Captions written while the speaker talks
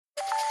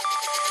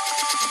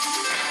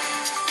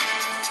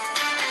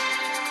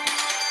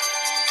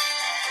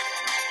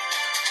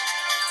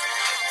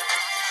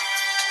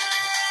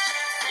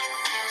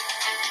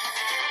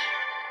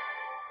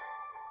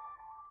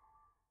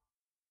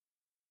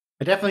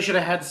I definitely should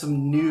have had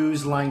some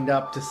news lined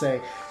up to say,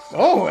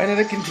 oh, and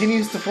it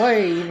continues to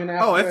play even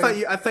after... Oh,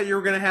 I thought you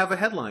were going to have a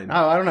headline.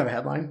 Oh, I don't have a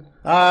headline.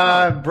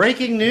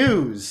 Breaking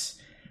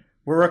news.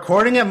 We're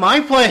recording at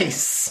my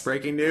place.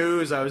 Breaking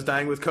news. I was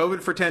dying with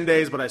COVID for 10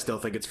 days, but I still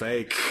think it's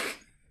fake.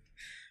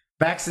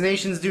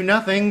 Vaccinations do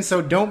nothing,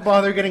 so don't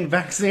bother getting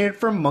vaccinated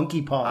for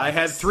monkeypox. I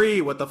had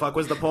 3. What the fuck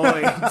was the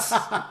point?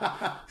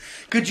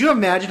 Could you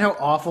imagine how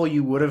awful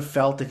you would have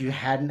felt if you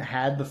hadn't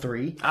had the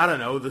 3? I don't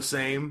know, the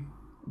same.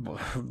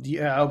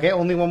 Yeah, okay,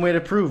 only one way to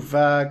prove.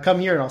 Come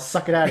here and I'll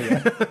suck it out of you.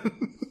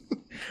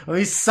 Let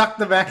me suck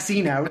the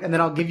vaccine out, and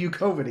then I'll give you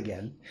COVID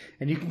again.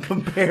 And you can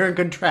compare and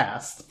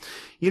contrast.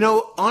 You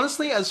know,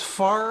 honestly, as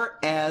far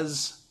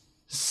as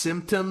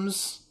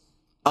symptoms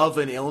of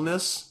an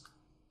illness,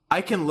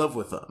 I can live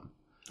with them.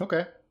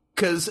 Okay.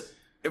 Because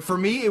for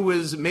me, it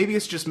was, maybe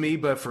it's just me,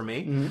 but for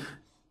me,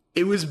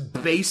 it was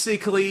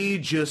basically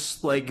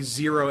just like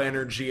zero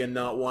energy and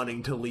not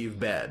wanting to leave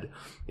bed.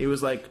 It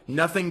was like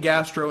nothing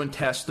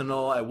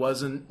gastrointestinal. I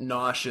wasn't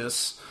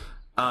nauseous.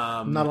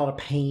 Not a lot of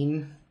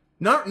pain.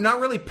 Not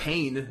really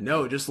pain.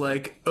 No, just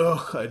like,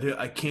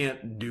 I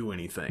can't do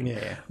anything.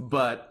 Yeah.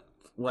 But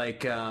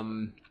like,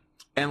 and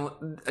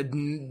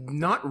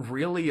not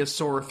really a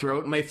sore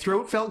throat. My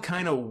throat felt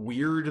kind of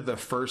weird the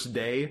first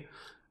day.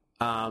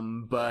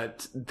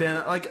 But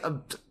then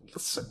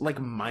like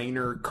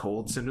minor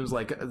cold symptoms,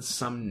 like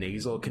some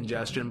nasal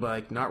congestion, but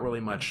like not really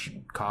much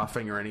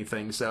coughing or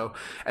anything. So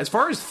as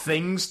far as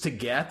things to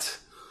get,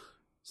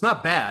 it's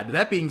not bad.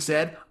 That being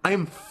said, I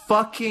am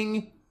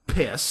fucking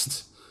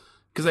pissed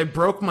because I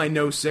broke my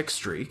no sick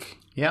streak.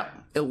 Yep.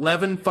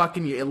 11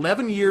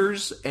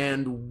 years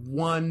and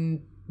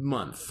 1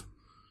 month.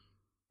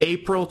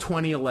 April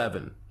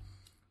 2011.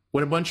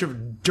 When a bunch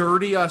of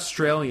dirty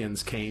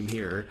Australians came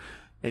here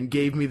and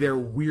gave me their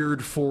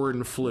weird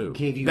foreign flu.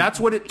 That's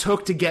what it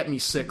took to get me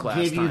sick last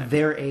time. Gave you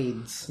their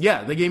AIDS.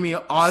 Yeah, they gave me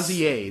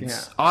Aussie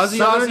AIDS. Yeah.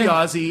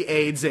 Aussie,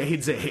 AIDS. I'm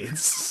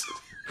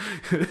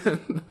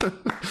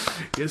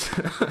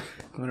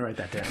going to write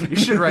that down. You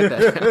should write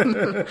that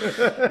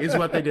down. Is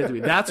what they did to me.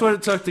 That's what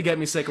it took to get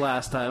me sick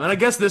last time. And I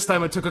guess this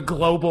time it took a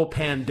global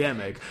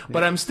pandemic.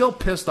 But I'm still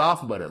pissed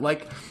off about it.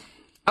 Like,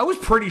 I was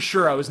pretty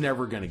sure I was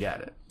never going to get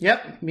it.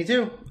 Yep, me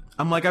too.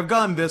 I'm like, I've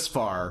gone this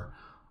far.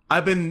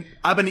 I've been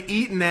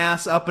eating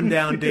ass up and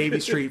down Davie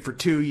Street for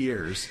 2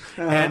 years,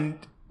 and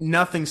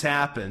nothing's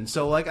happened.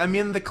 So, like, I'm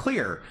in the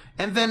clear.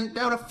 And then,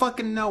 out of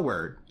fucking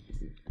nowhere,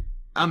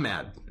 I'm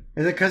mad.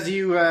 Is it because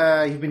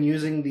you've been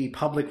using the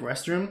public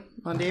restroom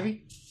on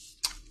Davie?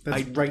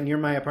 That's right near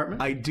my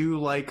apartment? I do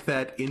like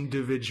that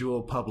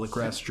individual public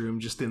restroom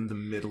just in the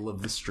middle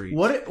of the street.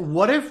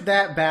 What if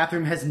that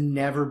bathroom has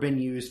never been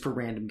used for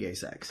random gay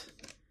sex?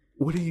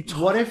 What are you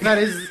talking about?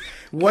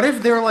 What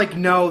if they're like,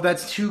 no,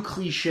 that's too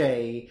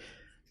cliche?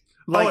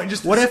 Like,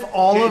 what if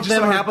all of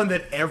them happened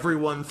that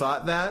everyone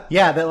thought that?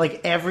 Yeah, that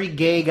like every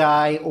gay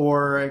guy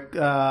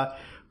or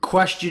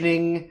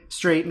questioning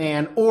straight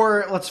man,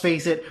 or let's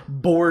face it,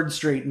 bored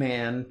straight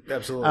man,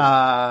 absolutely,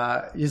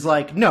 is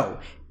like, no,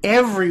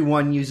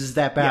 everyone uses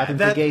that bathroom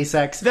for gay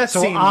sex,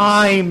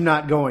 I'm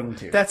not going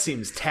to. That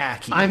seems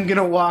tacky. I'm going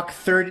to walk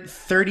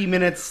 30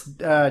 minutes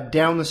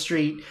down the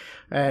street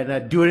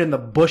and do it in the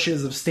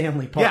bushes of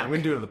Stanley Park. Yeah, I'm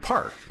going to do it in the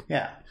park.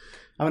 Yeah.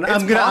 I'm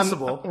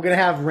gonna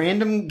have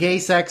random gay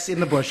sex in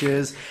the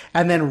bushes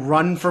and then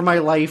run for my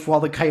life while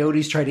the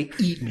coyotes try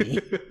to eat me.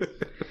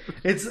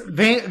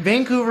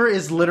 Vancouver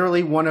is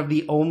literally one of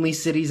the only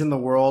cities in the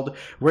world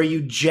where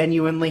you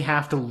genuinely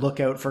have to look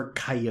out for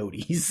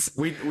coyotes.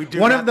 We do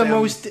one of the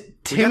most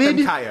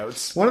timid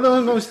coyotes. One of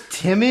the most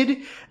timid,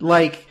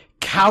 like,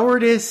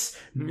 cowardice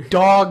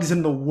dogs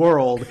in the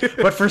world,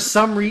 but for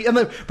some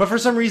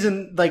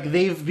reason, like,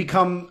 they've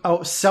become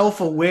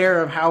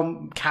self-aware of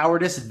how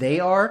cowardice they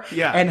are,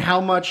 and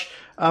how much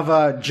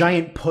of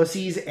giant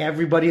pussies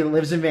everybody that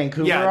lives in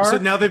Vancouver are. So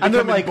now they've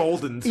become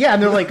emboldened. Yeah,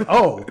 and they're like,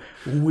 oh,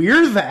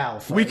 we're the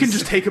alphas. We can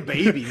just take a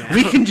baby now.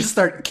 We can just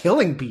start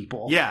killing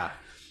people. Yeah.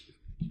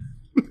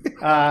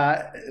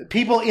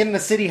 People in the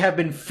city have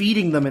been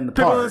feeding them in the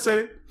park. People in the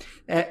city.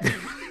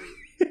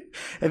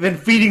 Have been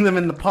feeding them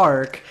in the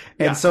park,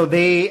 and so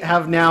they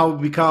have now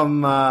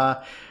become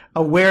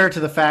aware to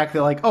the fact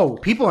that, like, oh,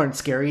 people aren't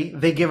scary.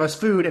 They give us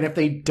food, and if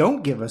they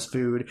don't give us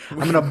food,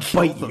 I'm going to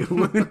bite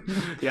you.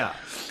 Yeah.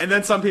 And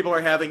then some people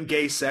are having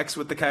gay sex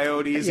with the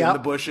coyotes in the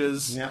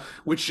bushes,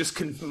 which just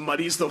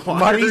muddies the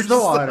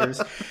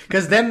waters.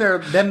 Because then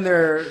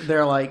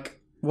they're like,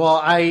 well,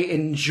 I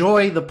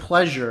enjoy the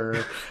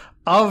pleasure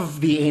of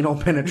the anal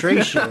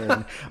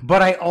penetration,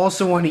 but I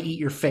also want to eat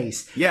your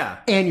face. Yeah.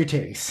 And your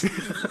titties.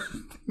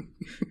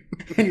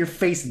 And your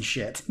face and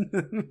shit. It's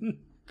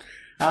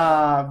one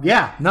of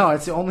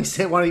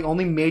the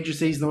only major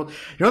cities in the world.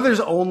 You know, there's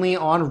only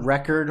on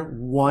record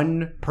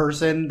one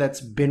person that's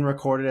been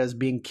recorded as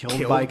being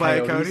killed by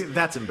coyotes. A coyote?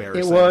 That's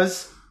embarrassing. It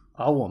was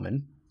a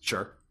woman.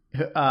 Sure.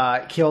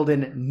 Killed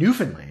in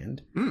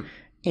Newfoundland.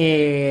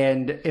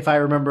 And if I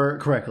remember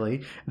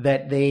correctly,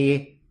 that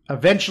they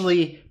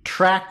eventually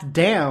tracked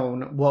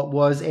down what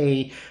was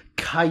a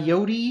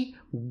coyote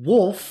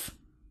wolf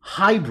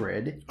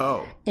hybrid.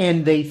 Oh.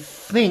 And they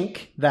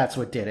think that's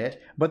what did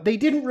it, but they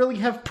didn't really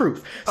have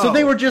proof. So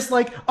they were just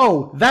like,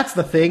 oh, that's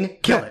the thing,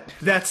 kill it.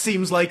 That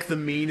seems like the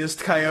meanest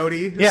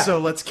coyote, so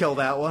let's kill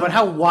that one. But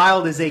how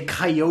wild is a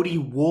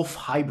coyote-wolf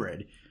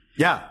hybrid?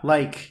 Yeah.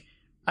 Like,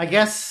 I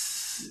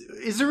guess,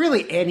 is there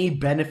really any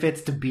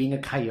benefits to being a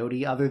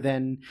coyote other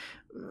than,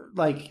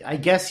 like, I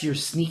guess you're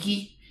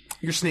sneaky?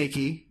 You're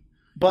sneaky.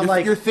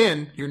 But you're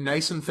thin. You're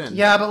nice and thin.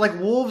 Yeah, but like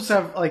wolves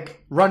have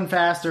like run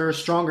faster,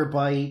 stronger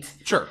bite.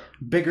 Sure.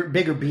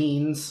 Bigger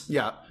beans.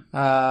 Yeah.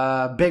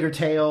 Bigger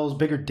tails,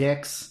 bigger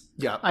dicks.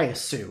 Yeah. I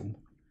assume.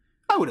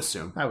 I would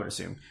assume.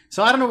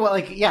 So I don't know what,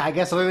 like, yeah, I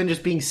guess other than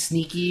just being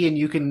sneaky and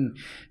you can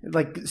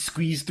like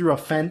squeeze through a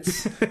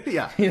fence.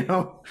 Yeah. You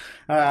know?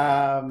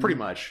 Pretty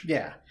much.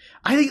 Yeah.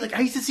 I think, like,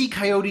 I used to see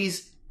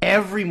coyotes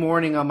every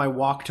morning on my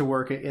walk to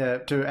work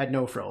at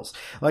No Frills.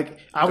 Like,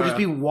 I would just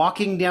be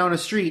walking down a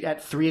street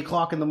at 3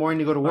 o'clock in the morning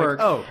to go to work.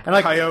 And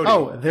like, coyote.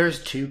 oh,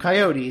 there's 2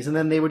 coyotes. And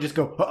then they would just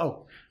go,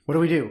 uh-oh, what do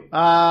we do?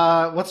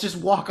 Let's just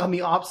walk on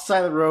the opposite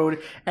side of the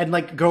road and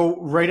like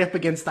go right up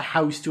against the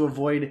house to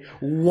avoid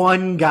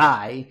one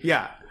guy.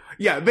 Yeah.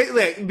 Yeah,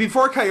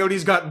 before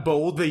coyotes got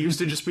bold, they used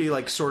to just be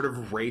like sort of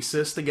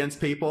racist against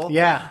people.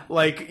 Yeah,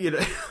 like, you know,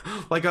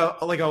 like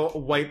a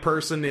white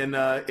person in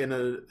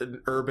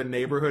an urban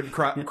neighborhood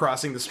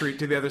crossing the street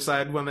to the other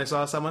side when they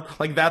saw someone.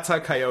 Like, that's how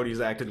coyotes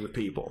acted with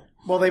people.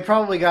 Well, they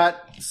probably got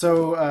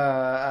so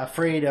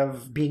afraid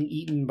of being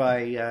eaten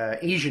by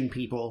Asian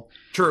people.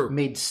 True.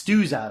 Made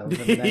stews out of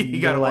them. And then you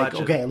gotta like,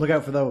 watch okay, look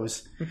out for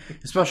those,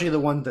 especially the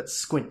ones that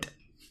squint.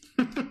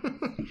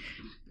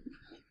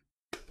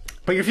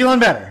 But you're feeling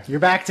better. You're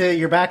back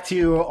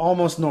to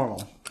almost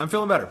normal. I'm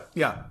feeling better.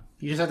 Yeah.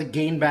 You just have to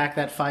gain back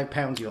that 5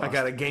 pounds you lost. I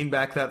gotta gain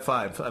back that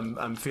 5.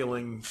 I'm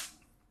feeling.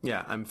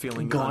 Yeah, I'm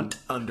feeling gaunt.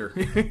 Under.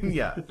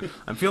 Yeah,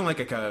 I'm feeling like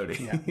a coyote.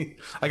 Yeah.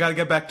 I gotta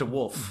get back to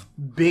wolf.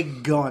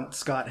 Big gaunt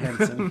Scott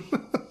Henson.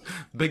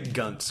 Big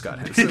gunt Scott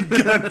Henson.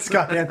 Big gunt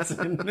Scott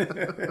Henson.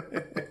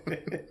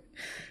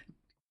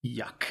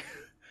 Yuck.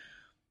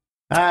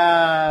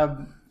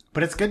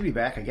 But it's good to be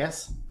back, I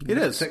guess. It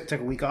is. Took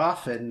a week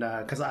off, and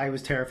because I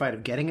was terrified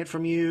of getting it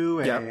from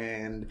you,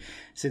 and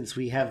since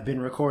we have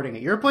been recording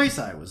at your place,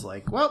 I was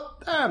like, well,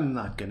 I'm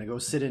not going to go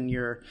sit in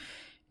your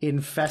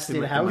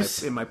infested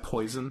house. In my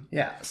poison.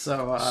 Yeah,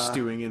 so...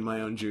 stewing in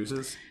my own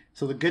juices.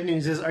 So the good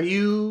news is, are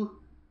you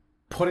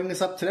putting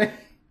this up today?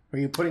 Or are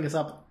you putting this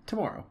up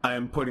tomorrow? I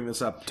am putting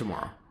this up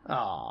tomorrow.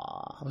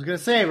 Aw, I was going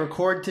to say,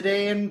 record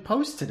today and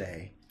post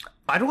today.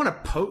 I don't want to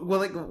post. Well,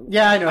 like,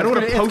 yeah, I know. I don't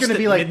want to post it's gonna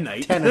be like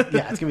midnight. 10.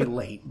 Yeah, it's gonna be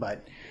late,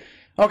 but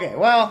okay.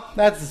 Well,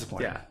 that's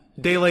disappointing. Yeah,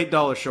 day late,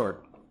 dollar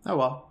short. Oh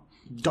well,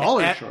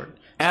 dollar short.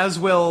 As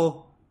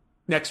will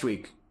next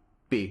week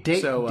be.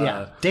 Day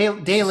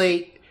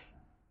late,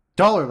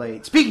 dollar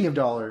late. Speaking of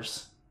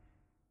dollars,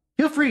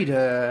 feel free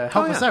to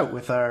help us out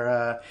with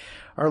our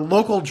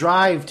local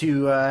drive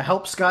to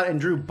help Scott and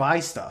Drew buy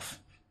stuff.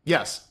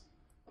 Yes,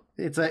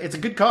 it's a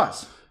good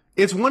cause.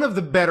 It's one of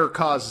the better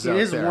causes out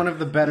there. It is one of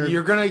the better...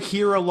 You're going to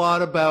hear a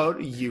lot about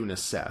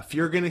UNICEF.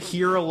 You're going to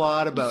hear a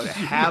lot about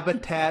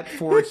Habitat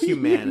for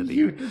Humanity.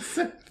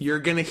 UNICEF. You're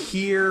going to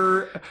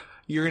hear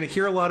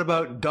a lot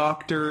about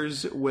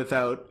doctors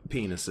without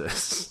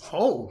penises.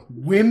 Oh,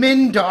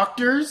 women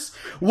doctors?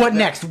 What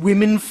next?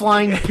 Women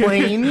flying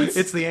planes?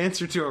 It's the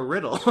answer to a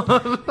riddle.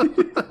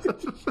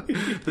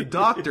 The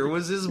doctor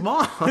was his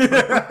mom.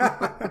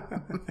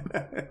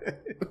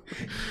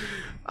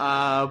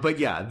 But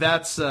yeah,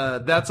 that's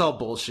all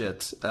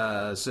bullshit.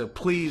 So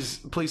please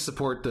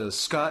support the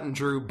Scott and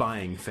Drew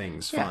Buying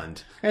Things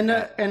Fund. And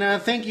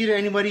thank you to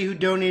anybody who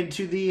donated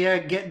to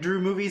the Get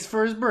Drew movies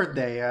for his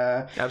birthday.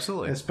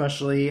 Absolutely,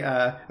 especially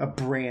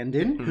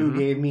Brandon, who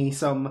gave me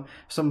some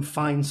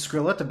fine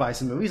Skrilla to buy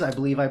some movies. I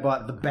believe I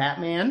bought The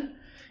Batman,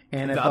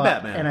 and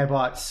I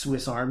bought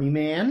Swiss Army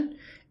Man.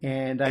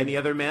 And any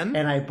other men?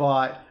 And I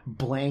bought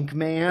Blank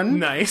Man.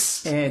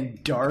 Nice.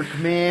 And Dark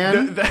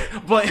Man.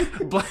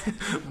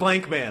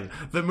 Blank Man.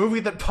 The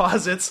movie that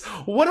posits,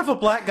 what if a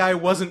black guy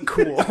wasn't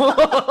cool? That's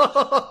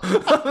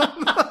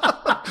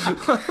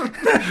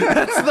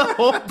the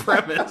whole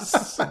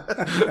premise.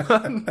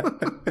 And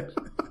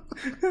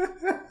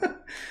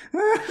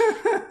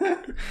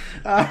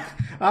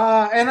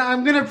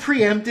I'm going to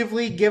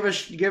preemptively give a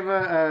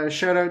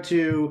shout out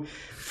to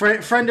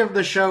friend of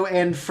the show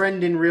and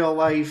friend in real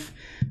life,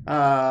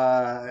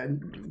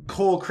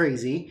 Cole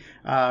Crazy,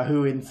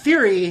 who in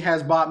theory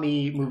has bought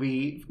me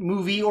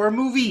movie or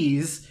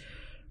movies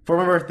for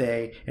my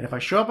birthday. And if I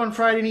show up on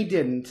Friday and he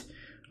didn't,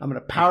 I'm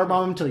going to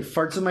powerbomb him until he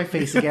farts in my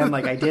face again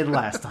like I did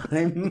last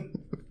time.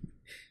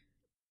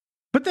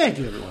 But thank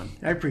you, everyone.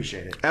 I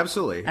appreciate it.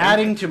 Absolutely.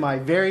 Adding to my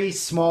very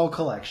small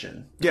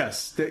collection.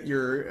 Yes, that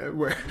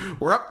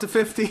we're up to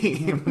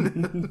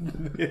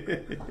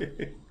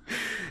 15.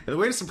 The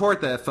way to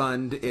support that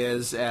fund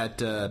is at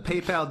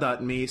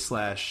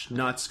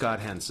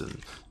paypal.me/notscotthenson.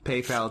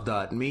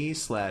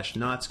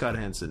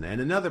 Paypal.me/notscotthenson.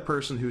 And another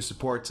person who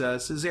supports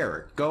us is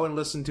Eric. Go and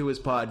listen to his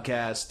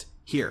podcast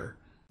here.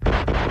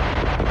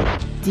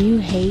 Do you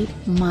hate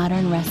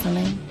modern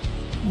wrestling?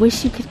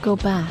 Wish you could go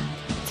back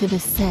to the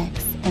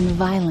sex and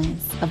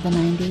violence of the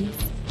 90s?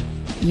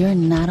 You're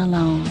not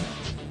alone.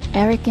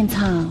 Eric and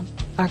Tom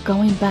are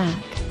going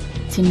back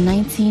to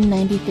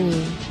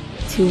 1993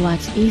 to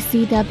watch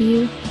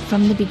ECW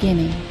from the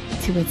beginning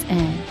to its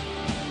end.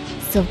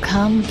 So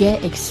come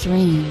get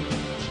extreme.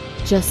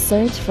 Just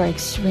search for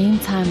Extreme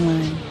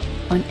Timeline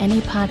on any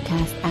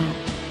podcast app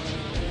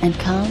and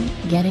come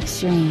get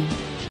extreme.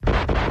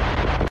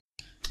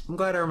 I'm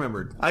glad I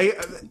remembered.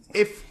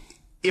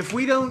 If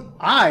we don't,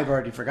 I've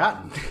already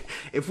forgotten.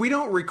 if we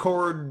don't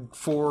record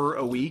for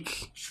a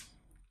week,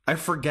 I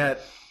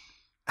forget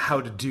how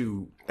to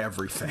do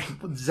everything.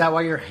 Is that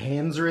why your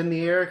hands are in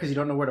the air because you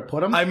don't know where to put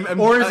them,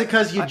 or is it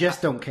because you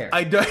just don't care?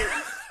 I don't.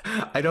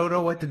 I don't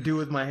know what to do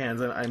with my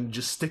hands. I'm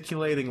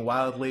gesticulating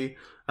wildly.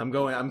 I'm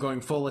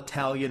going full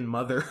Italian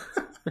mother.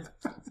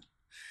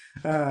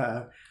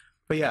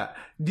 But yeah,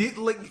 do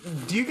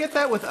you get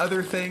that with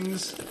other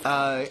things?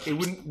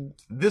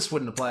 This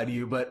wouldn't apply to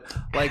you, but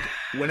like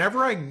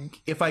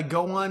if I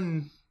go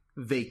on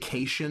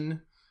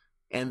vacation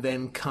and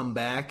then come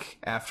back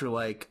after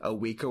like a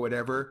week or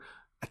whatever,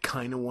 I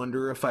kind of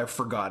wonder if I've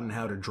forgotten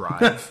how to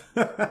drive.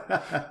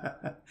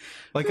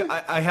 Like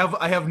I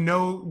have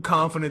no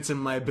confidence in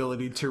my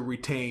ability to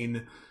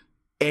retain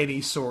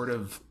any sort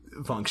of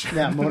function.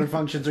 Yeah, motor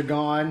functions are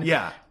gone.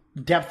 Yeah.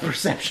 Depth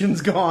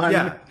perception's gone.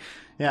 Yeah.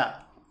 Yeah.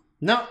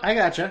 No, I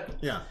gotcha.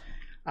 Yeah.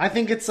 I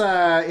think it's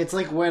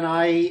like when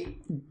I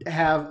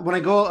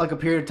go like a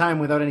period of time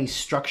without any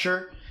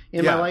structure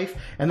in my life,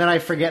 and then I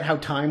forget how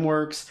time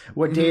works,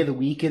 what day of the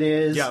week it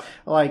is,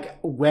 like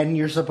when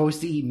you're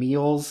supposed to eat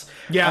meals.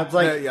 Yeah, it's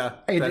like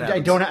I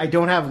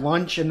don't have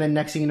lunch, and then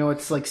next thing you know,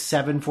 it's like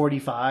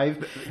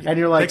 7:45, and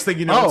you're like, next thing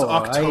you know, it's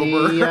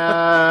October.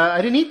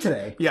 I didn't eat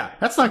today. Yeah,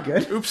 that's not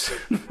good. Oops.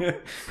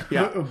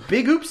 Yeah,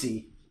 big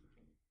oopsie.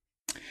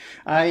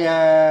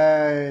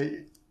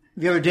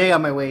 The other day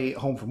on my way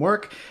home from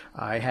work,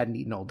 I hadn't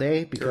eaten all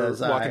day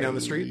because walking down the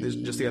street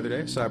just the other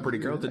day, saw a pretty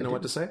girl, didn't know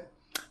what to say.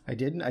 I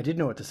did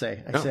know what to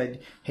say. I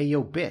said, "Hey,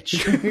 yo,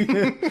 bitch,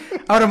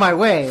 out of my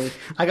way!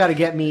 I got to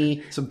get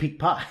me some peak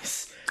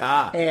pies."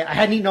 And I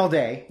hadn't eaten all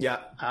day. Yeah,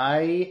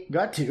 I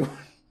got two.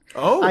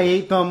 Oh, I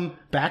ate them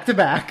back to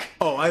back.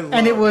 Oh,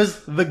 and it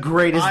was the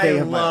greatest day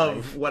of my life. I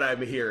love what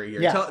I'm hearing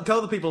here. Yeah. Tell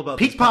the people about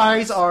peak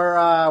pies.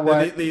 Are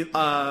what the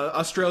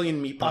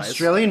Australian meat pies.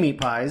 Australian meat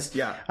pies.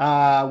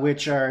 Yeah,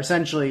 which are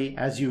essentially,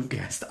 as you've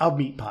guessed, a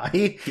meat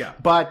pie. Yeah.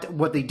 But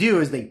what they do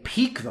is they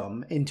peak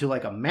them into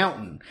like a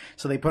mountain.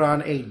 So they put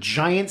on a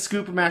giant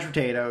scoop of mashed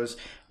potatoes,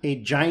 a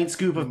giant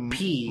scoop of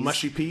peas,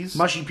 mushy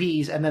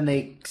peas, and then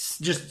they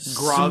just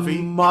gravy,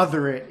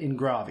 smother it in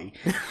gravy.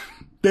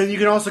 Then you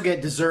can also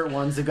get dessert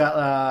ones. They've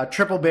got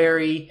triple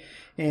berry,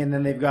 and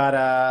then they've got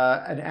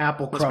an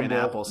apple crumble. Be an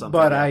apple something,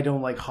 but I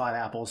don't like hot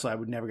apples, so I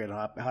would never get a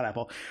hot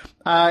apple.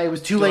 It was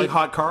too late. Like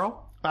hot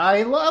Carl?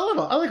 I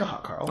like a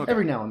hot Carl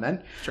every now and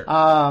then. Sure.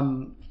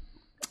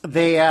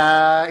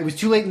 It was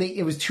too late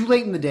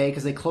in the day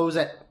because they close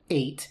at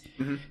 8.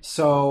 Mm-hmm.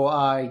 So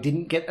I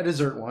didn't get a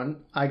dessert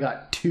one. I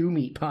got 2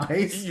 meat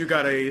pies. You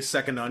got a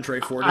second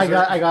entree for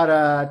dessert? I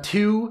got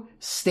 2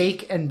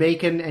 steak and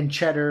bacon and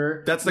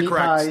cheddar. That's the meat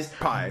correct pies,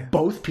 pie.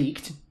 Both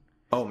peaked.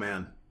 Oh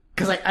man.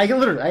 Because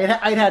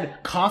I'd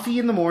had coffee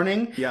in the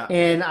morning,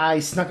 and I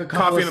snuck a couple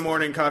coffee in the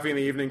morning, coffee in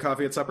the evening,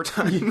 coffee at supper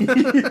time.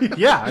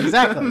 Yeah,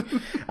 exactly.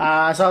 So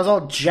I was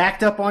all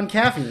jacked up on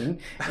caffeine,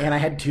 and I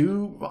had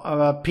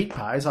 2 peak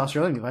pies,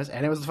 Australian meat pies,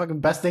 and it was the fucking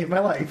best day of my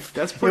life.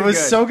 That's pretty good. It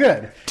was so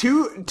good.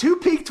 Two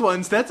peaked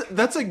ones.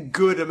 That's a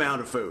good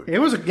amount of food. It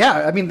was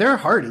I mean they're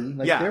hearty.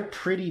 They're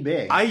pretty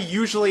big. I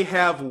usually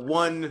have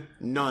 1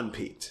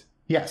 non-peaked.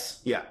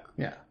 Yes. Yeah.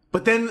 Yeah.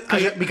 But then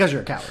because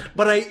you're a coward.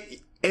 But I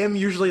am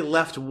usually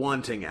left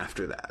wanting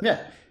after that.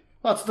 Yeah.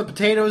 Well, it's the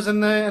potatoes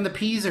and the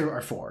peas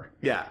are for.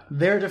 Yeah.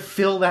 They're to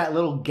fill that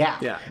little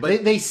gap. Yeah.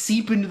 But they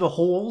seep into the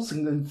holes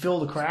and then fill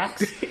the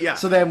cracks. Yeah.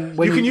 So then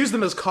when you can use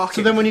them as caulking.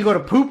 So then when you go to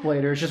poop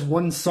later, it's just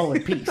one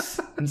solid piece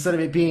instead of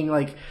it being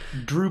like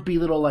droopy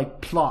little like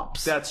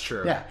plops. That's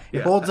true. Yeah.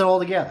 It holds it all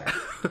together.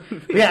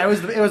 Yeah, it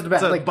was the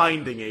best. It's a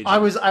binding agent. I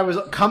was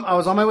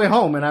on my way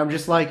home and I'm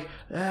just like,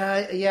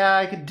 yeah,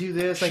 I could do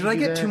this. Should I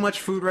get too much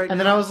food right now? And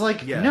then I was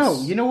like,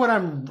 no, you know what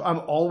I'm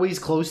always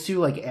close to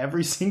like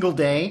every single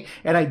day,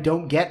 and I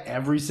don't get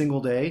every single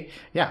day.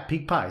 Yeah,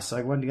 peak pies. So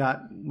I went and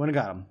got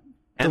them.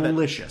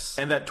 Delicious.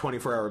 And that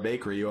 24-hour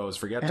bakery you always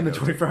forget and the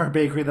 24-hour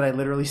bakery that I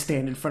literally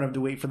stand in front of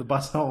to wait for the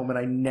bus home, and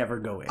I never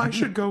go in. I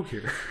should go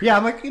here. Yeah,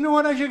 I'm like, you know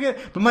what, I should get.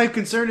 But my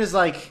concern is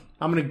like,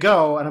 I'm going to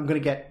go and I'm going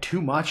to get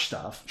too much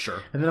stuff.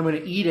 Sure. And then I'm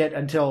going to eat it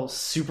until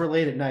super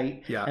late at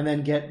night. Yeah. And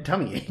then get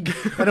tummy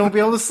ache. I don't be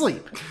able to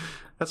sleep.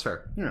 That's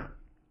fair. Yeah.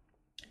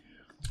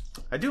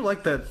 I do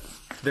like that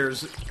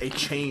there's a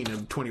chain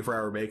of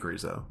 24-hour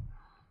bakeries, though.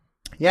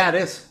 Yeah, it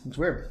is. It's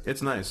weird.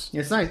 It's nice.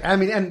 It's nice. I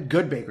mean, and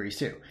good bakeries,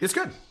 too. It's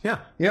good. Yeah.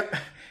 Yep.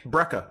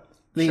 Brecca.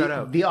 Shout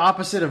out. The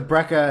opposite of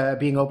Brecca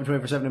being open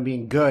 24/7 and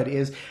being good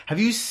is, have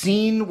you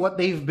seen what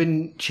they've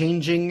been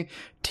changing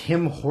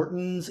Tim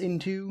Hortons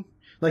into?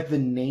 like the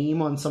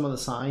name on some of the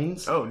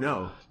signs. Oh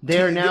no,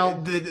 They're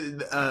now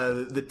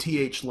the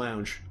TH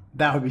Lounge.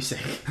 That would be sick.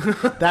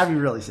 That'd be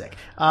really sick.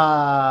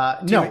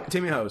 No,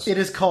 Timmy House. It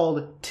is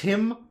called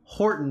Tim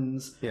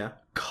Hortons Yeah.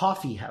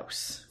 Coffee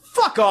House.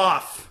 Fuck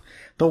off.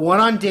 The one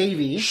on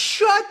Davie.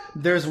 Shut.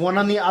 There's one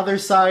on the other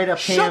side of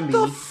Shut Hamby.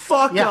 the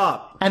fuck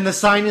up. And the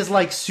sign is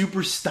like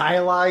super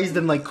stylized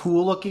and like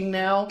cool looking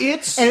now.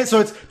 So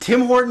it's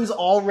Tim Hortons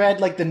all red,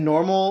 like the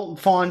normal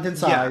font and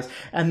size,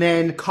 and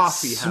then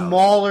Coffee House.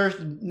 Smaller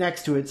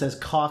next to it says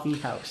Coffee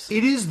House.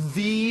 It is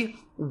the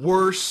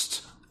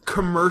worst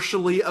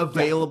commercially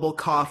available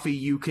coffee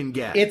you can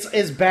get. It's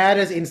as bad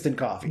as instant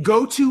coffee.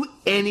 Go to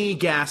any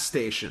gas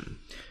station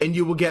and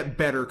you will get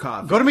better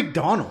coffee. Go to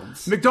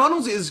McDonald's.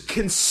 McDonald's is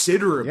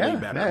considerably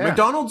better. Yeah.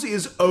 McDonald's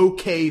is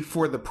okay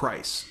for the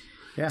price.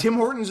 Yeah. Tim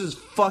Hortons is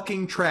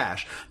fucking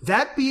trash.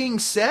 That being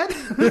said,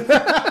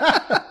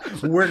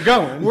 we're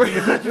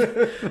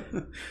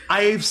going.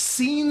 I've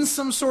seen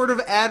some sort of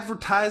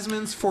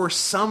advertisements for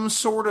some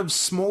sort of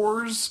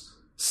s'mores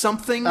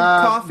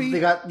coffee.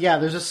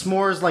 There's a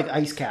s'mores like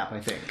ice cap,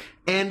 I think.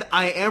 And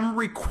I am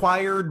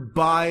required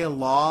by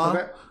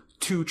law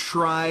to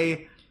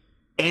try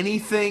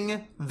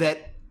anything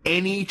that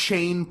any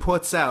chain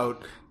puts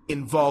out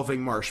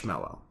involving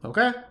marshmallow.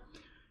 Okay.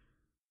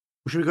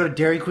 Should we go to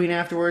Dairy Queen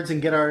afterwards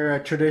and get our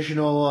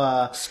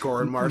traditional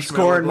score and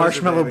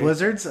marshmallow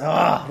blizzards?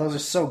 Oh, those are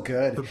so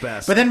good. The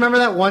best. But then remember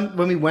that one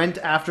when we went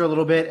after a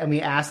little bit and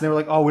we asked and they were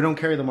like, "Oh, we don't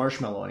carry the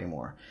marshmallow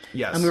anymore."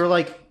 Yes. And we were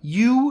like,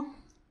 "You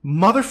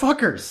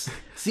motherfuckers.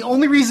 It's the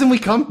only reason we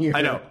come here."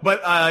 I know.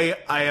 But I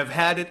have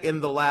had it in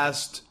the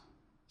last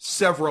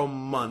several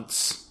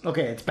months.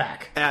 Okay, it's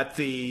back. At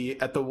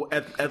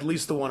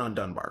least the one on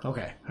Dunbar.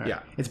 Okay. All right.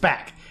 Yeah. It's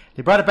back.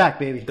 They brought it back,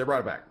 baby. They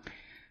brought it back.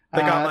 They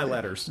got my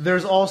letters.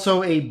 There's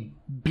also a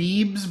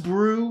Biebs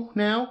brew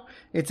now.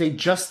 It's a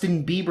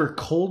Justin Bieber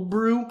cold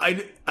brew.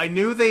 I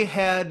knew they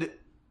had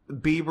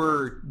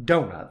Bieber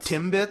donuts.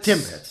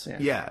 Timbits.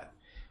 Yeah.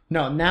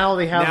 No, now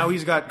they have. Now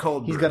he's got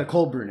cold brew. He's got a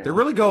cold brew now. They're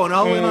really going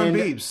all in on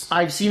Biebs.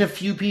 I've seen a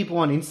few people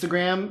on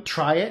Instagram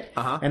try it,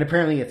 and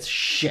apparently it's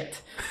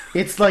shit.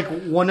 It's like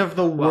one of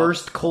the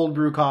worst cold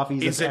brew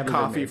coffees. Is that's it ever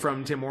coffee been made.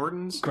 from Tim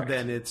Hortons? Correct.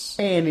 Then it's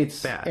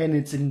bad. And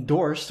it's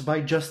endorsed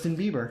by Justin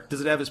Bieber.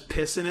 Does it have his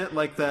piss in it?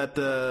 Like that?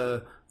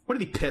 What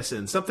did he piss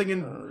in? Something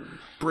in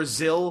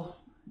Brazil?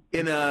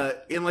 In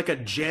like a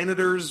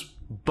janitor's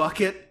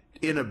bucket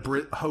in a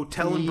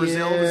hotel in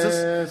Brazil? Is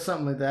this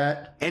something like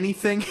that?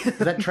 Anything? Is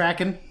that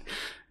tracking?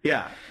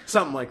 Yeah,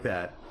 something like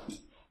that.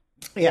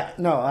 Yeah,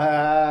 no.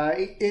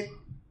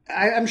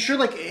 I'm sure,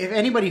 like, if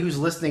anybody who's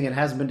listening and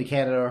hasn't been to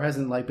Canada or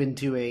hasn't like been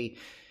to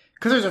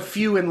because there's a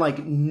few in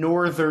like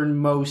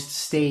northernmost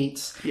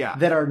states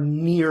that are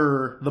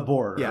near the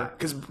border. Yeah,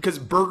 because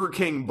Burger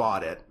King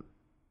bought it.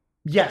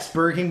 Yes,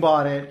 Burger King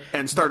bought it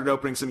and started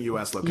opening some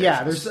U.S.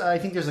 locations. Yeah, I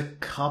think there's a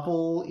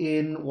couple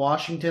in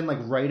Washington, like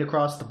right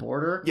across the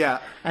border. Yeah,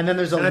 and then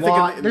there's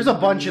there's a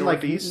bunch in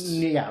like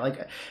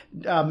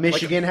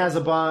Michigan has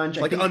a bunch.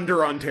 Like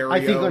under Ontario.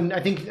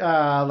 I think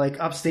like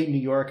upstate New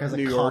York has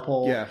a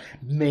couple. Yeah,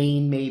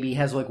 Maine maybe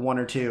has like one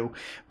or two,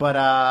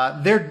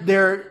 but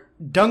they're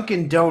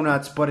Dunkin'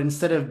 Donuts, but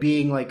instead of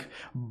being like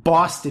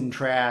Boston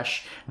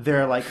trash,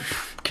 they're like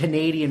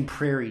Canadian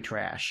prairie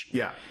trash.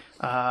 Yeah.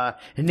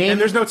 And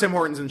there's no Tim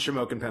Hortons in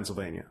Shamokin,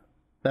 Pennsylvania.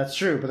 That's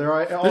true, but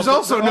there's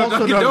also no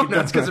Dunkin'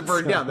 Donuts because it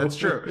burned down. That's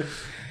true.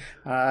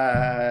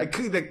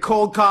 The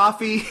cold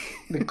coffee.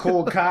 The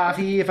cold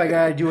coffee. If I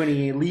gotta do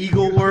any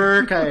legal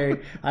work, I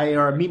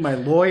meet my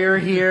lawyer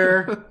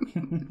here.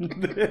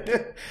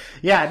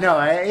 Yeah, no,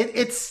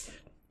 it's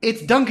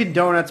Dunkin'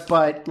 Donuts,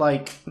 but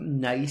like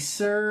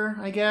nicer,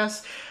 I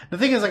guess. The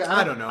thing is, like,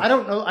 I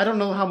don't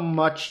know how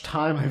much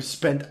time I've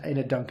spent in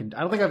a Dunkin'.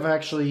 I don't think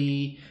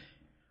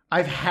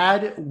I've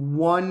had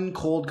one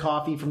cold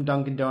coffee from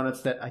Dunkin'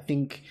 Donuts that I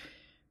think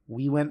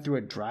we went through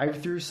a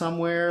drive-through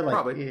somewhere,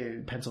 like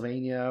in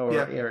Pennsylvania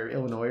or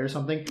Illinois or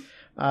something.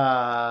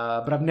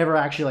 But I've never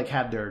actually like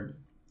had their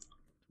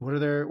what are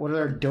their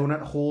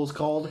donut holes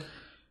called?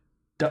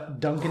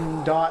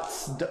 Dunkin'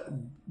 Dots.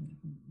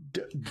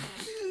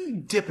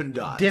 Dippin'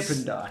 Dots.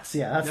 Dippin' Dots,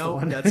 yeah, that's the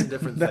one. That's a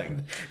different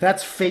thing.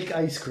 That's fake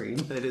ice cream.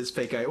 That is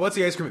fake ice. What's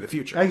the ice cream of the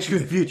future? Ice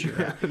cream of the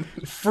future.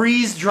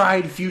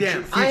 Freeze-dried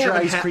future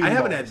ice cream. I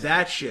haven't had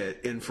that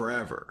shit in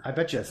forever. I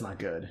bet you that's not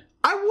good.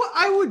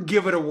 I would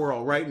give it a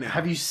whirl right now.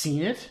 Have you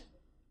seen it?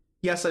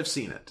 Yes, I've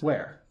seen it.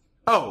 Where?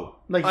 Oh,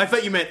 like I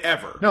thought you meant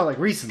ever. No, like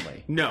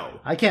recently.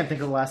 No. I can't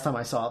think of the last time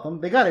I saw them.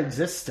 They gotta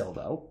exist still,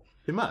 though.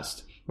 They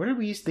must. Where did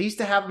they used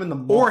to have them in the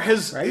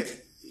malls,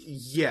 right?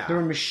 Yeah. There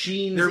were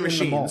machines in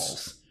the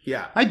malls.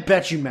 Yeah. I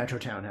bet you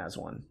Metrotown has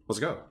one. Let's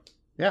go.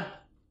 Yeah.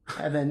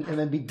 And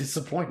then be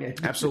disappointed.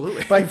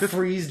 Absolutely. By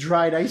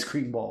freeze-dried ice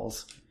cream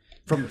balls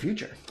from the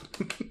future.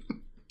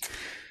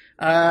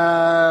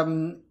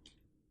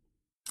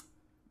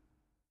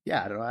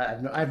 Yeah, I don't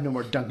know. I have no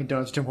more Dunkin'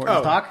 Donuts Tim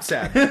Hortons talk.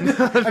 Sad.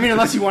 I mean,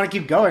 unless you want to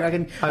keep going, I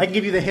can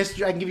give you the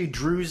history. I can give you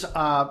Drew's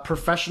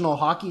professional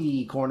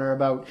hockey corner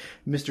about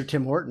Mr.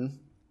 Tim Horton.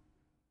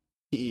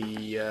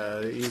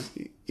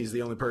 He's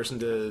the only person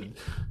to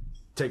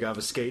take off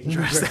his skate and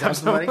try to Stab stab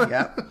somebody. someone.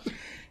 Yeah.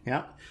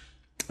 Yeah.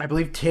 I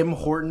believe Tim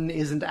Horton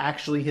isn't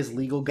actually his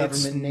legal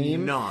government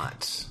name.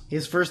 Not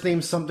His first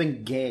name's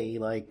something gay,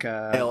 like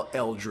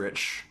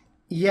Eldritch.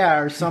 yeah,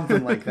 or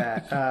something like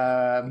that.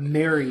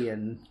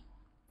 Marion.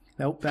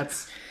 Nope,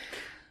 that's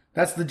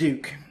the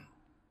Duke.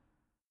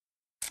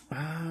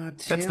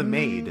 That's the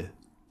maid.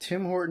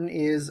 Tim Horton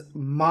is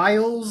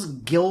Miles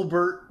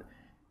Gilbert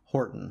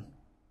Horton.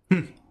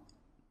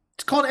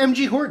 It's called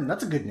MG Horton.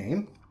 That's a good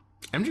name.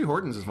 MG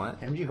Horton's is fine.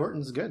 MG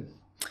Horton's good.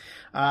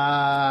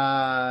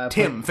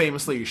 Tim,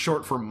 famously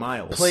short for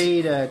Miles.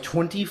 Played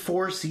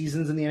 24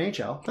 seasons in the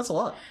NHL. That's a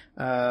lot.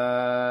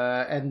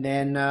 And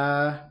then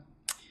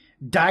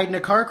died in a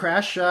car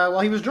crash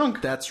while he was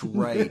drunk. That's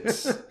right.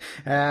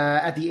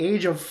 At the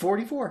age of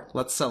 44.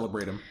 Let's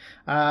celebrate him.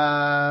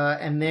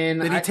 And then...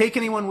 Did he take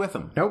anyone with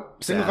him?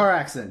 Nope. Single Yeah. car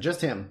accident.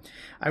 Just him.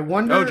 I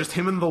wonder... Oh, just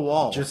him in the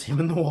wall. Just him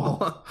in the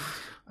wall.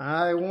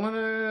 I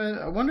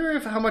wonder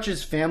if how much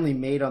his family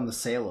made on the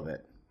sale of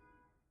it.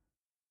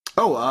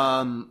 Oh,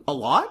 a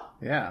lot?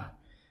 Yeah.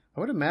 I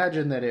would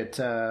imagine that it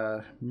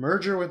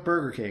merger with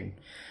Burger King.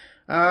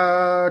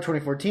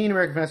 2014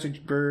 American fast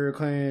food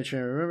burger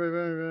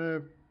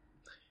chain.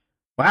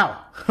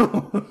 Wow.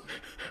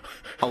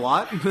 A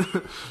lot?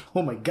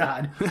 Oh my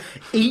god.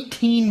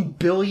 $18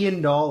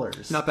 billion.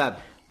 Not bad.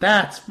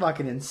 That's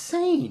fucking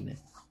insane.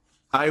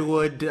 I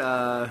would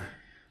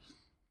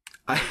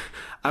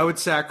I would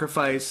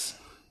sacrifice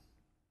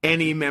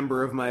any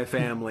member of my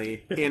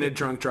family in a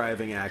drunk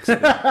driving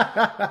accident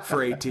for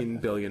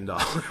 $18 billion.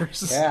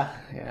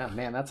 Yeah,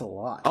 man, that's a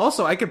lot.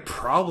 Also, I could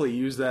probably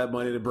use that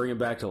money to bring him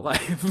back to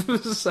life.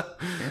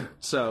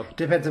 so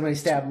Depends how many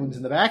stab wounds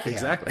in the back.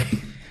 exactly.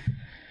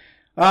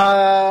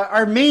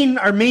 Our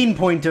main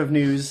point of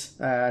news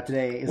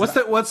today is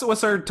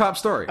What's our top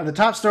story? the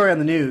top story on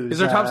the news.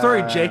 Is our top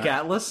story Jake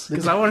Atlas?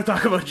 Because I want to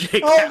talk about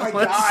Jake Oh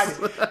Atlas.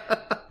 my god.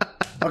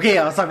 Okay,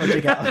 yeah, let's talk about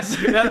Jake Atlas.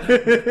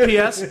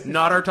 P.S.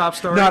 Not our top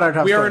story. Not our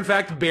top We story. are in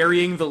fact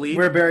burying the lead.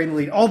 We're burying the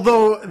lead.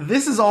 Although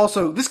this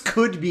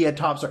could be a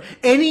top story.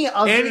 Any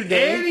other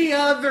day, any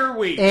other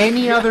week.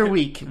 any other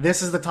week,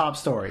 this is the top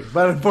story.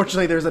 But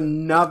unfortunately, there's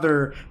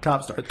another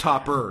top story. The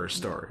topper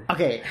story.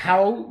 Okay,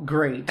 how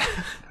great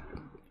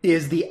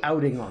is the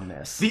outing on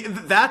this?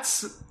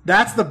 That's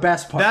That's the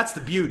best part.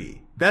 the beauty.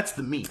 That's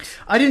the meat.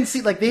 I didn't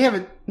see,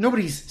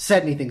 nobody's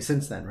said anything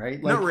since then,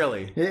 right? Like, Not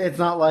really. It's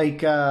not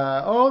like,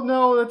 oh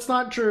no, that's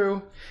not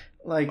true.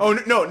 Like, Oh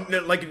no!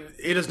 Like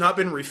it has not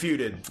been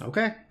refuted.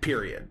 okay,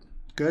 Period.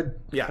 good.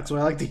 Yeah. That's what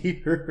I like to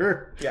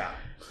hear. Yeah.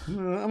 I'm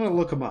gonna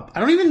look him up. I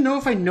don't even know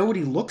if I know what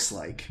he looks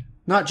like.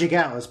 Not Jake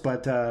Atlas,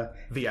 but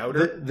The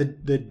outer, the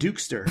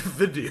Dukester.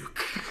 the Duke.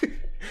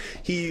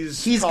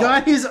 He's tall.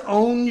 got his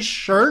own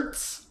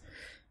shirts.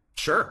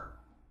 Sure.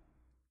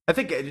 I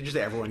think just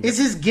everyone. Is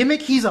his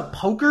gimmick he's a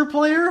poker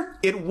player?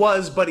 It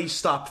was, but he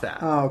stopped that.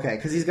 Oh, okay,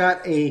 because he's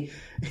got a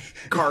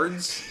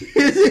Cards.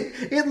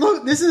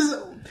 This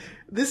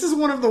is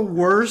one of the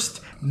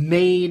worst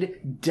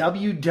made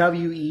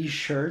WWE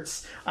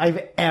shirts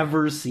I've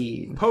ever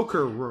seen.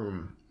 Poker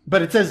room.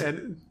 But it says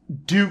And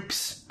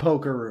Duke's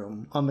Poker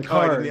Room on the oh,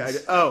 I cards.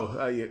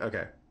 didn't, yeah,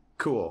 okay,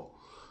 cool.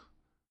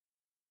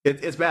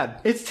 It's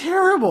bad. It's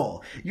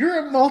terrible.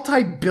 You're a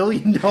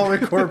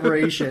multi-billion-dollar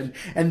corporation,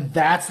 and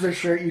that's the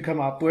shirt you come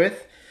up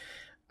with.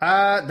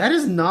 That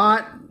is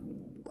not...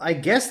 I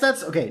guess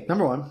that's... Okay,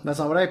 number one, that's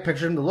not what I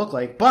pictured him to look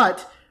like,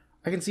 but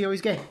I can see how he's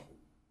gay.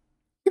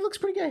 He looks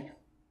pretty gay.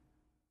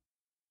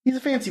 He's a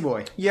fancy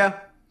boy. Yeah,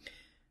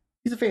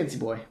 He's a fancy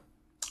boy.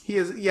 he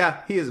is.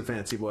 Yeah, he is a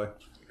fancy boy.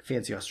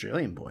 Fancy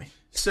Australian boy.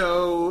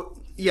 So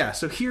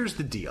here's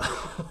the deal.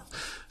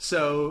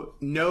 So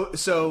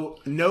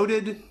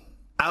noted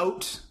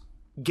out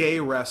gay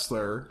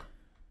wrestler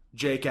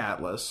Jake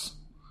Atlas,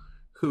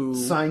 who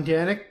Signed to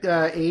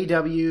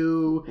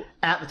AEW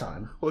at the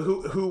time.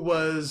 who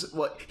was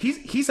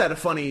he's had a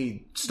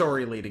funny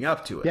story leading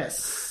up to it.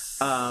 Yes.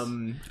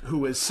 Who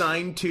was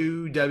signed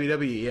to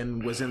WWE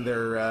and was in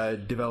their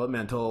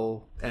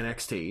developmental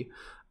NXT,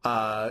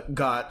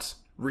 got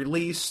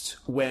released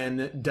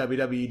when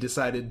WWE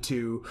decided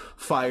to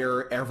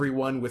fire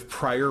everyone with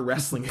prior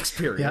wrestling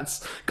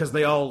experience because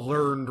they all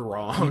learned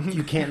wrong.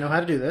 You can't know how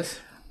to do this.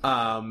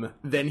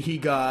 Then he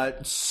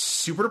got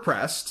super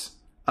depressed,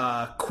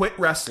 quit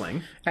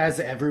wrestling, As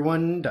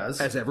everyone does.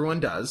 as everyone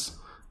does,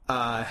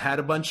 had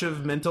a bunch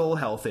of mental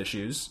health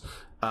issues,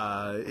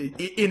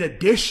 in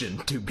addition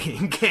to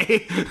being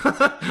gay.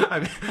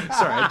 I mean,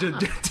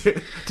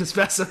 sorry, to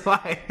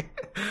specify.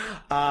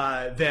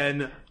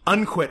 Then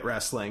unquit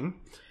wrestling,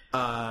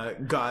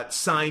 got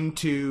signed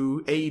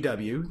to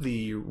AEW,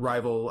 the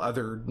rival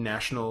other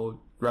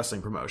national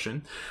wrestling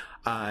promotion,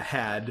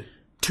 had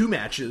 2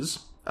 matches,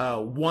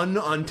 one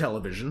on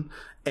television,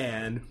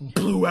 and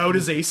blew out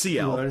his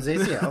ACL. Blew out his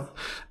ACL.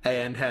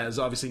 And has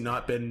obviously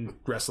not been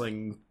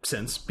wrestling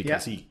since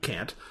because he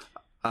can't.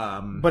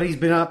 But he's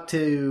been up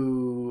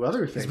to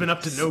other things. He's been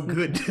up to no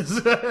good.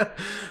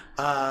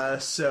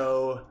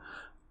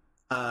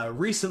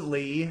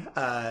 Recently,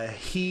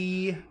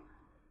 he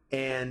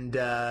and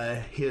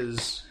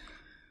his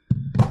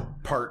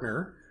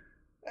partner.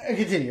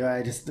 Continue.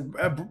 I just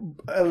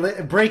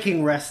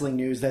breaking wrestling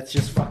news. That's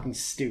just fucking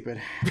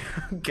stupid.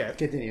 Okay.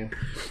 Continue.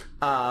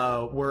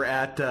 We're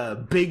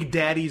at Big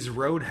Daddy's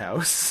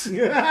Roadhouse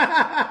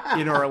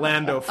in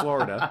Orlando,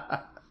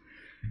 Florida.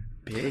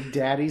 Big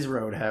Daddy's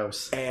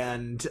Roadhouse.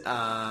 And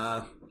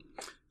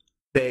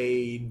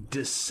they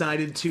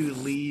decided to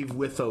leave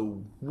with a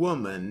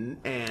woman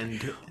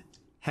and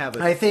have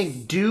a... I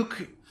think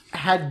Duke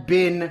had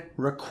been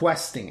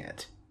requesting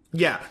it.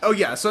 Yeah. Oh,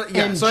 yeah. So,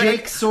 yeah. And so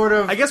Jake sort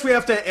of... I guess we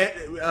have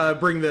to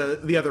bring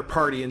the other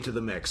party into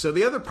the mix. So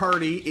the other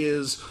party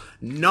is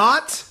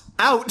not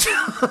out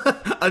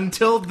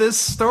until this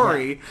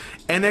story.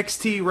 Yeah.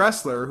 NXT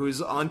wrestler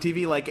who's on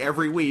TV like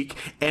every week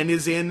and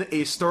is in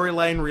a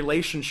storyline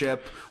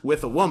relationship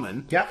with a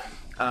woman. Yep.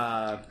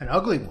 An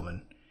ugly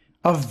woman.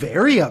 A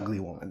very ugly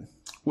woman.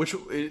 Which...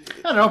 I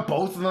don't know,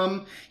 both of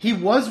them. He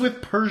was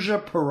with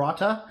Persia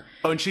Pirotta.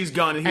 Oh, and she's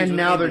gone. And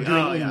now they're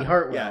doing Indy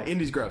Hartwell. Yeah,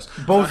 Indy's gross.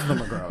 Both of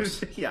them are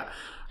gross. Yeah.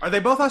 Are they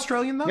both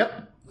Australian, though?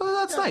 Yep. Oh,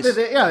 that's nice.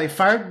 They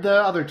fired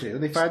the other two.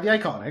 They fired the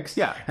Iconics.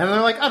 Yeah. And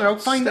they're like, I don't know,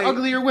 find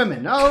uglier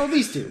women. Oh,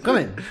 these two. Come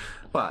in.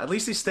 Well, at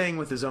least he's staying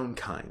with his own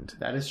kind.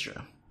 That is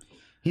true.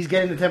 He's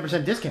getting the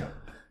 10% discount.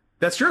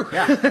 That's true.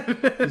 Yeah.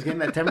 He's getting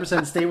that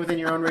 10% stay within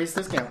your own race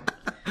discount.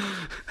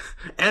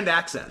 And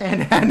accent.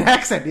 And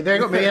accent. There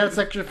you go. Maybe that's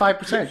extra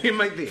 5%. It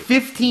might be.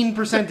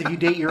 15% if you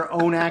date your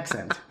own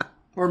accent.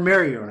 Or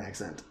marry your own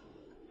accent.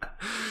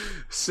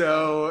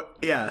 So,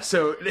 yeah.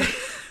 So,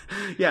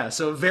 yeah.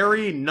 So,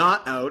 very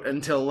not out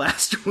until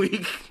last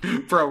week,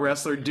 pro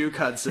wrestler Duke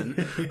Hudson,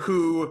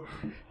 who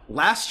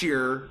last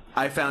year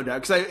I found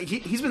out, because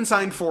he's been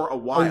signed for a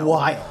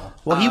while.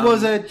 Well, he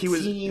was a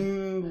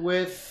team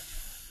with...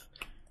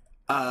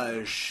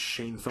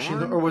 Shane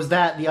Thorne? Or was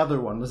that the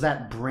other one? Was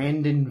that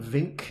Brandon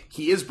Vink?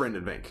 He is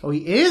Brendan Vink. Oh,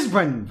 he is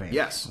Brendan Vink.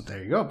 Yes. Well,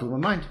 there you go. Blew my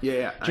mind.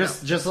 Yeah.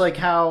 Just like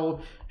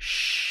how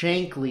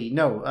Shankly...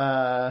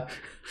 No,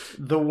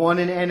 the one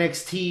in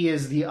NXT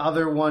is the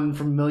other one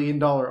from $1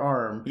 Million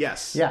Arm.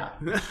 Yes. Yeah.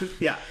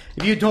 Yeah.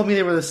 If you had told me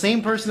they were the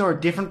same person or a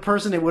different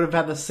person, it would have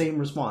had the same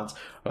response.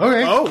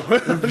 Okay.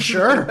 Oh.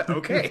 Sure.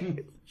 Okay.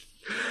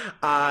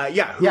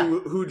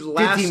 Who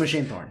last... Did team with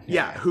Shane Thorne.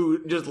 Yeah,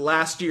 who just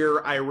last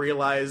year I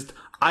realized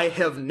I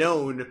have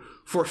known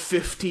for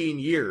 15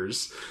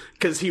 years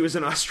because he was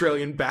an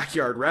Australian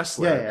backyard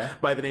wrestler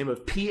by the name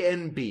of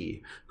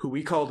PNB, who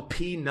we called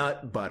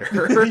Peanut Butter.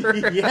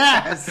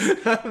 Yes!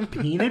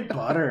 Peanut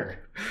Butter.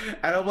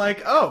 And I'm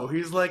like, oh,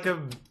 he's like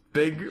a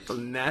big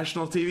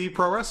national TV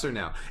pro wrestler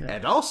now. Yeah.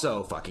 And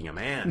also fucking a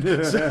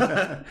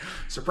man.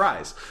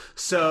 Surprise.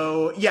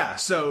 So, yeah,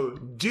 so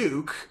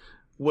Duke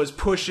was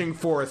pushing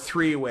for a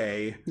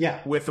three-way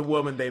with the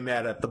woman they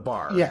met at the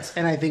bar. Yes,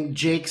 and I think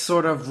Jake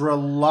sort of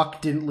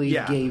reluctantly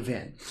gave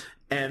in.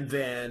 And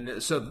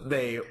then, so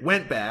they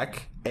went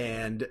back,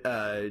 and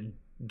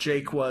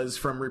Jake was,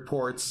 from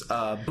reports,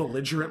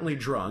 belligerently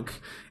drunk,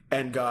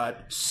 and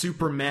got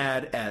super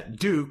mad at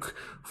Duke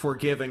for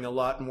giving a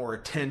lot more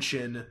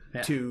attention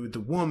to the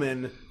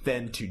woman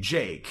than to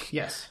Jake.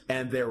 Yes.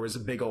 And there was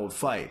a big old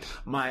fight.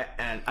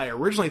 And I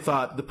originally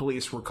thought the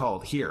police were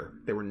called here.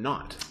 They were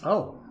not.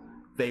 Oh.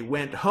 They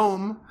went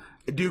home.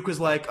 Duke was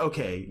like,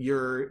 okay,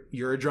 you're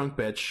a drunk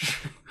bitch.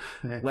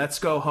 Let's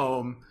go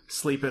home,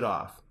 sleep it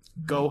off.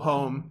 Go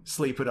home,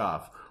 sleep it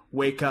off.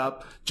 Wake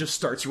up, just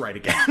starts right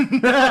again.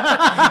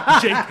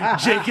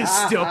 Jake is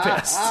still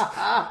pissed.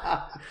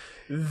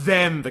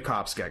 Then the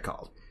cops get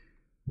called.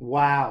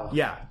 Wow.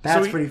 Yeah.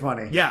 That's pretty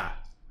funny. Yeah.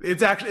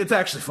 It's actually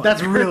funny.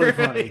 That's really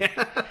funny.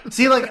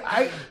 See, like,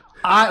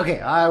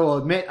 I will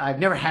admit, I've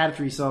never had a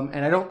threesome,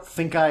 and I don't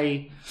think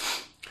I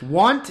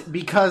want,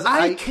 because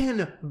I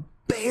can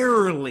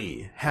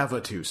barely have a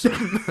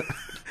twosome.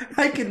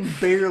 I can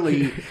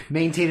barely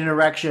maintain an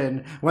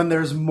erection when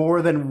there's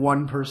more than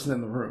one person in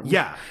the room.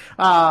 Yeah.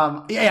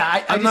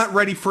 I'm not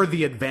ready for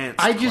the advanced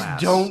I just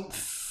class. don't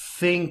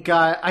think...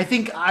 I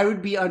think I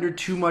would be under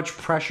too much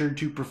pressure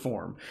to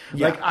perform.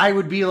 Yeah. Like, I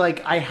would be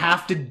like, I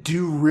have to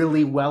do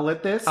really well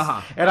at this,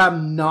 and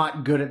I'm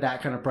not good at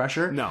that kind of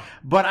pressure. No.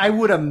 But I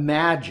would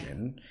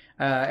imagine...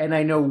 and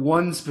I know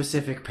one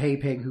specific pay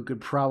pig who could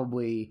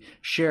probably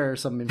share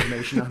some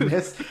information on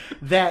this,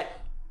 that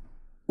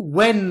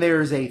when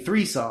there's a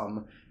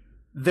threesome,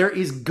 there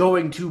is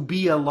going to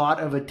be a lot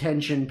of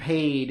attention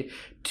paid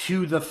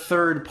to the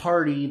third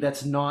party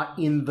that's not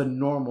in the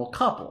normal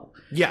couple.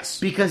 Yes.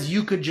 Because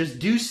you could just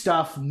do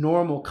stuff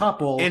normal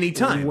couple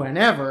anytime,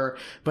 whenever,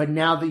 but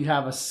now that you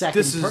have a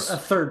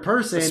third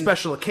person, a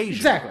special occasion.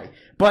 Exactly.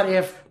 But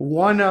if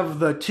one of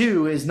the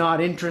two is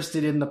not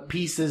interested in the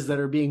pieces that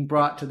are being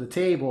brought to the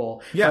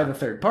table by the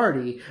third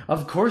party,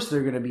 of course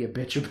they're going to be a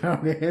bitch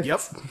about it.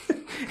 Yep.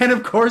 And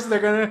of course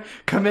they're going to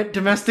commit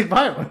domestic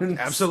violence.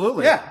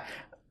 Absolutely. Yeah.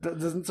 That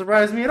doesn't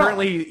surprise me at all.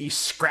 Apparently he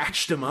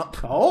scratched him up.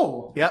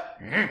 Oh.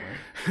 Yep.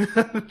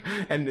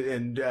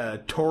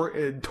 and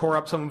tore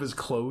up some of his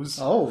clothes.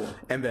 Oh.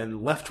 And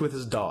then left with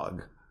his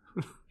dog.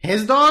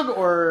 His dog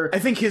or I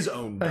think his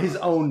own dog. his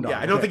own dog?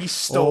 Yeah, I don't think he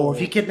stole. Oh, if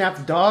he kidnapped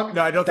the dog,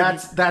 No, I don't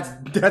think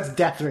that's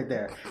death right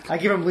there. I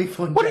give him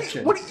lethal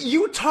injection.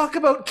 You talk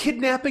about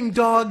kidnapping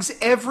dogs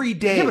every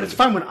day. Yeah, but it's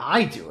fine when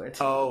I do it.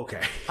 Oh,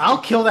 okay. I'll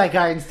kill that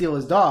guy and steal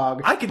his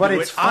dog. I can but do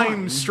it's it. fine.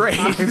 I'm straight.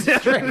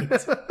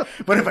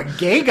 But if a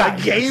gay guy,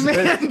 Gay does it,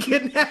 man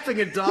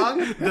kidnapping a dog,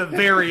 the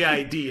very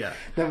idea.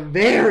 the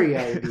very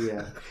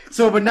idea.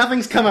 So, but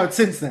nothing's come out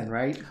since then,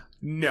 right?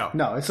 No.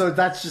 No. So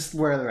that's just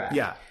where they're at.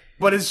 Yeah.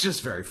 But it's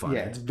just very funny.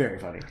 Yeah, it's very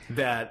funny.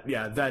 That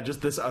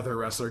just this other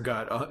wrestler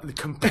got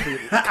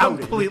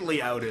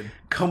completely outed.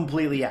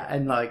 Completely, yeah.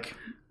 And like,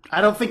 I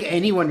don't think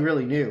anyone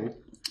really knew.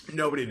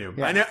 Nobody knew.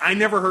 Yeah. I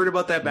never heard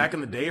about that back in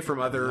the day from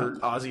other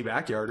Aussie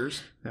backyarders.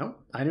 No,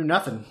 I knew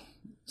nothing.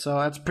 So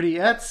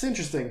that's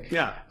interesting.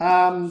 Yeah.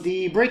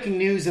 The breaking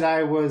news that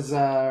I was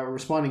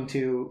responding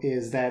to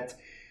is that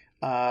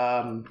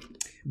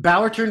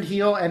Balor turned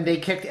heel and they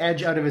kicked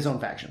Edge out of his own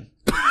faction.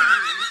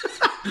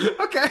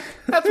 Okay,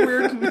 that's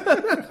weird.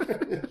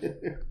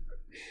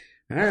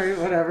 All right,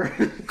 whatever.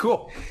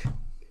 Cool.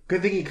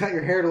 Good thing you cut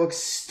your hair to look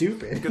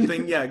stupid. Good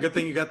thing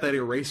you got that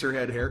eraser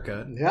head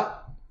haircut.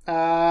 Yep.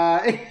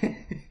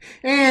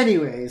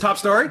 Anyways, Top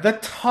story? The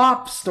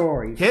top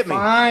story. Hit me.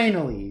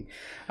 Finally,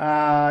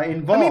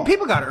 involved. I mean,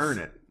 people got to earn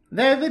it.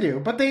 They do,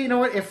 but you know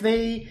what? If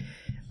they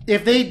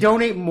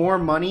donate more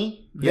money,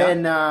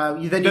 then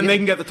they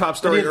can get the top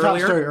story Top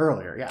story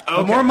earlier. Yeah. Okay,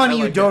 The more money I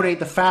like you donate,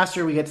 the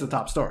faster we get to the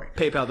top story.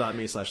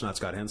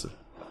 PayPal.me/NotScottHenson.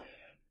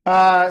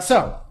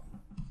 So,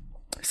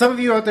 some of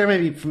you out there may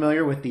be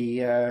familiar with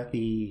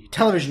the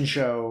television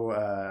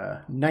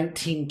show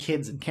 19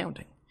 Kids and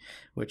Counting,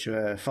 which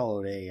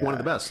followed One of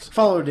the best.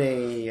 Followed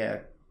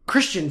a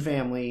Christian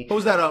family. What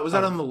was that? Was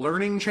that on the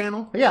Learning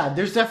Channel? Yeah,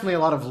 there's definitely a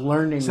lot of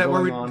learning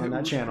going on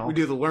that channel. We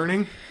do the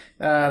learning.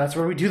 That's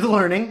where we do the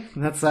learning.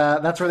 That's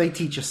where they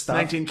teach us stuff.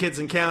 19 Kids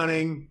and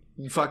Counting.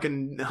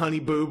 Fucking Honey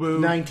Boo Boo.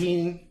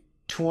 19,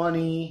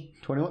 20,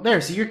 21. There,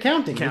 so you're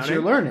counting.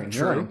 You're learning.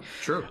 True.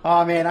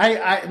 Oh man,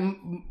 I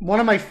one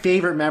of my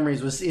favorite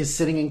memories is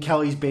sitting in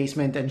Kelly's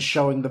basement and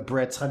showing the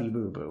Brits Honey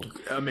Boo Boo.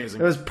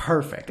 Amazing. It was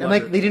perfect. And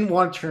they didn't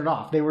want to turn it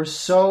off. They were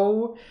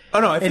so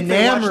I think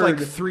enamored, they watched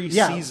like 3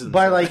 seasons.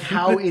 by like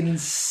how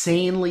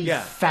insanely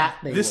fat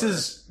they were. This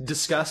is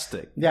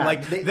disgusting. Yeah.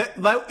 Like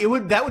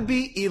that would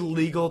be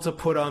illegal to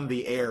put on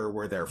the air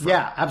where they're from.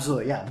 Yeah,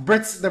 absolutely. Yeah. The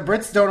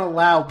Brits don't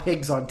allow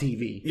pigs on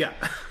TV. Yeah.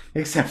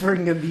 Except for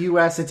in the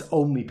U.S., it's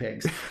only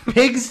pigs.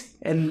 Pigs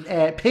and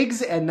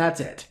that's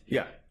it.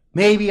 Yeah.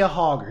 Maybe a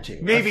hog or two.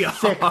 Maybe a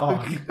thick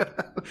hog.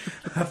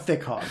 A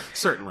thick hog.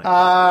 Certainly.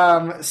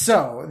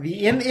 So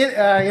in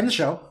the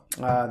show,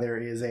 there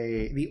is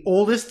the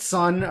oldest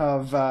son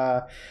of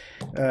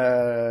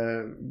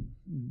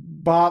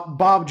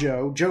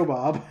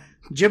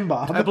Jim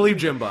Bob. I believe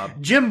Jim Bob.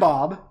 Jim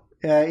Bob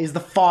is the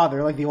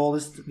father, like the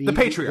oldest, the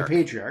patriarch. The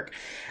patriarch.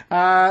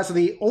 So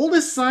the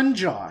oldest son,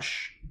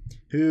 Josh,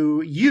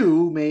 who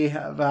you may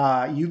have,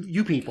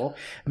 you people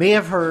may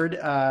have heard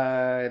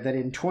that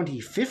in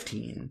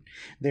 2015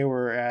 there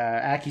were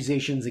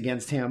accusations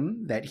against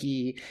him that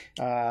he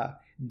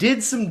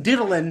did some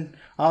diddling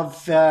of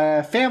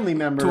family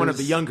members to one of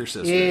the younger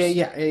sisters.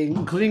 Yeah,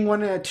 including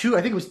two.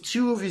 I think it was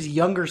two of his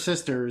younger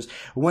sisters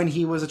when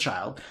he was a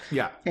child.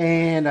 Yeah,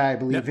 and I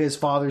believe his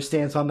father's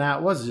stance on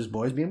that was just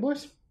boys being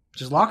boys,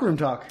 just locker room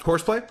talk,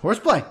 horseplay.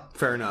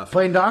 Fair enough.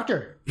 Playing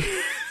doctor.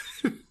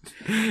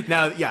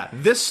 Now,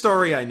 this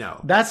story I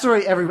know. That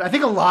story, I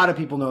think a lot of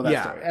people know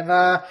that story. And,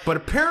 but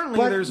apparently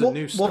there's a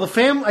new story.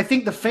 Well, I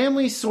think the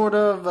family sort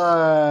of,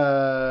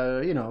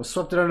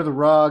 swept it under the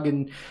rug,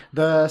 and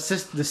the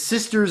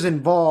sisters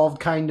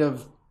involved kind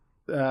of,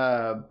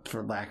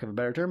 for lack of a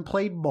better term,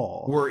 played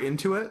ball. Were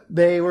into it?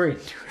 They were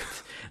into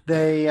it.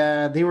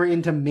 They were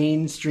into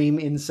mainstream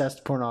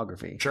incest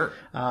pornography. Sure.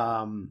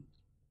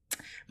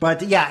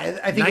 But yeah,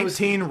 I think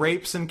 19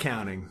 rapes and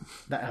counting.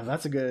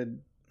 That's a good...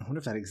 I wonder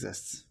if that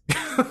exists.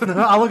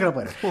 I'll look it up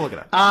later. We'll look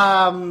it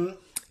up.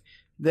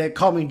 They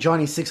call me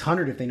Johnny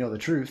 600 if they know the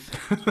truth.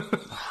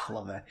 I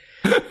love that.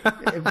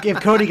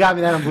 If Cody got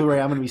me that on Blu-ray,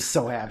 I'm going to be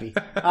so happy.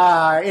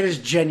 It is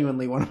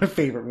genuinely one of my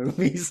favorite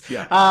movies.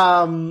 Yeah.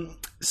 That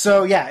was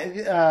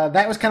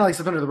kind of like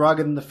something under the rug,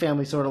 and the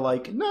family sort of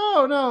like,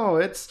 no,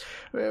 it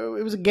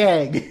was a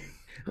gag.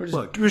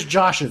 It was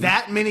joshing.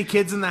 That many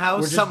kids in the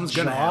house, something's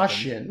going to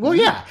happen. Well,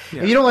 yeah.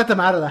 If you don't let them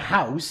out of the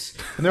house,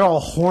 and they're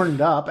all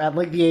horned up at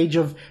like the age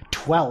of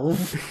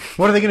 12,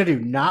 what are they going to do?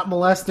 Not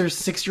molest their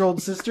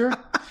 6-year-old sister?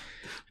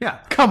 Yeah.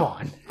 Come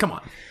on.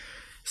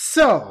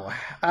 So,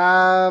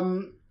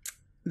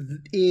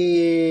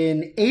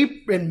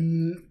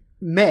 in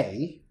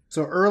May,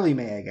 so early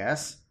May, I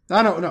guess.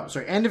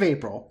 End of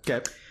April.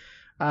 Okay.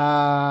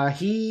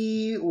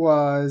 He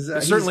was...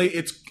 it's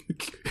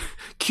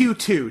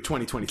Q2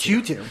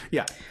 2022. Q2.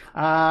 Yeah.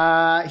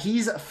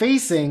 He's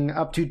facing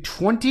up to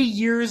 20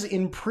 years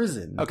in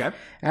prison. Okay.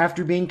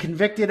 After being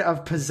convicted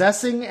of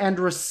possessing and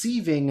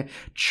receiving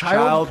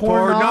child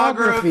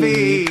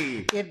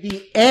pornography at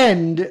the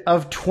end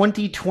of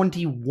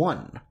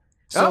 2021.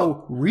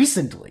 So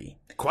recently.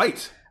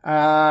 Quite.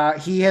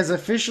 He has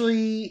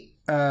officially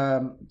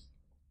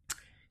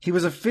he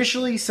was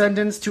officially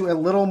sentenced to a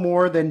little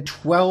more than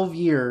 12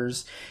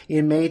 years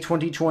in May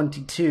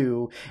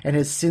 2022 and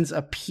has since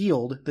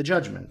appealed the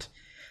judgment.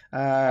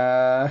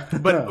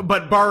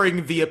 But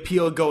barring the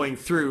appeal going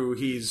through,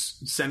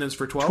 he's sentenced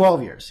for 12?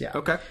 12 years, yeah.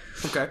 Okay.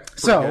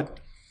 So,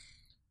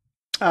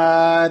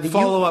 the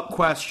follow-up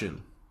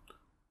question.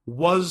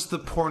 Was the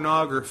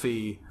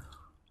pornography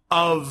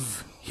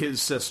of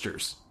his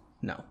sisters?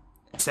 No.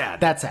 Sad.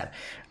 That's sad.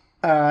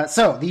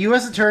 So, the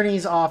U.S.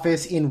 Attorney's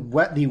Office in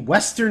the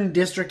Western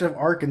District of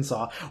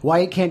Arkansas. Why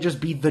it can't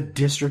just be the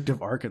District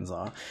of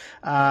Arkansas? It's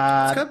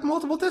got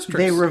multiple districts.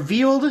 They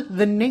revealed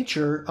the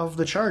nature of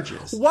the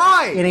charges.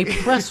 Why? In a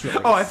press release.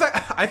 Oh, I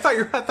thought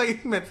you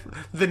meant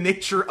the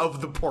nature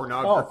of the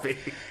pornography.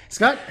 Oh.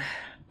 Scott,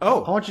 I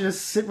want you to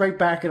sit right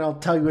back and I'll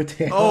tell you a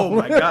tale. Oh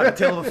my god, a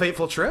tale of a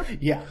fateful trip?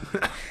 Yeah.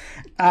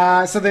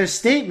 So their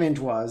statement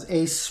was,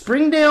 a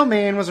Springdale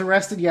man was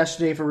arrested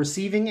yesterday for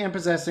receiving and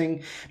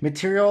possessing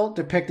material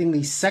depicting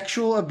the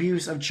sexual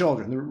abuse of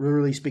children. The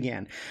release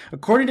began.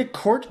 According to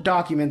court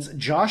documents,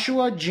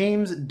 Joshua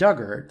James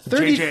Duggar,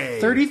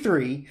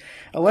 33,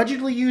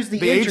 allegedly used the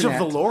internet... age of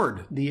the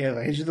Lord. The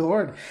age of the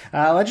Lord.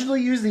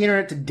 Allegedly used the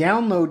internet to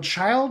download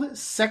child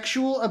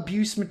sexual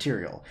abuse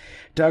material.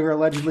 Duggar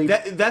allegedly...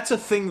 That's a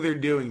thing they're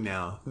doing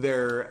now.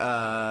 They're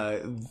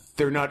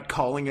not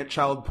calling it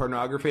child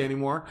pornography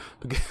anymore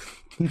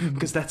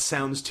because that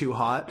sounds too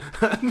hot.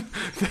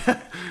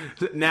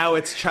 Now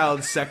it's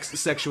child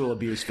sexual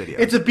abuse video.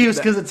 It's abuse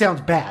because it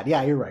sounds bad.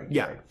 Yeah, you're right.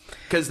 Yeah.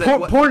 Because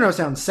porno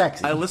sounds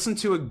sexy. I listened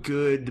to a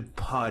good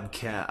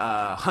podcast,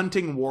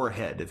 Hunting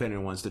Warhead, if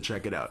anyone wants to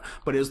check it out.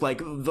 But it was like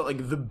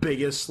the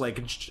biggest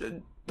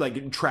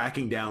like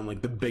tracking down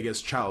like the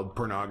biggest child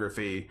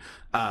pornography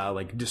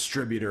like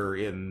distributor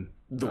in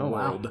the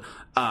world.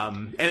 Wow.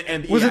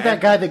 And was it that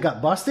guy that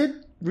got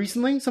busted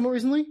somewhat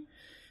recently?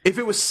 If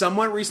it was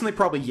somewhat recently,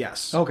 probably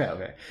yes.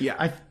 Okay.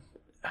 Yeah.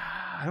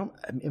 I don't.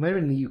 It might have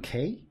been in the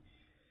UK.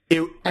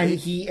 So.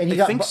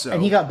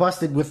 And he got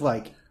busted with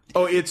like.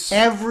 Oh, it's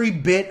every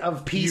bit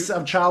of piece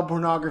of child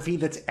pornography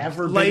that's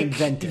ever been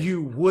invented.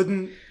 You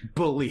wouldn't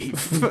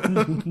believe.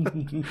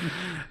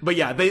 But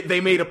yeah, they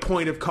made a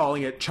point of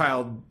calling it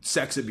child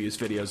sex abuse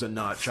videos and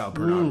not child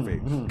pornography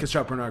because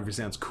child pornography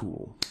sounds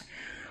cool.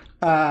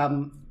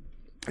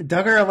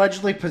 Duggar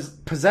allegedly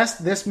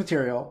possessed this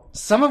material,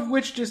 some of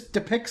which just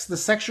depicts the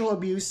sexual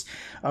abuse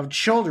of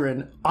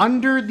children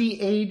under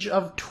the age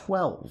of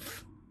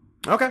 12.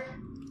 Okay.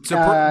 So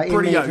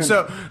pretty young.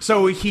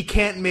 So he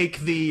can't make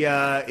the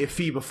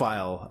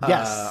ephebophile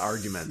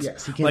argument.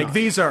 Yes, he cannot. Like,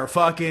 these are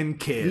fucking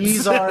kids.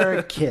 These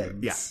are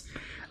kids.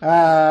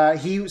 Yeah.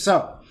 He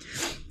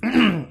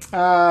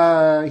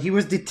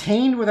was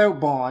detained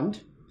without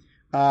bond.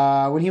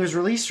 When he was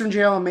released from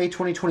jail in May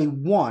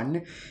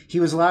 2021,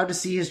 he was allowed to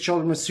see his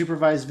children with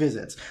supervised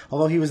visits,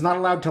 although he was not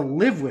allowed to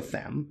live with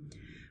them.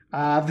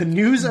 The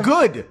news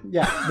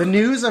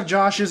of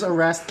Josh's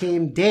arrest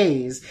came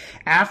days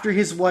after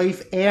his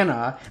wife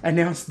Anna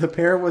announced the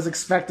pair was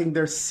expecting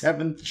their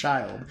 7th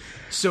child.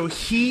 So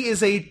he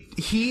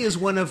is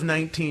one of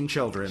 19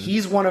 children.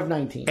 He's one of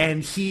 19.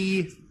 And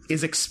he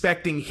is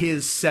expecting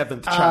his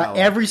 7th child.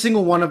 Every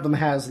single one of them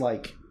has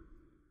like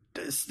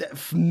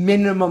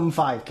minimum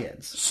 5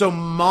 kids. So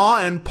Ma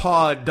and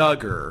Pa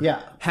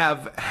Duggar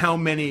have how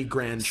many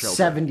grandchildren?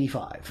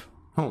 75.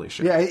 Holy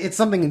shit. Yeah, it's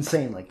something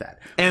insane like that.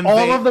 And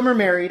all of them are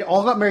married,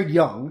 all got married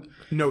young.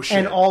 No shit.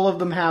 And all of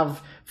them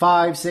have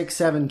 5, 6,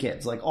 7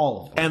 kids, like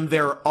all of them. And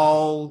they're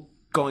all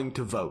going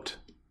to vote.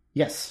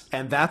 Yes.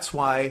 And that's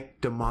why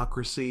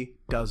democracy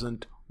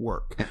doesn't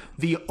work.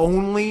 The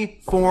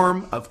only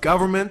form of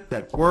government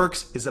that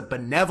works is a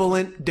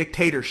benevolent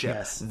dictatorship.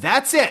 Yes.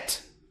 That's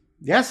it.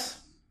 Yes.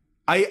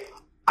 I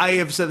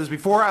have said this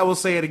before. I will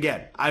say it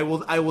again. I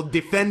will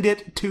defend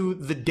it to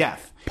the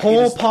death.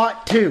 Pol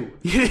Pot 2.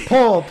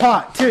 Pol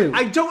Pot 2.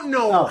 I don't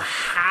know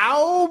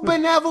how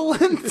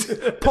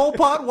benevolent Pol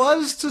Pot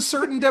was to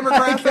certain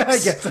demographics. I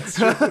guess that's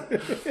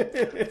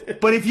true.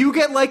 But if you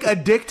get like a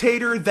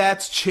dictator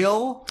that's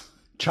chill,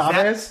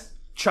 Chavez. Yeah.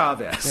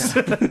 Chavez.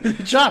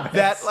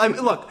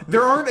 Look,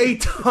 there aren't a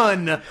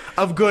ton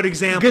of good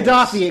examples.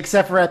 Gaddafi,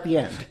 except for at the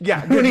end.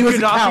 Yeah, when he was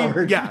a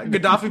coward. Yeah,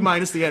 Gaddafi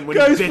minus the end when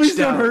Guys, he bitched please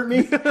don't out. hurt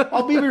me.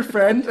 I'll be your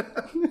friend.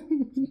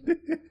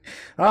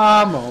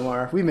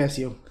 Muammar, we miss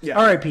you. Yeah.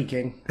 R.I.P.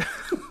 King.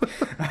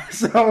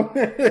 So,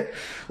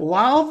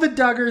 while the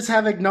Duggars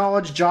have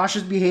acknowledged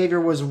Josh's behavior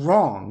was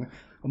wrong,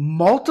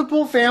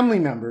 multiple family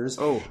members,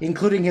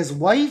 including his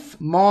wife,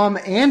 mom,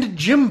 and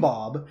Jim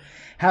Bob,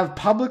 have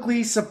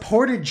publicly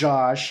supported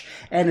Josh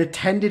and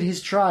attended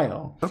his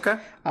trial. Okay.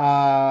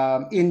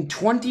 In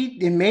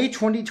May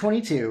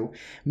 2022,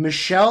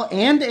 Michelle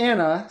and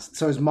Anna,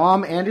 so his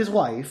mom and his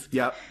wife,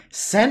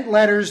 sent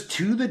letters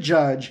to the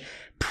judge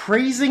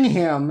praising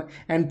him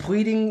and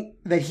pleading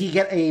that he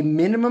get a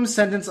minimum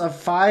sentence of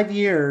 5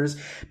 years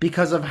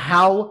because of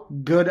how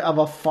good of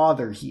a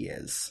father he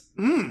is.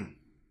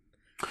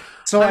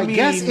 So I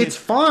guess it's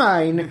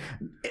fine.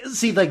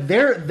 See, like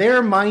their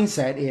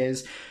mindset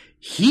is,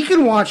 He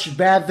can watch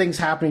bad things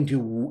happening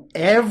to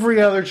every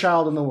other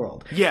child in the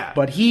world. Yeah.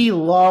 But he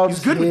loves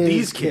He's good with his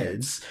these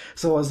kids.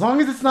 So as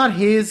long as it's not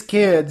his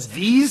kids,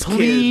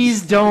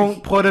 please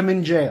don't put him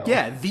in jail.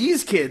 Yeah,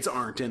 these kids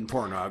aren't in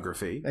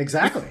pornography.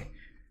 Exactly.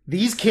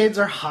 These kids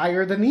are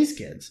higher than these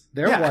kids.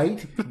 They're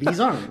white. These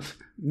aren't.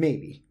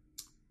 Maybe.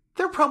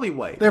 They're probably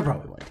white. They're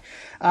probably white.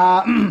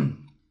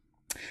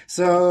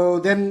 So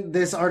then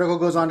this article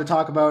goes on to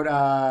talk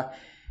about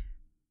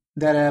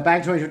that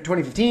back in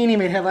 2015, he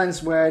made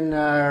headlines when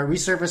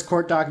resurfaced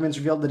court documents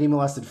revealed that he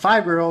molested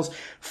 5 girls,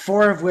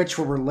 4 of which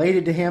were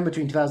related to him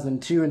between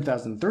 2002 and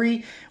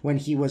 2003 when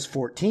he was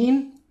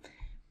 14.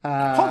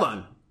 Hold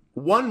on.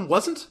 One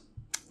wasn't?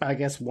 I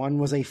guess one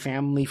was a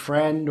family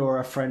friend or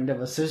a friend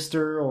of a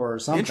sister or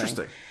something.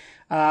 Interesting.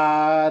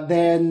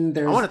 Then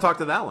there's... I want to talk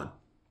to that one.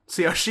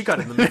 See how she got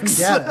in the mix.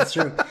 Yeah, that's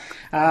true.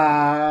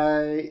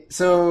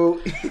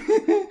 So...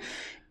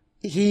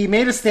 He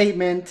made a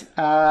statement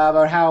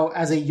about how,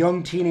 as a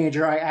young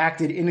teenager, I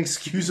acted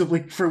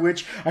inexcusably, for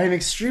which I am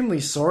extremely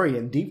sorry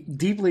and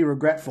deeply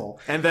regretful.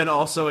 And then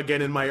also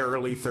again in my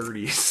early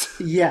 30s.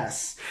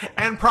 Yes.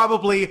 And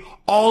probably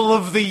all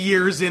of the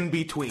years in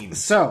between.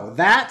 So,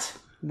 that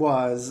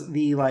was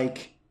the,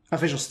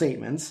 official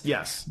statements.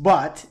 Yes.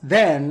 But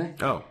then...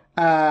 Oh.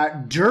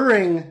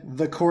 During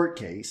the court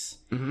case,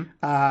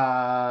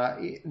 Oh,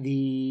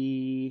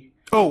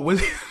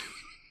 was...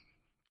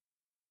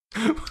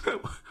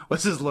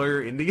 Was his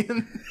lawyer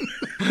Indian?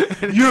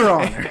 Your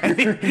Honor. And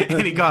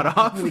he got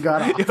off? He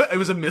got off. It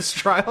was a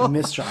mistrial? A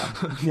mistrial.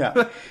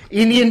 Yeah.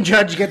 Indian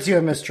judge gets you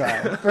a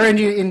mistrial. Or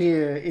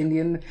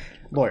Indian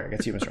lawyer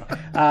gets you a mistrial.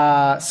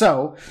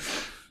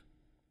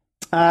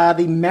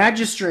 The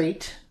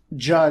magistrate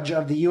judge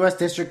of the U.S.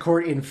 District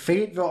Court in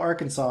Fayetteville,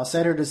 Arkansas,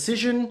 said her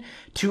decision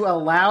to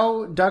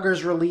allow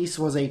Duggar's release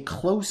was a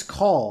close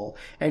call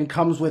and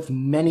comes with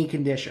many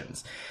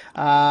conditions.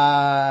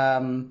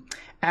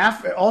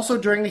 Also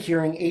during the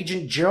hearing,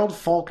 Agent Gerald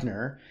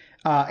Faulkner,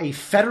 a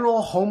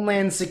federal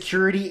Homeland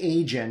Security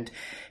agent,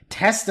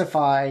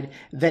 testified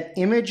that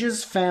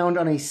images found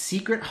on a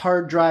secret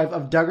hard drive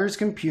of Duggar's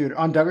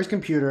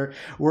computer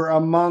were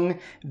among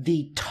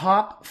the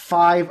top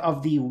 5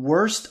 of the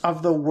worst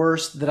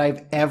that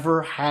I've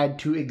ever had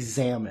to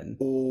examine.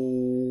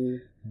 Oh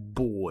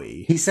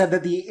boy. He said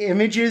that the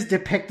images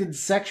depicted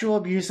sexual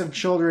abuse of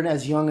children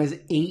as young as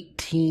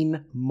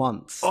 18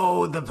 months.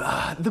 Oh,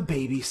 the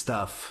baby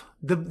stuff.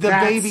 The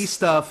baby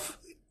stuff,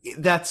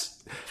 that's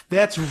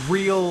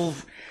real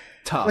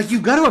tough.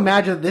 You've got to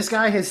imagine that this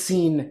guy has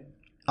seen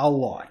a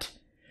lot.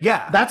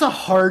 Yeah. That's a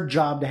hard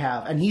job to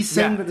have. And he's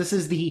saying that this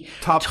is the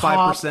top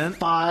 5%?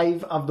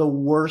 5 of the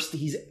worst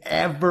he's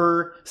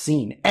ever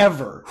seen.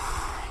 Ever.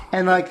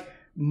 And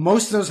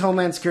most of those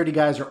Homeland Security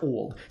guys are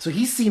old. So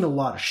he's seen a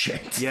lot of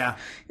shit. Yeah.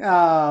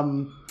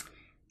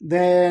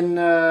 Then,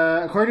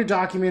 according to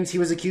documents, he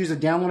was accused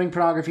of downloading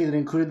pornography that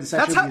included the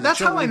sexual abuse of That's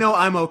children. how I know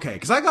I'm okay,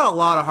 because I got a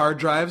lot of hard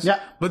drives,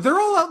 but they're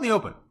all out in the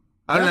open.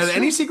 I don't have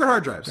any secret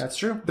hard drives. That's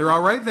true. They're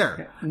all right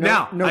there.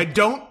 Yeah. I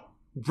don't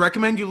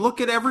recommend you look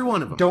at every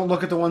one of them. Don't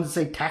look at the ones that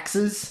say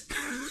Texas.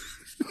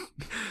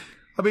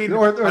 I mean,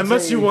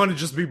 unless you want to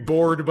just be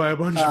bored by a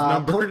bunch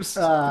of numbers.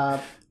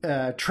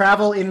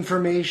 Travel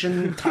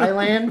information,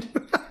 Thailand.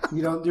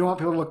 You want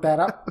people to look that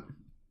up?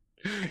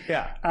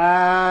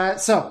 Yeah.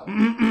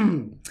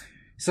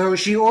 So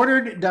she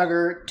ordered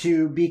Duggar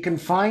to be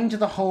confined to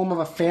the home of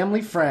a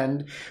family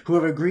friend who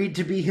have agreed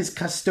to be his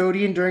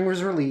custodian during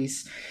his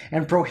release,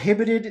 and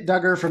prohibited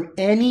Duggar from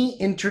any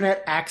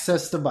internet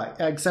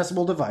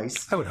accessible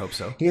device. I would hope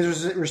so. He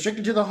is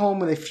restricted to the home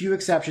with a few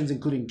exceptions,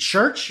 including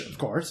church, of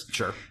course,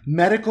 sure,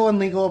 medical and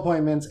legal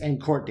appointments,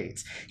 and court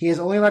dates. He is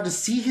only allowed to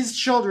see his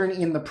children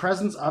in the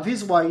presence of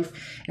his wife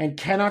and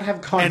cannot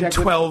have contact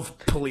with 12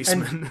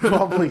 policemen.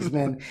 12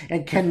 policemen,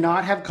 and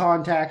cannot have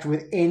contact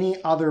with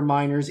any other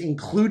minors,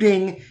 including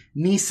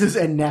nieces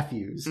and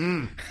nephews.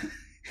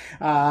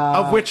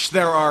 Of which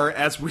there are,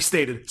 as we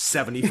stated,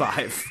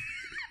 75.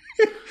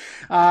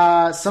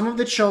 Some of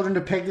the children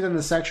depicted in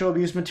the sexual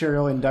abuse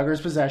material in Duggar's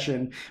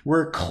possession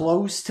were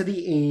close to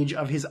the age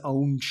of his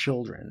own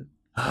children.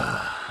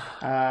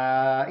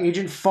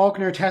 Agent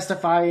Faulkner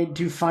testified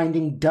to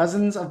finding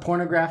dozens of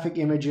pornographic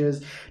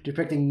images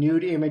depicting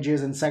nude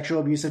images and sexual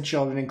abuse of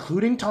children,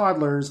 including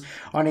toddlers,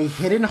 on a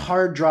hidden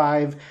hard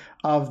drive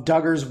of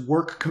Duggar's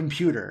work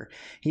computer.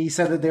 He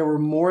said that there were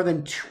more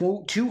than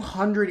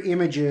 200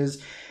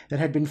 images that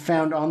had been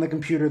found on the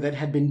computer that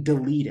had been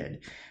deleted.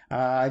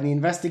 In the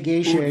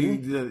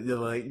investigation...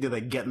 Did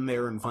they get in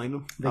there and find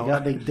them?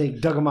 They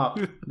dug them up.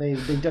 They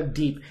dug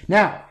deep.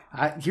 Now,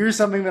 here's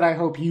something that I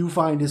hope you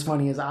find as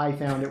funny as I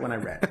found it when I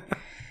read it.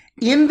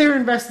 In their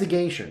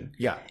investigation,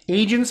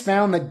 agents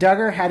found that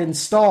Duggar had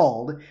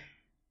installed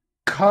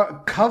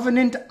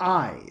Covenant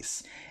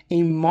Eyes,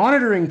 a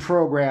monitoring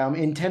program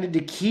intended to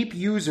keep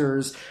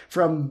users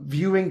from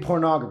viewing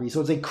pornography.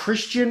 So it's a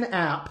Christian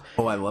app.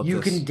 Oh, I love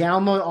you this. can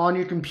download on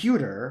your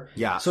computer.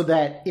 Yeah. So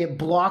that it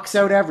blocks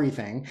out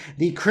everything.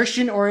 The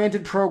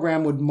Christian-oriented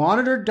program would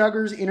monitor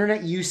Duggar's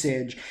internet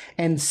usage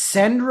and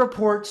send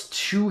reports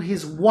to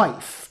his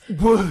wife.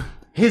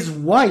 His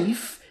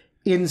wife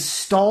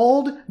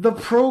installed the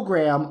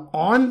program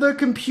on the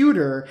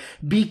computer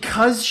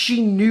because she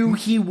knew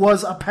he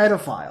was a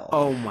pedophile.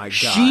 Oh my God.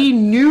 She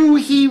knew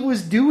he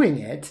was doing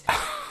it,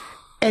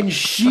 and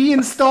she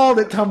installed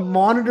it to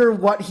monitor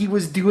what he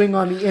was doing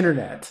on the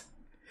internet.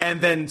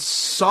 And then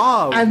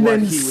saw And what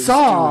then he was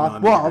saw, doing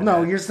on the well, internet.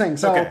 no, here's the thing.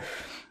 So, Okay.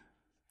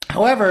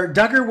 however,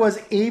 Duggar was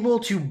able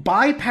to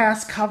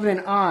bypass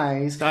Covenant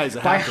Eyes He's a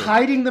by hacker.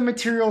 hiding the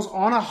materials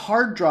on a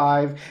hard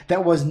drive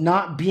that was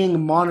not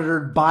being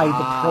monitored by the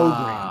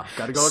program.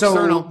 Gotta go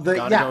external.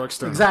 Gotta go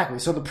external. Exactly.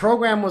 So the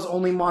program was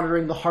only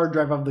monitoring the hard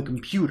drive of the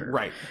computer.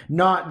 Right.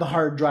 Not the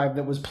hard drive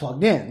that was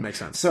plugged in. Makes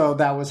sense. So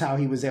that was how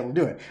he was able to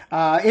do it.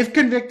 If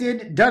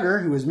convicted,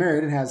 Duggar, who is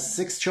married and has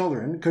 6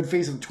 children, could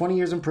face up to 20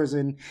 years in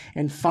prison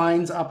and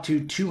fines up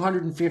to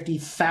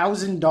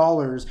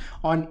 $250,000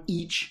 on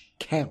each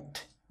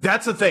count.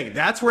 That's the thing.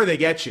 That's where they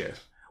get you.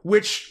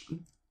 Which,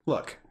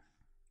 look,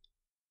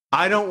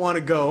 I don't want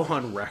to go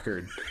on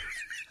record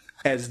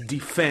as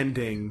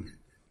defending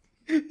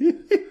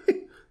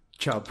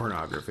child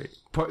pornography.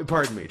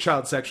 Pardon me,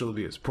 child sexual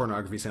abuse.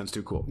 Pornography sounds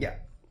too cool. Yeah.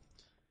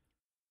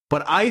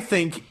 But I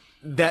think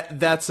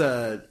that's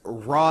a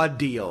raw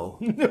deal.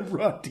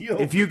 Raw deal.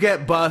 If you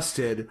get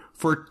busted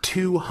for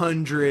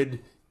 200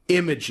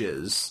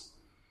 images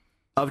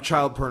of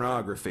child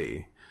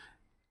pornography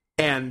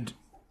and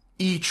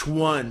each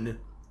one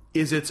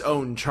is its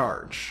own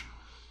charge,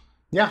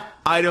 Yeah.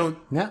 I don't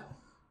Yeah.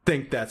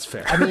 think that's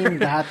fair. I mean,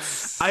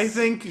 that's... I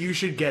think you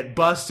should get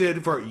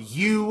busted for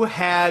you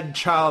had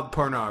child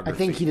pornography. I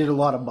think he did a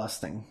lot of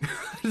busting.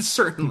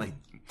 Certainly.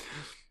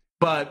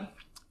 But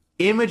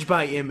image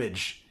by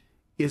image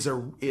is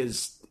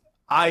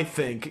I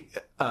think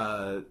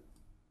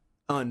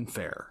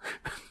unfair.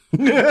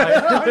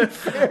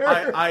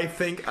 I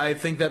think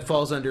that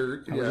falls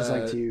under. I would just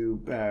like to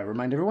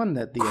remind everyone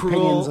that the cruel,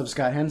 opinions of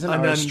Scott Henson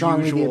are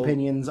strongly the unusual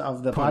opinions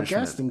of the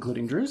punishment. podcast,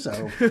 including Drew. So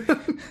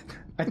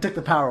I took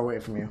the power away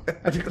from you.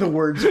 I took the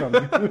words from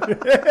you.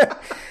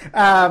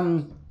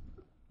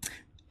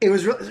 It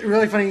was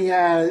really funny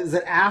is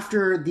that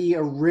after the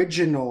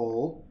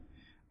original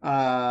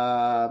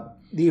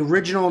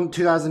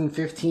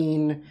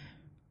 2015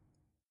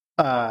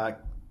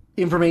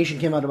 information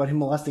came out about him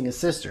molesting his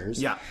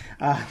sisters. Yeah.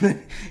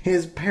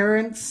 His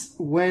parents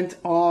went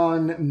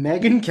on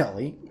Megyn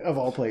Kelly, of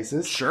all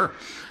places. Sure.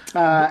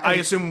 I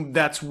assume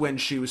that's when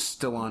she was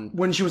still on.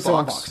 When she was still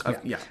on Fox.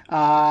 Yeah.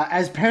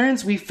 As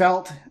parents, we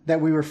felt that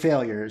we were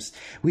failures.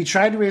 We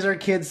tried to raise our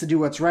kids to do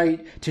what's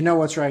right, to know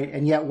what's right,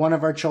 and yet one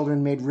of our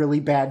children made really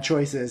bad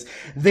choices.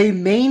 They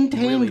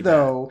maintained,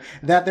 though,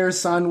 that their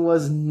son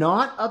was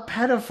not a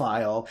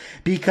pedophile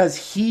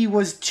because he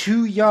was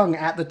too young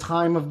at the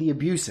time of the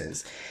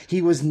abuses.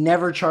 He was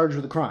never charged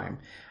with a crime.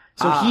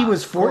 So he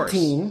was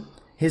 14.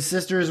 His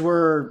sisters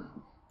were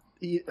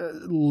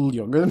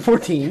younger than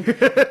 14.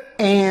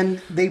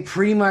 And they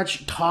pretty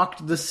much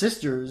talked the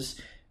sisters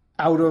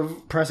out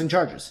of pressing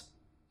charges.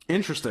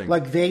 Interesting.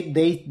 Like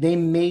they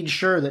made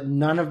sure that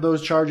none of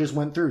those charges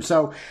went through.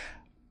 So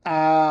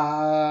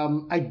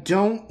I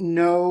don't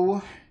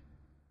know.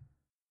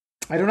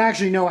 I don't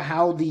actually know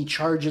how the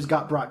charges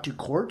got brought to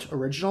court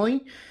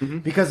originally,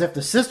 because if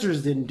the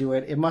sisters didn't do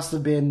it, it must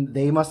have been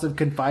they must have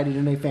confided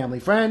in a family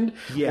friend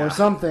or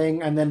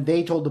something, and then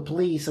they told the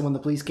police. And when the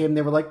police came,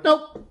 they were like,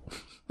 "Nope,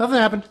 nothing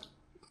happened.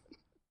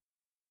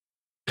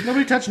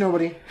 Nobody touched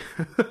nobody."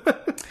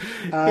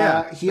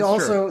 He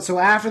also, so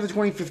after the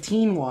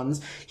 2015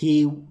 ones,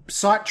 he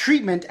sought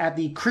treatment at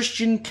the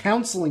Christian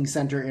Counseling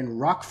Center in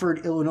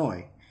Rockford,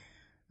 Illinois,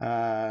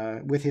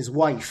 with his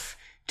wife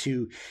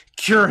to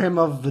cure him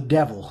of the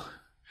devil.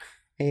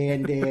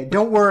 And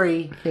don't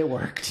worry, it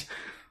worked.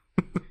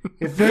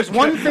 If there's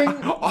one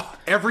thing,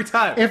 every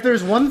time, if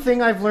there's one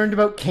thing I've learned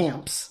about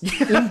camps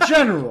in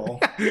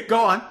general,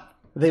 go on,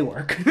 they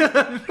work.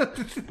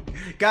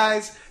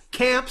 Guys.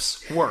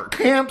 Camps work.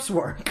 Camps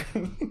work.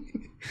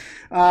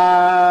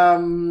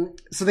 So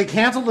they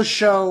canceled the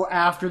show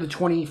after the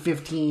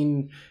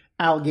 2015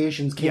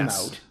 allegations came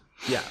out.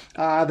 Yeah.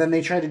 Then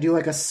they tried to do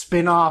like a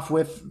spin-off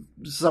with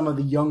some of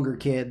the younger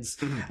kids.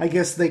 I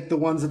guess like the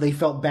ones that they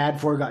felt bad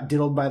for got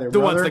diddled by their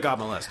brother. The ones that got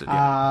molested.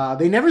 Yeah.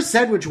 They never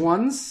said which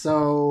ones,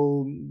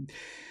 so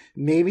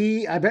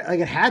maybe I bet like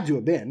it had to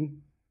have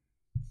been.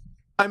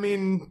 I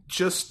mean,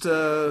 just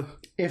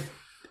if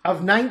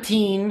of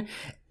 19,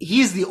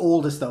 he's the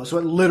oldest though, so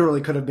it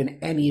literally could have been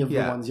any of the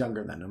ones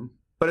younger than him.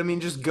 But I mean,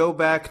 just go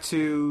back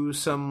to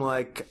some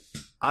like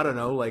I don't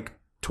know, like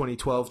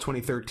 2012,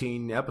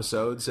 2013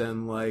 episodes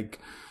and like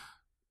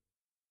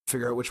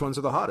figure out which ones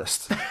are the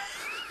hottest.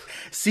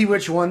 See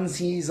which ones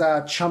he's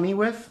chummy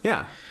with.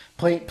 Yeah.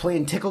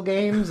 Playing tickle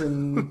games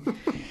and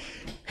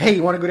Hey,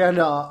 you want to go down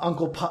to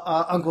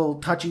Uncle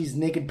Touchy's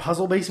naked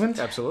puzzle basement?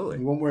 Absolutely.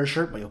 You won't wear a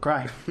shirt, but you'll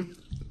cry.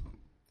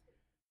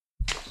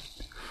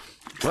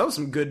 Well,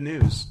 some good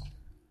news.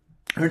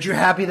 Aren't you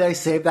happy that I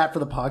saved that for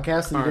the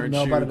podcast and you didn't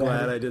know about it?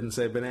 Glad I didn't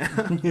say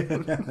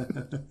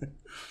banana?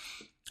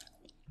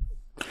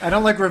 I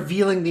don't like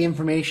revealing the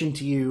information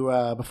to you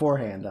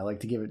beforehand. I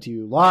like to give it to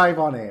you live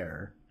on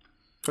air.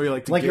 Or you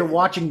like to you're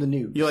watching the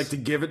news. You like to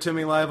give it to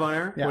me live on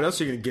air? Yeah. What else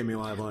are you going to give me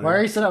live on air? Well, I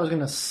already said I was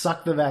going to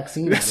suck the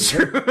vaccine That's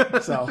out of true.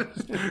 it. So.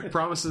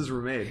 Promises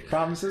were made.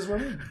 Promises were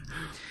made.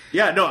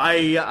 Yeah, no,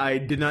 I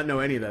did not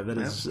know any of that.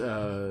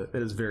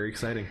 That is very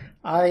exciting.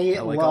 I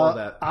like all of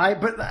that.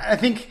 But I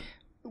think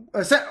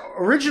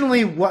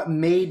originally what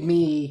made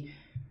me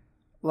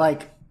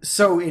like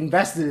so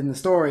invested in the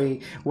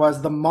story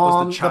was the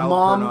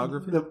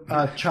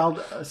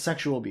child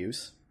sexual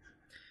abuse.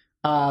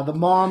 The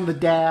mom, the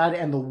dad,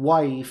 and the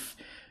wife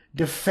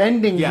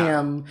defending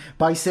him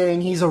by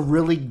saying he's a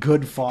really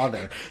good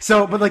father.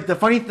 So, but like the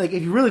funny thing,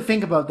 if you really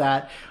think about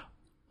that,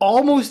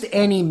 almost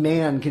any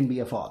man can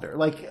be a father.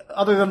 Like,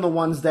 other than the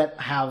ones that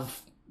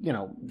have,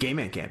 Gay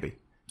man can't be.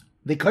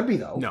 They could be,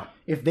 though. No.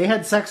 If they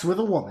had sex with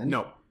a woman.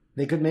 No.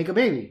 They could make a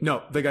baby.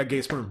 No, they got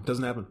gay sperm.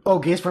 Doesn't happen. Oh,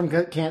 gay sperm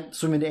can't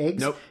swim into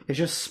eggs? Nope. It's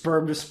just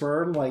sperm to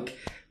sperm, sound,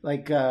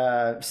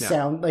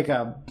 like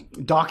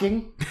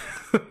docking?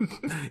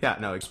 Yeah,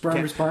 no.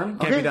 Sperm to sperm?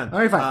 Can't be done. All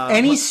right, fine.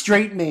 Any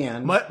straight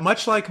man.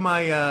 Much like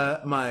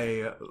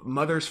my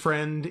mother's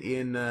friend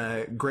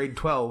in grade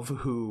 12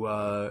 who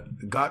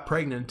got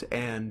pregnant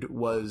and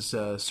was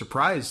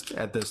surprised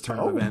at this turn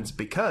of events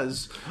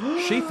because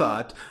she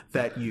thought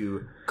that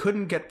you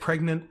couldn't get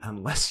pregnant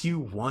unless you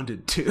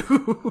wanted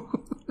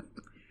to.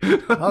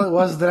 Well, it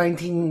was the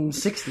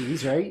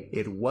 1960s, right?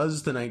 It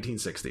was the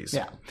 1960s.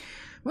 Yeah.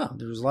 Well,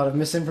 there was a lot of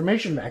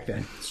misinformation back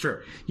then. It's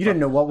true. You didn't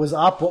know what was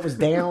up, what was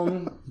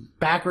down,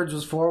 backwards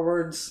was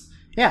forwards.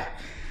 Yeah.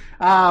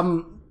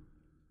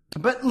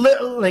 But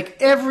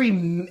like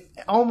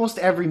almost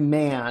every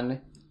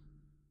man,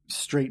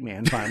 straight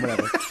man, fine,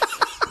 whatever.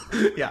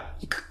 Yeah.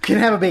 Can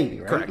have a baby,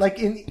 right? Correct. Like,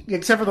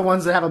 except for the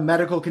ones that have a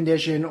medical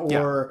condition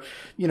or,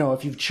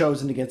 if you've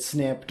chosen to get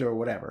snipped or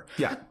whatever.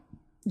 Yeah.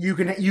 You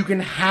can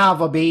have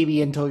a baby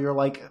until you're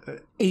like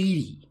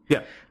 80.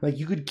 Yeah. Like,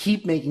 you could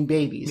keep making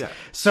babies. Yeah.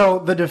 So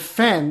the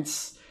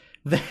defense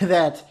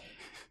that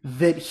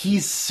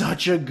he's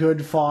such a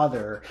good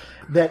father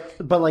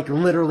but like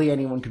literally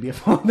anyone could be a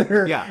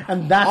father. Yeah.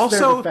 And that's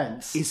also, their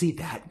defense. Is he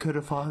that good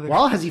a father?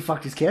 Well, has he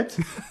fucked his kids?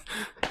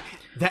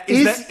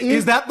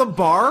 Is that the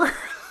bar?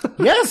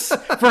 Yes.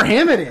 For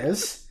him it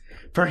is.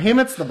 For him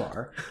it's the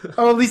bar.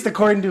 Or at least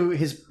according to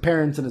his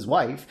parents and his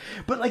wife.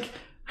 But like,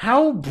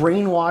 how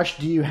brainwashed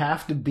do you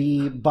have to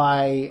be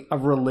by a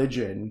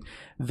religion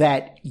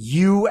that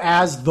you,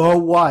 as the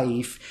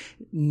wife,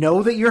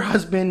 know that your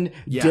husband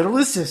diddled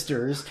his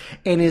sisters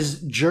and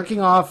is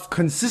jerking off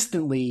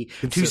consistently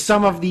to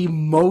some of the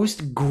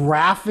most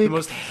graphic, the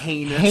most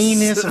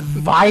heinous,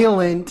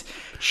 violent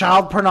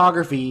child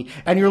pornography,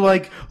 and you're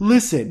like,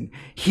 listen,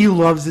 he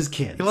loves his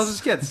kids. He loves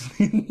his kids.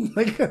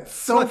 Like, it's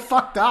so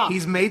fucked up.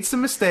 He's made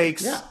some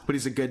mistakes, but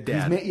he's a good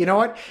dad. You know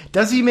what?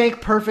 Does he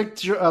make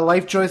perfect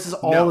life choices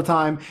all the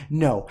time?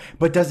 No.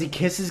 But does he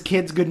kiss his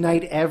kids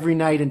goodnight every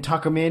night and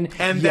tuck them in?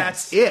 And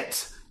that's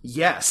it.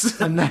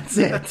 Yes. And that's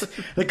it.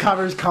 The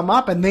covers come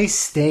up and they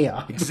stay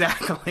up.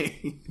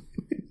 Exactly.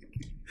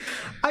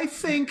 I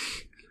think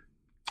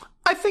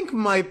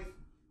my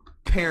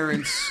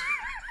parents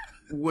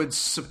would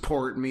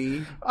support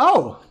me.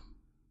 Oh.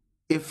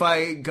 If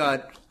I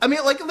got... I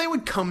mean, like, they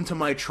would come to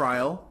my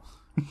trial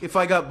if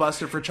I got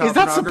busted for child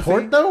pornography. Is that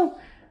support, though?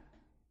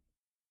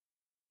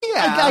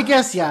 Yeah. I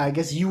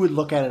guess you would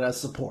look at it as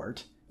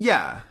support.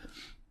 Yeah.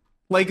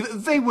 Like,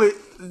 they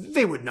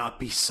would not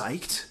be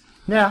psyched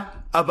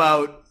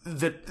about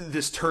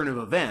this turn of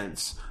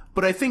events,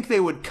 but I think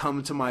they would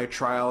come to my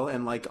trial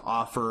and, like,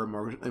 offer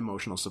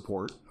emotional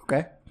support.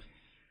 Okay.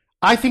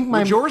 I think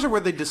would yours, or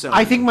would they disown?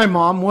 I think my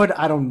mom would.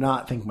 I do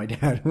not think my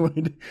dad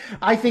would.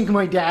 I think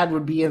my dad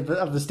would be of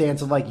the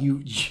stance of like,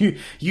 you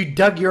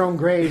dug your own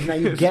grave, now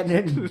you get in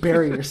it and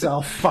bury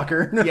yourself,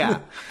 fucker.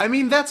 Yeah. I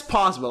mean, that's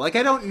possible. Like,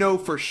 I don't know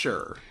for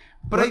sure.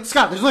 But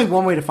Scott, there's only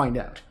one way to find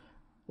out.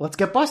 Let's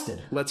get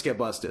busted. Let's get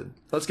busted.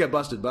 Let's get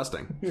busted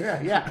busting.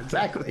 Yeah,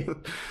 exactly.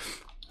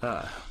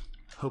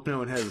 Hope no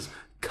one has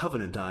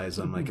Covenant eyes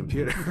on my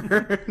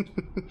computer.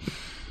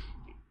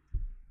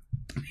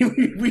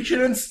 We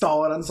should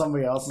install it on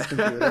somebody else's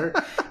computer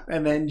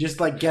and then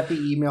just like get the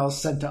emails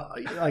sent to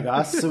like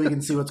us so we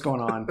can see what's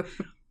going on.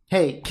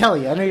 Hey,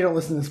 Kelly, I know you don't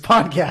listen to this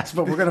podcast,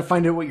 but we're going to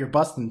find out what you're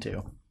busting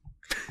to.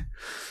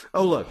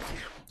 Oh, look.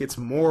 It's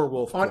more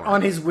wolf porn.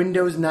 On his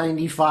Windows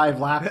 95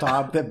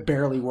 laptop that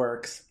barely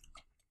works.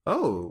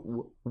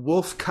 Oh,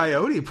 wolf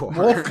coyote porn.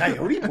 Wolf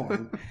coyote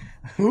porn.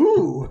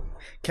 Ooh.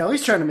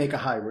 Kelly's trying to make a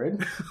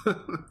hybrid.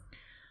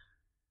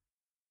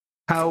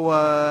 How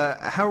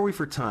are we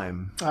for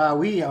time?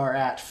 We are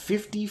at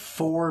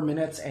 54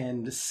 minutes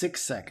and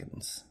 6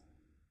 seconds.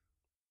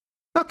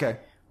 Okay.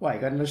 Why,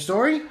 you got another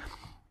story?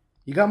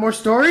 You got more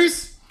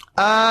stories?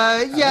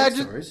 Yeah.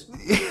 Stories.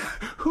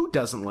 Who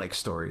doesn't like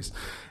stories?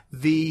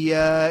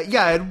 I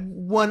had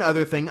one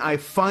other thing. I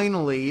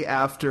finally,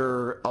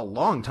 after a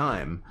long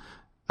time,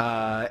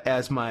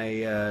 as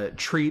my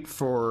treat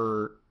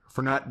for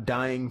not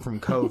dying from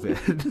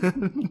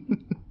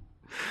COVID,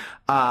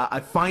 I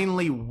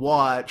finally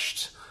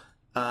watched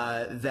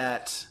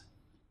that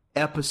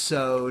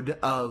episode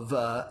of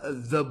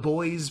The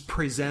Boys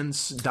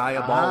Presents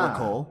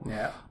Diabolical.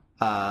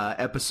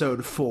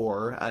 Episode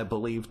 4, I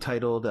believe,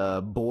 titled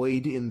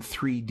Boyd in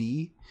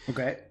 3D.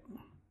 Okay.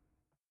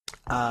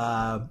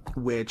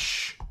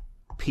 Which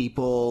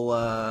people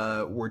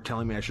were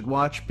telling me I should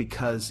watch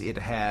because it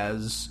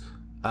has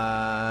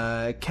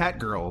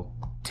Catgirl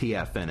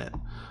TF in it.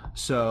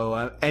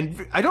 So,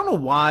 and I don't know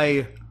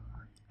why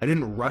I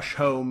didn't rush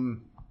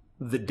home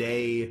the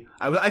day.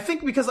 I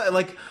think because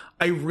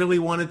I really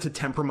wanted to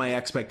temper my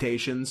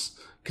expectations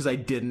because I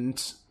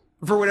didn't,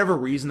 for whatever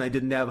reason, I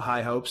didn't have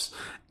high hopes.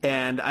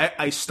 And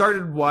I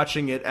started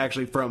watching it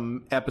actually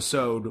from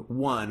episode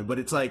 1, but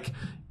it's like,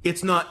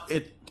 it's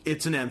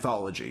an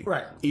anthology.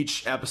 Right.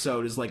 Each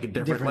episode is like a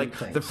different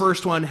things. The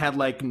first one had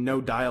like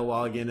no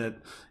dialogue in it.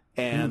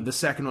 And the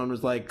second one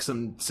was like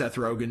some Seth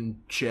Rogen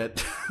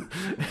shit.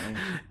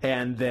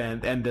 and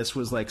this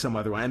was like some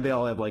other one. And they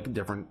all have like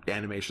different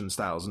animation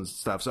styles and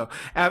stuff. So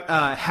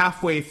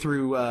halfway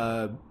through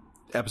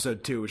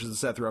episode 2, which is the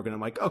Seth Rogen,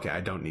 I'm like, okay,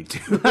 I don't need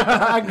to.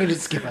 I'm going to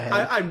skip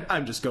ahead.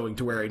 I'm just going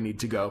to where I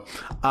need to go.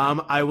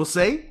 I will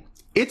say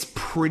it's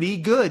pretty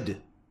good.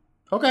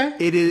 Okay.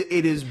 It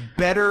is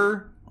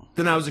better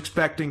than I was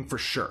expecting for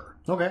sure.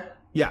 Okay.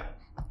 Yeah.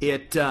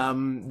 It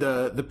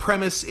the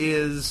premise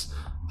is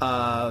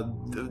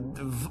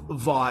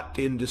Vought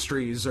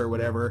Industries or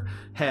whatever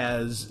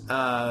has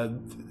I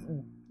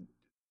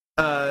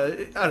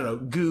don't know,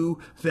 goo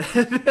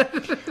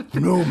that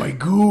No, my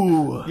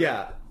goo.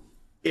 Yeah.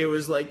 It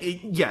was like,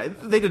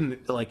 they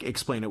didn't like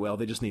explain it well.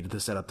 They just needed to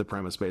set up the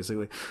premise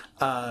basically.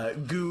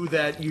 Goo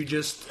that you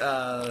just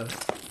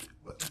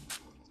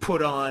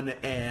put on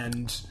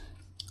and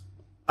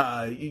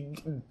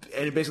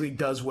it basically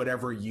does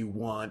whatever you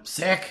want.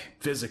 Sick.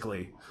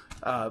 Physically.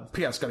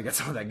 P.S. Gotta get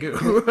some of that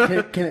goo.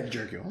 Can it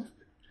jerk you off?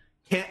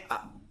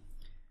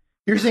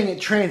 You're saying it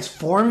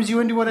transforms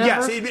you into whatever?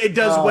 Yes, it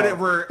does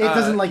whatever. It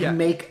doesn't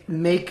make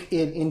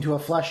it into a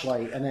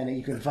fleshlight and then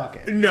you can fuck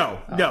it.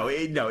 No,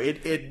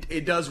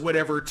 it does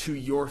whatever to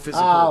your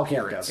physical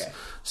appearance. Okay.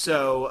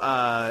 So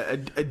a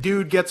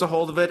dude gets a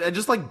hold of it and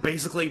just like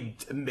basically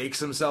makes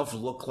himself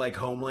look like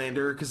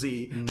Homelander because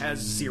he has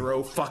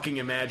zero fucking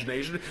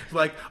imagination.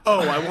 Like,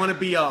 oh, I want to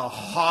be a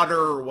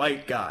hotter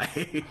white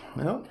guy.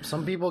 Well,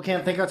 some people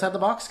can't think outside the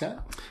box,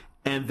 Scott.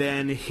 And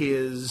then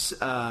his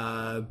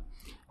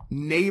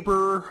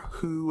neighbor,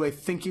 who I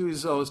think he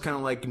was always kind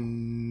of like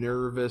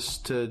nervous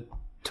to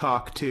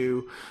talk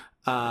to,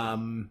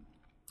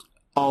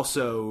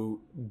 also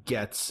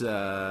gets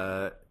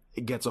a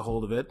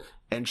hold of it,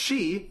 and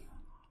she,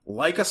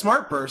 like a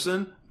smart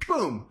person,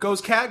 boom,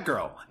 goes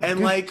Catgirl, and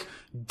like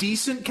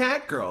decent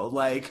Catgirl,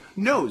 like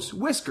nose,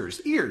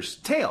 whiskers, ears,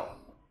 tail.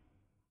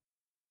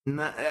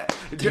 Damn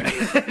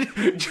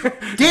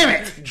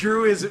it!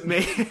 Drew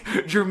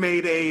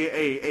made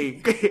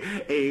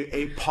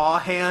a paw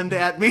hand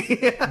at me.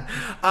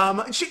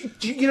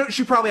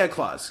 She probably had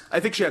claws. I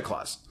think she had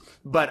claws,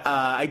 but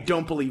I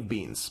don't believe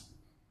beans.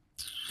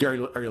 Are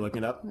you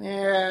looking it up?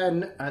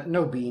 Yeah,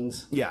 no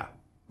beans. Yeah,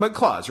 but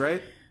claws,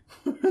 right?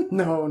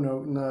 No.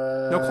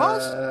 No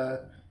claws?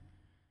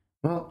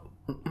 Well,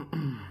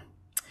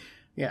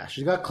 yeah,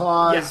 she's got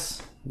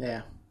claws.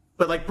 Yeah.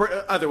 But like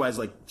otherwise,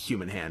 like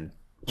human hand.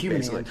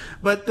 Basically.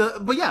 But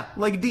yeah,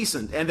 like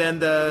decent. And then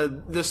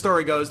the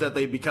story goes that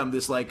they become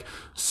this like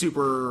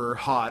super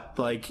hot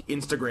like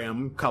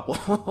Instagram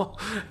couple,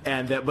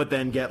 but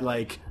then get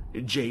like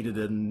jaded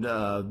and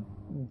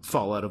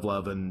fall out of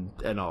love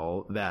and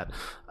all that.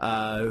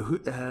 Who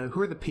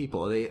are the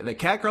people? The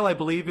Catgirl, I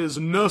believe, is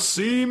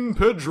Nassim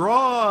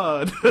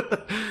Pedrad.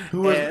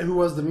 Who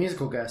was the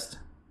musical guest?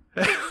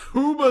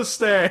 Hooba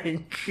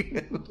Stank.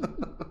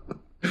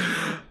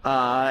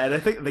 And I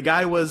think the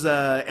guy was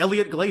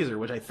Elliot Glazer,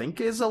 which I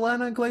think is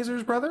Alana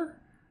Glazer's brother.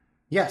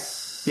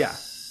 Yes. Yeah.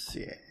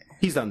 Yeah.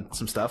 He's done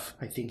some stuff.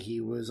 I think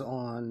he was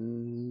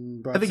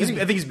on Broad City.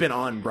 I think he's been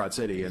on Broad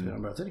City and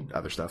on Broad City.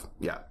 Other stuff.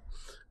 Yeah.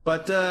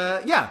 But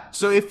yeah.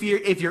 So if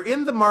you're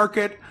in the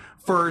market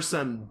for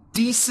some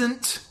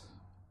decent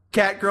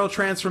Catgirl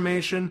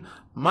transformation,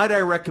 might I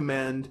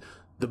recommend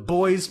The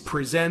Boys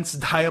Presents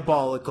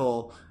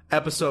Diabolical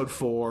Episode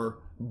 4,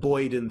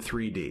 Boyd in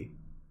 3D.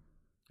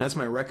 That's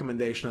my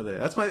recommendation of the day.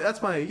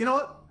 That's my. You know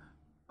what?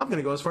 I'm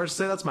gonna go as far as to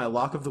say that's my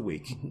lock of the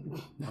week.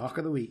 Lock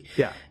of the week.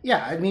 Yeah.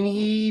 Yeah. I mean,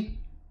 he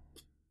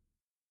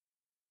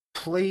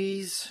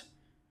plays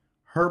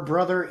her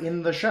brother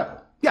in the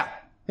show. Yeah.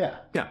 Yeah.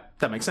 Yeah.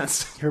 That makes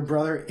sense. Her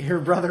brother,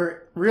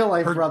 real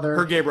life brother,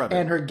 her gay brother,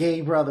 and her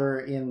gay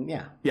brother in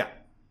Yeah.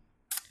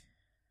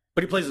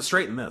 But he plays it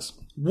straight in this.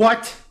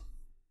 What?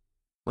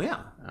 Well,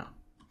 yeah. Oh.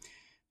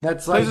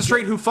 That's Plays like a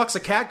straight who fucks a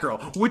cat girl,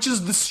 which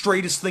is the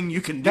straightest thing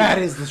you can do. that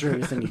is the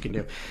straightest thing you can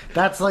do.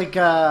 That's like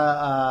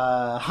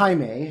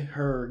Jaime,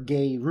 her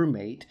gay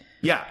roommate.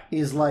 Yeah.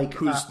 Is like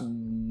Who's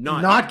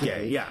not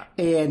gay, yeah.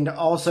 and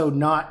also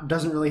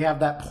doesn't really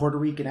have that Puerto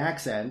Rican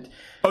accent.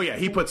 Oh yeah,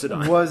 he puts it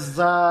on. Was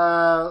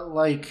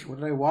like,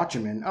 what did I watch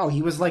him in? Oh,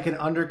 he was like an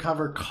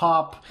undercover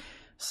cop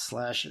 /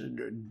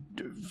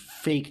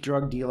 fake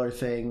drug dealer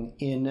thing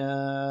in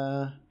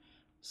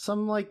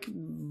some like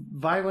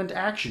violent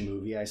action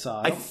movie I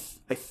saw. I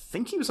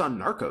think he was on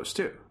Narcos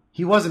too.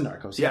 He was in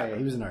Narcos. Yeah. Yeah,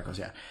 he was in Narcos.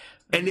 Yeah,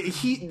 and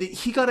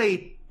he got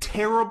a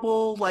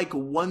terrible like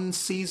 1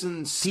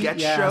 season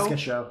sketch show. Sketch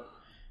show.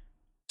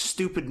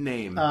 Stupid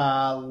name.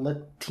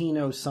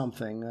 Latino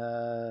something.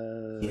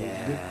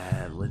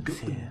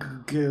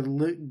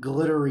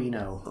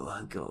 Glitterino.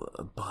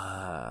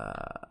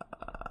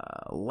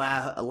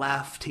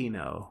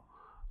 Laughtino.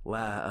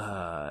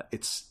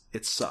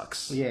 It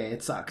sucks. Yeah,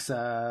 it sucks.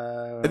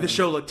 The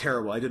show looked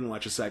terrible. I didn't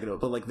watch a second of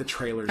it, but like the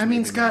trailers. I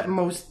mean, Scott,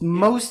 most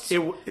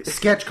It-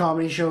 sketch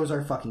comedy shows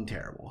are fucking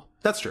terrible.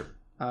 That's true.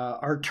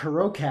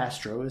 Arturo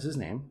Castro is his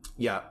name,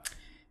 Yeah.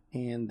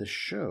 and the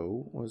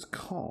show was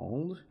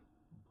called.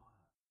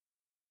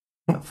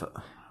 Well,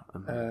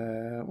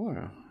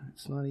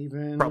 it's not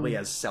even Probably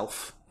as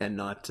self and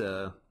not.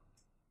 Yeah,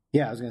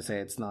 I was gonna say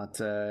it's not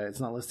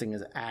listing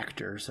as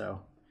actor,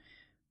 so.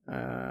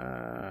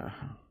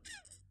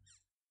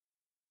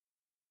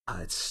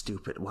 It's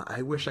stupid. Well,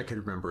 I wish I could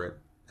remember it.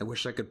 I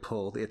wish I could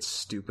pull its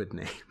stupid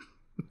name.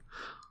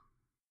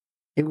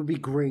 It would be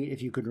great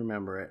if you could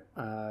remember it.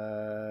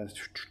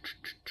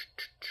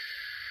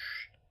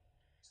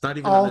 It's not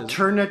even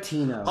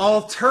Alternatino.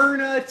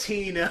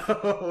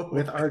 Alternatino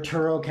With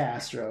Arturo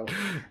Castro.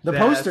 The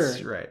That's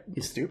poster right.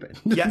 is stupid.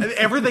 Yeah,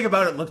 everything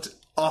about it looked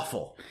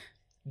awful.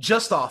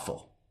 Just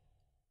awful.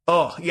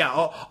 Oh, yeah,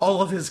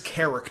 all of his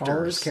characters.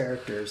 All his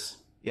characters.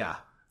 Yeah.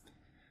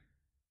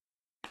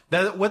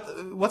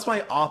 What's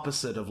my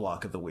opposite of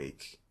Lock of the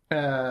Week?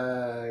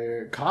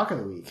 Cock of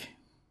the Week.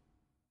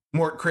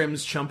 Mort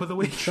Krim's Chump of the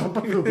Week? Chump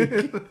of the Week.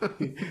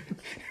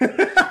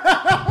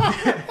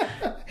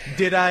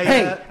 Did I...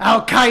 Hey,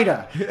 Al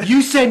Qaeda,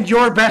 you send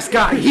your best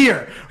guy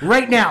here,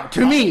 right now,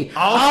 to me.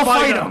 I'll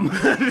fight him.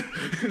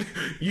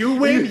 You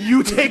win,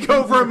 you take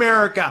over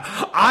America.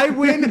 I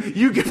win,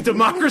 you give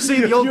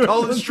democracy the old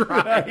college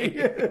try.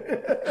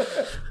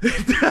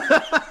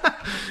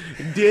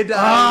 Did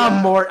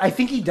Mort. I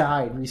think he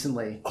died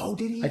recently. Oh,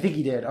 did he? I think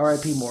he did.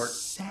 R.I.P. Mort.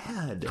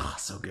 Sad. Oh,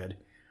 so good.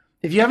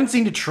 If you haven't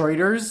seen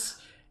Detroiters,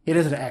 it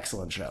is an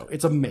excellent show.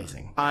 It's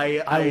amazing.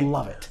 I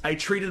love it. I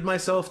treated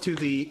myself to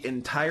the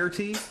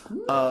entirety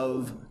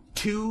of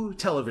 2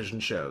 television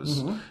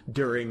shows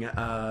during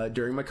my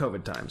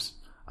COVID times.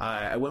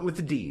 I went with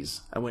the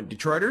D's. I went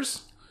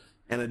Detroiters,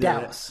 and I did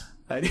Dallas.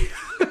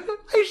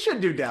 I should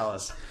do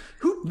Dallas.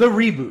 The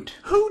reboot.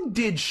 Who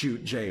did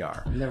shoot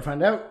JR? Never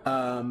find out.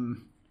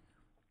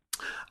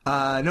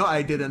 No,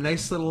 I did a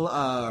nice little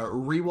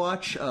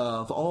rewatch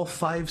of all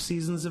 5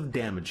 seasons of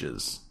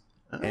Damages.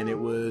 And it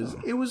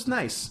was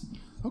nice.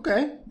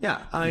 Okay.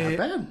 Yeah, Not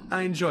bad.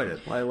 I enjoyed it.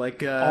 I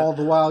like All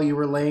the while you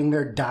were laying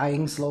there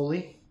dying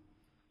slowly.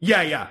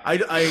 Yeah.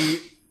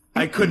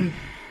 I couldn't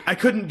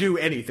do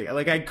anything.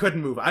 Like I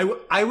couldn't move.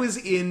 I was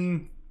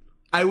in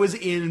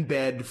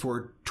bed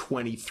for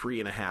 23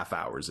 and a half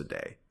hours a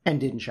day. And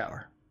didn't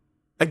shower.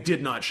 I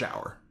did not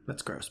shower.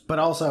 That's gross. But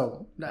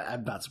also,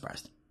 I'm not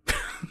surprised.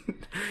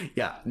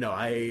 Yeah, no,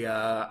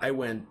 I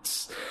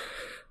went,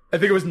 I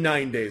think it was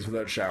 9 days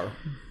without a shower.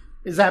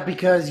 Is that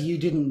because you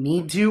didn't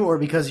need to, or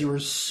because you were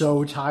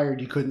so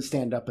tired you couldn't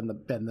stand up in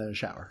the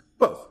shower?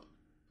 Both.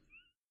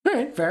 All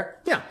right,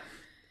 fair. Yeah.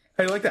 How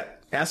do you like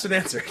that? Asked and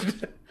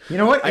answered. You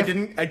know what? I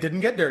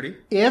didn't get dirty.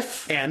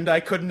 If And I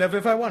couldn't have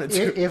if I wanted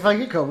to. if I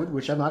get COVID,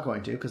 which I'm not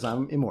going to because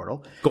I'm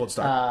immortal. Gold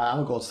star. I'm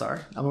a gold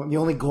star. I'm the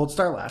only gold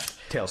star left.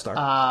 Tail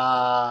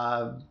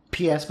star.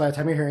 P.S. By the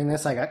time you're hearing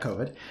this, I got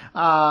COVID.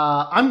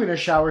 I'm going to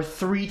shower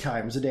 3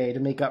 times a day to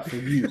make up for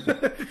you.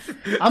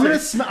 I'm going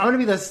to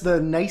be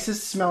the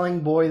nicest smelling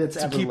boy that's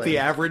ever Keep lived. the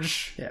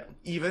average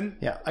even.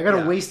 Yeah, I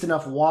got to waste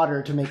enough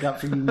water to make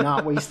up for you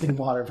not wasting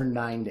water for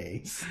 9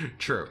 days.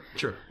 True.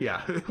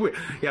 Yeah.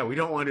 We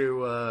don't want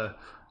to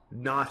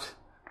not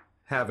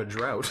have a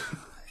drought.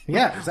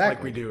 Yeah, exactly.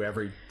 Like we do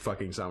every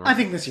fucking summer. I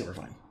think this year we're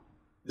fine.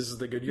 This is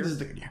the good year? This is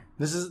the good year.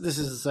 This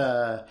is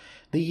the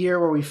year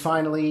where we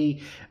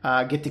finally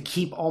get to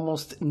keep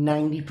almost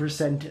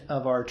 90%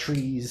 of our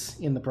trees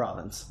in the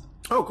province.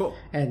 Oh, cool.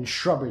 And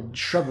shrubbery and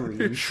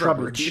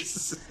shrubbage.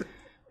 It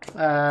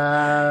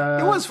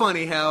was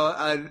funny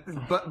how,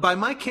 but by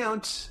my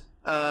count,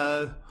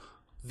 the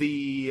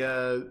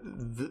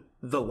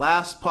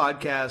last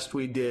podcast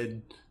we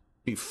did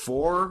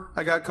before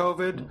I got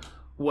COVID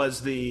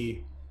was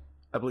I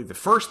believe the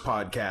first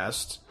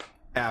podcast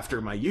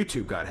after my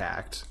YouTube got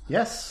hacked.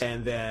 Yes.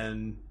 And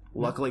then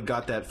luckily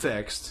got that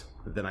fixed.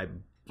 Then I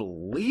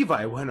believe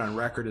I went on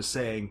record as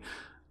saying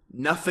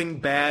nothing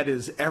bad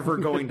is ever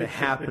going to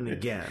happen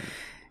again.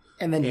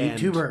 And then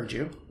YouTube heard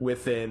you.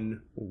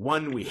 Within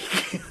 1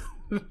 week,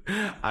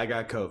 I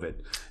got COVID.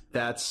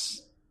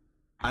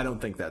 I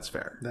don't think that's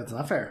fair. That's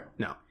not fair.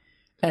 No.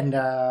 And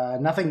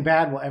nothing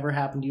bad will ever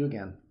happen to you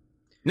again.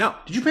 No.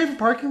 Did you pay for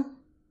parking?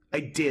 I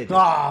did.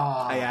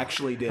 Ah, I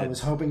actually did. I was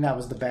hoping that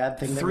was the bad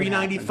thing. That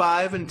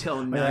 $3.95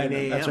 until 9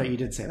 a.m. That's right, you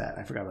did say that.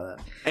 I forgot about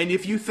that. And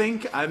if you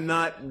think I'm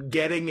not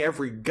getting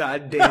every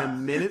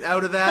goddamn minute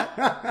out of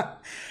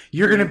that,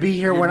 you're going to be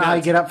here when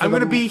I get up. I'm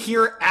going to be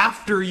here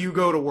after you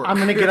go to work. I'm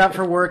going to get up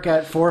for work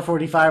at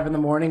 4:45 in the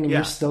morning, and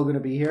you're still going to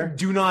be here.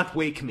 Do not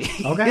wake me.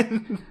 Okay.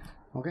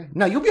 Okay.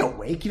 No, you'll be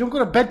awake. You don't go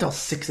to bed till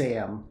 6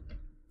 a.m.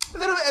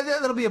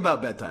 That'll be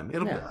about bedtime.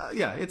 It'll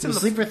You'll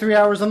sleep for 3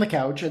 hours on the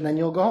couch, and then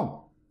you'll go home.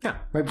 Yeah.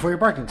 Right before your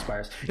parking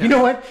expires. Yeah. You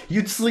know what?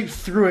 You'd sleep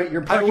through it.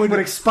 Your parking would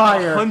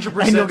expire.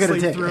 100% and you'll get sleep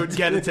a ticket. through it,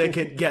 get a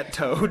ticket, get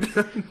towed.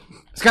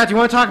 Scott, do you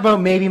want to talk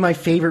about maybe my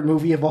favorite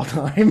movie of all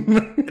time?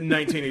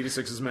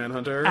 1986's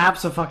Manhunter.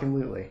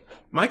 Absolutely.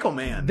 Michael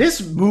Mann.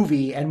 This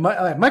movie and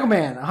Michael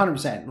Mann,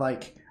 100%.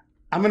 Like,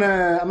 I'm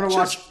gonna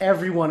watch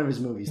every one of his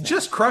movies now.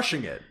 Just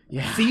crushing it.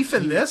 Yeah. Thief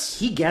in this.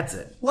 He gets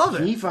it.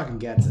 Love it. He fucking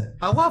gets it.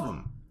 I love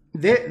him.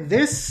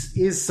 This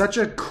is such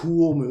a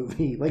cool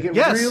movie. Like, it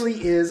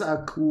really is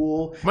a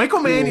cool...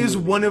 Michael Mann is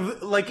movie. one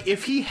of... Like,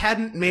 if he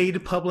hadn't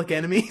made Public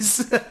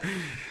Enemies...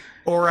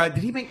 or, did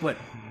he make, what?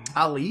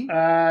 Ali?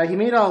 He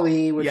made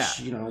Ali, which,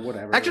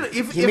 whatever. Actually,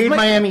 if he made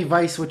Miami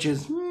Vice, which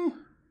is...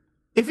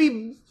 If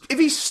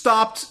he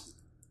stopped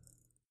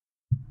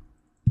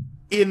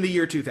in the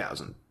year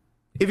 2000...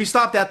 If he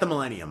stopped at the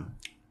millennium...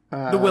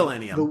 the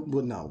millennium.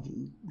 No.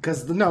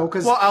 Because...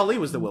 Well, Ali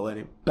was the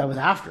millennium. That was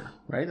after,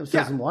 right? That was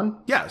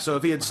 2001? Yeah, so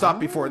if he had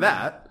stopped before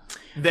that,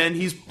 then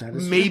he's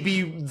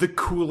maybe the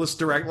coolest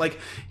director. Like,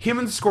 him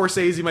and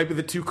Scorsese might be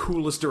the two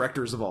coolest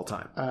directors of all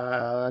time.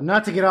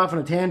 Not to get off on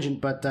a tangent,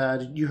 but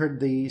you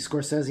heard the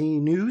Scorsese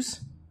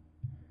news?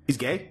 He's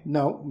gay?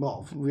 No.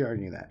 Well, we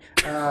already knew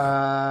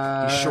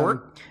that. He's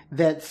short?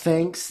 That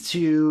thanks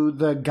to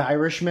the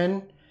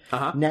Irishman,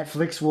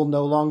 Netflix will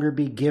no longer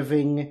be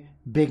giving...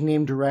 big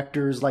name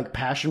directors like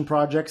passion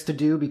projects to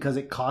do because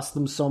it costs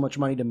them so much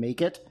money to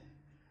make it.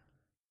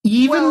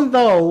 Even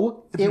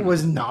though it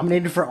was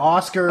nominated for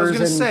Oscars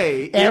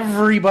and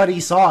everybody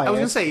saw it. I was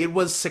going to say, it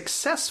was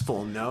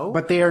successful, no?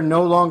 But they are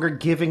no longer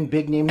giving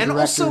big name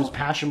directors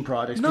passion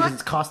projects because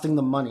it's costing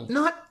them money.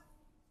 Not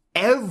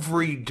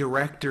every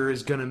director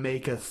is going to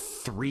make a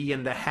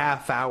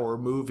 3.5 hour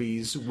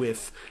movies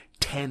with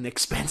 10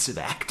 expensive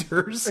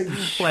actors.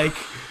 Like...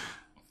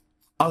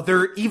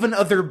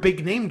 Other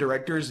big name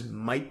directors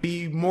might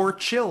be more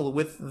chill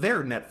with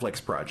their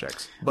Netflix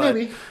projects.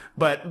 Maybe.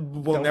 But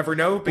we'll never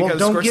know because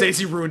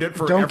Scorsese ruined it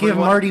for everyone. Don't give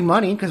Marty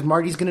money because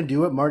Marty's going to do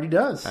what Marty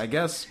does. I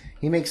guess.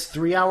 He makes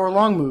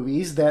 3-hour-long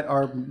movies that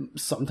are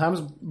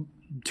sometimes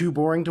too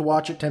boring to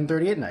watch at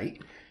 10:30 at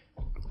night.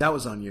 That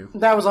was on you.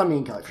 That was on me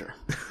and Kelcher.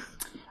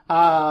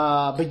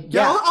 But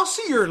yeah, I'll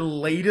see your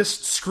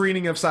latest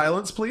screening of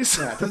Silence, please.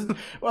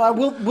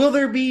 Will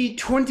there be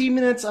 20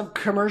 minutes of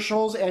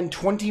commercials and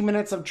 20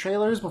 minutes of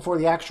trailers before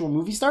the actual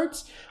movie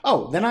starts?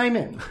 Oh, then I'm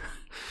in.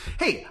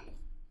 Hey,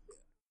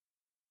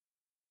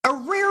 a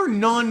rare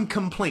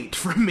non-complaint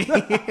from me.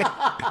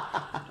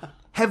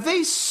 Have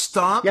they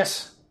stopped?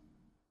 Yes,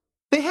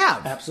 they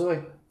have.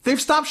 Absolutely. They've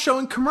stopped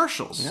showing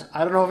commercials. Yeah,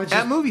 I don't know if it's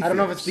at movie theaters. I don't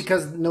know if it's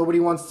because nobody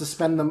wants to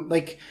spend them.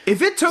 Like,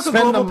 if it took a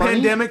global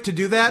pandemic to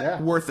do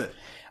that, worth it.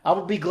 I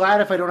would be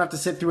glad if I don't have to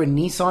sit through a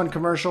Nissan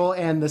commercial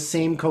and the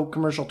same Coke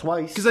commercial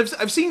twice. Because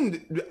I've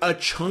seen a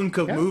chunk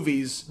of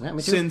movies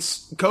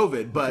since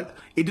COVID, but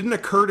it didn't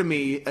occur to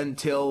me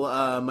until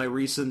my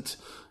recent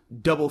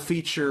double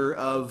feature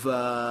of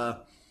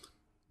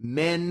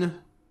Men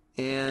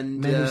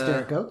and... Men Who Stare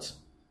at Goats?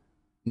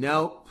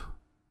 Nope.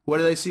 What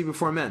did I see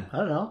before Men? I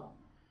don't know.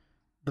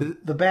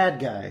 The bad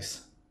guys.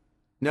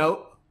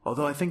 No,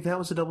 although I think that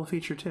was a double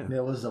feature too. Yeah,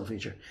 it was a double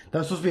feature. That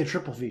was supposed to be a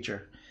triple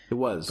feature. It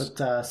was.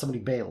 But somebody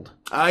bailed.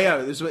 Yeah,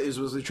 this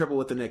was a triple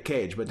with the Nick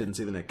Cage, but didn't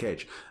see the Nick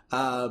Cage.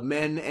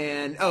 Men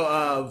and...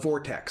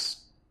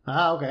 Vortex.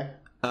 Okay.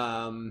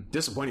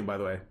 Disappointing, by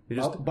the way.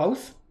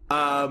 Both?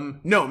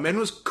 No, Men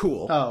was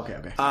cool. Oh,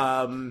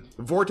 okay.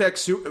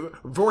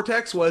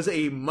 Vortex was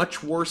a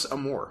much worse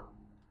Amour.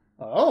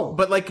 Oh.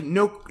 But like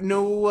no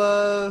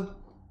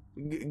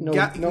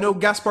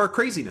Gaspar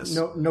craziness.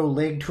 No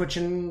leg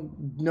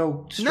twitching.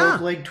 No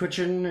stroke leg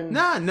twitching. And...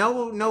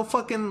 No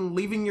fucking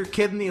leaving your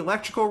kid in the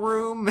electrical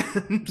room.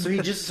 so he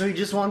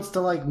just wants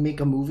to like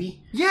make a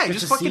movie. Yeah, he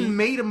just fucking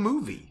made a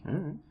movie.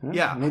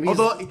 Yeah. Maybe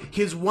although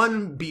his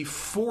one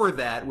before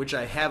that, which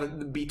I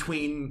haven't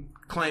between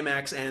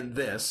Climax and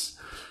this.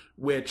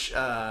 Which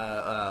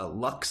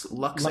Lux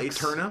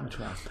Eterna,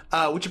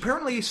 which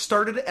apparently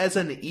started as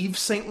an Yves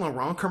Saint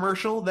Laurent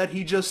commercial that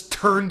he just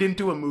turned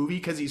into a movie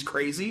because he's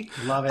crazy.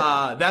 Love it.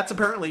 That's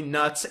apparently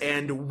nuts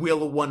and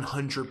will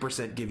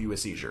 100% give you a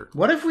seizure.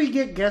 What if we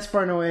get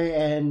Gaspar Noé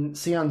and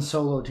Sion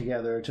Solo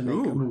together to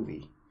make a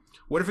movie?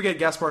 What if we get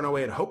Gaspar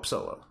Noé and Hope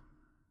Solo?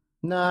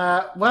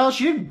 Nah, well,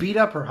 she did beat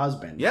up her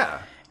husband.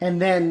 Yeah.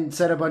 And then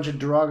said a bunch of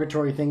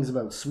derogatory things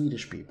about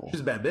Swedish people.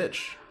 She's a bad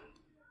bitch.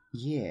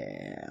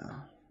 Yeah.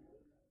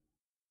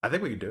 I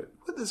think we can do it.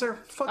 What is there?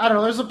 I don't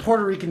know. There's a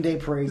Puerto Rican Day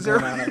parade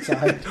going on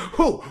outside.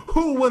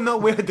 Who will know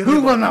where the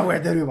Who will know where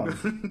the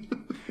ribbon?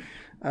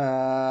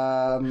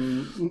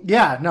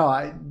 Yeah,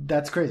 no,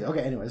 that's crazy. Okay,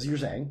 anyways, you're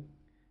saying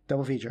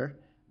double feature,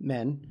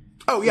 men.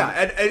 Oh yeah,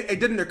 and it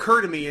didn't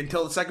occur to me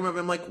until the second movie.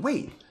 I'm like,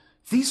 wait,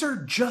 these are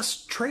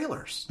just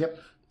trailers.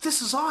 Yep,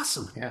 this is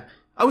awesome. Yeah,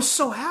 I was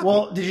so happy.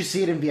 Well, did you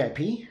see it in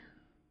VIP?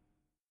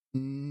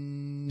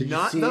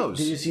 Not those.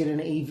 Did you see it in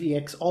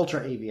AVX,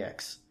 Ultra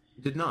AVX?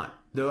 Did not.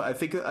 Though I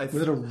think was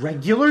it a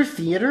regular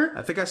theater?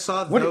 I think I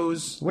saw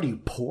those. What are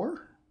you,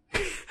 poor?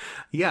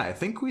 Yeah, I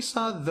think we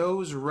saw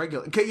those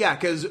regular. Yeah,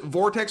 because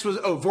Vortex was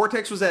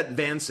at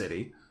Van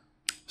City,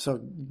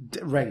 so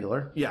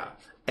regular. Yeah,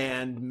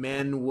 and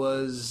Men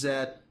was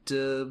at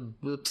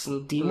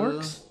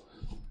Steamworks.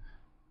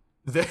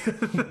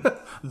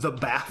 The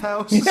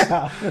bathhouse.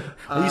 Yeah,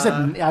 you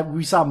said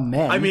we saw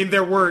Men. I mean,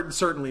 there were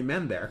certainly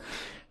men there.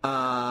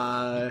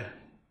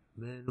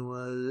 Men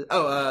was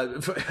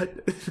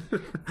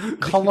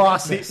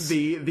Colossus,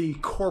 the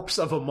corpse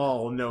of a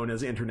mall known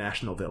as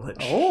International Village.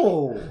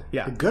 Oh,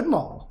 yeah, the good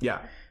mall. Yeah.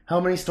 How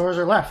many stores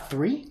are left?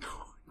 3?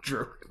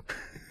 Drew,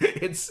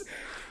 it's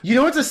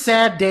a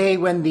sad day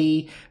when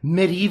the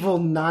medieval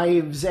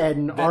knives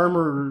and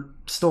armor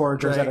store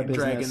goes out of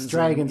business.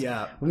 Dragons.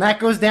 Yeah. When that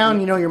goes down,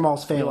 your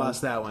mall's failing. You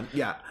lost that one.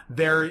 Yeah.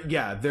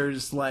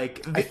 There's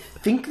like... I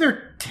think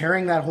they're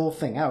tearing that whole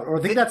thing out. Or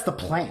I think that's the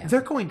plan.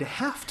 They're going to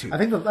have to. I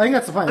think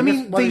that's the plan. I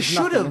mean, they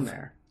should have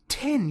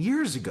 10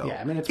 years ago.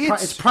 Yeah, I mean,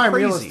 it's prime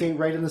real estate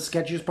right in the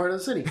sketchiest part of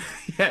the city.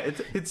 Yeah,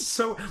 it's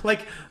so...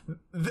 Like,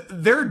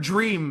 their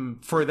dream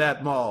for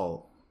that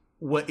mall...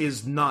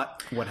 is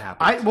not what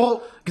happened.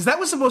 Because that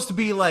was supposed to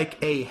be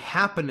like a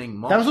happening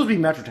mall. That was supposed to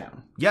be Metrotown.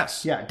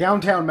 Yes. Yeah,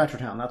 downtown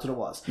Metrotown. That's what it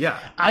was. Yeah.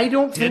 I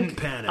don't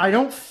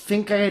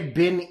think I had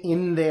been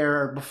in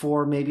there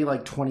before maybe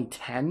like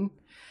 2010.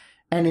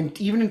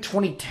 And even in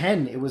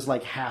 2010, it was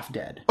like half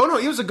dead. Oh, no,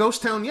 it was a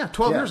ghost town,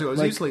 12 years ago. It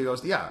was easily a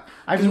ghost,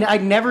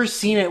 I'd never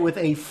seen it with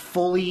a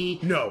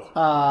fully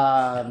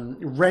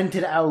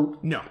rented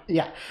out... No.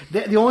 Yeah.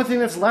 The only thing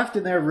that's left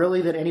in there,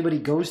 really, that anybody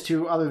goes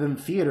to other than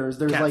theaters,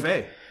 there's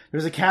Cafe.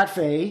 There's a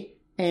cafe,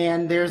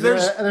 and there's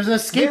an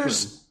escape room.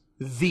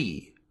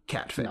 The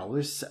cafe. No,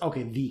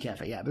 the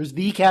cafe. Yeah, there's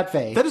the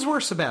cafe. That is where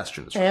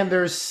Sebastian is from. And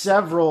there's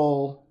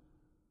several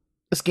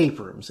escape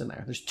rooms in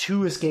there. There's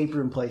 2 escape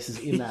room places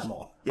in that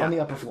mall on the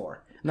upper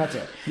floor. And that's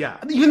it. Yeah.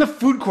 Even the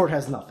food court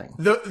has nothing.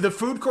 The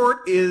food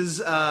court is,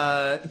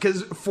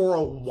 because for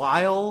a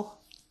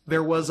while...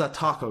 There was a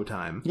Taco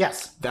Time.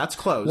 Yes. That's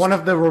closed. One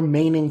of the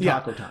remaining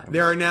Taco Times.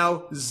 There are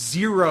now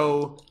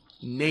 0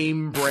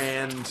 name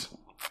brand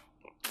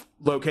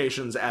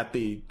locations at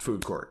the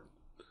food court.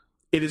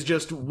 It is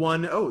just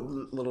one.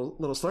 Oh,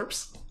 little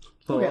slurps.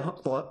 We'll get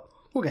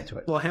to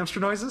it. Little hamster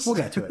noises. We'll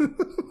get to it.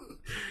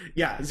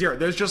 Yeah, 0.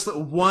 There's just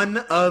one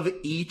of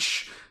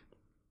each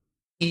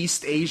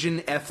East Asian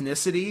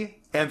ethnicity,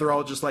 and they're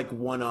all just like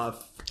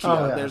one-off.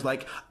 There's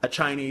like a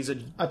Chinese,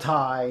 a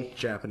Thai,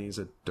 Japanese,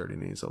 a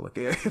Dirty-nese, a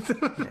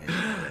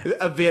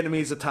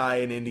Vietnamese, a Thai,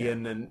 an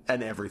Indian,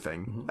 and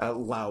everything.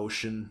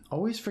 Laotian.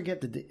 Always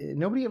forget that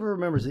nobody ever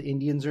remembers that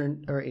Indians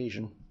are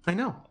Asian. I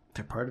know.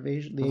 They're part of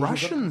Asia.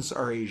 Russians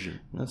are Asian.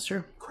 That's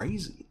true.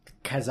 Crazy.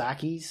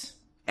 Kazakis.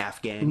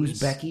 Afghanis.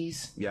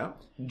 Uzbekis. Yeah.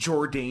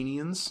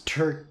 Jordanians.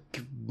 Turkmenis.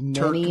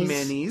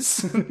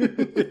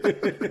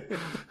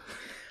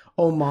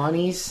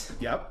 Omanis.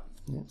 Yep.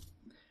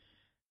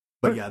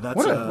 But yeah, that's...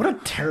 What a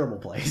terrible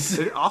place.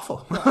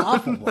 Awful.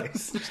 Awful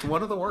place. Just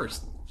one of the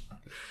worst.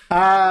 You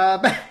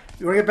want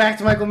to get back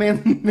to Michael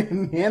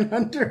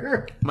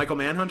Manhunter? Michael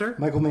Manhunter?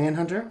 Michael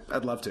Manhunter?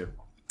 I'd love to.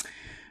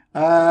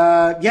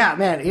 Yeah,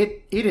 man,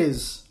 it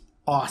is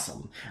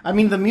awesome. I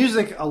mean, the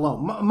music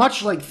alone,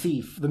 much like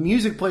Thief, the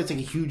music plays like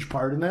a huge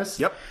part in this.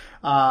 Yep.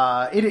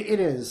 It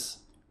is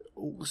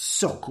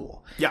so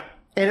cool. Yeah.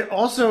 And it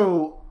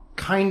also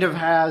kind of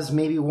has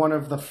maybe one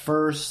of the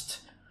first...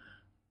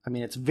 I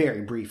mean, it's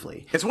very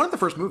briefly. It's one of the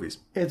first movies.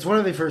 It's one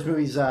of the first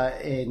movies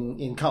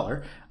in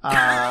color.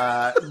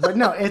 But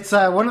no, it's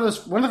one of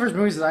the first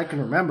movies that I can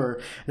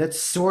remember that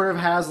sort of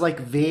has like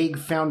vague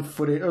found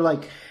footage or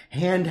like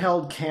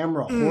handheld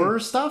camera horror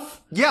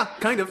stuff. Yeah,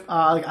 kind of.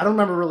 I don't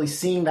remember really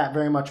seeing that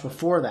very much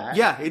before that.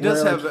 Yeah, it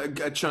does have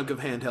a chunk of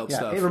handheld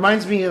stuff. It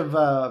reminds me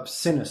of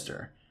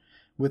Sinister.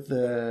 Which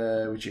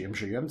I'm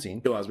sure you haven't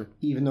seen. Bill Osborne.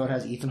 Even though it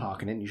has Ethan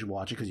Hawke in it, and you should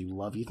watch it because you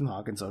love Ethan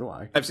Hawke, and so do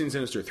I. I've seen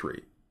Sinister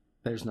 3.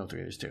 There's no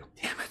 3, there's 2.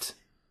 Damn it.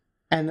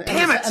 And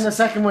the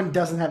second one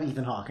doesn't have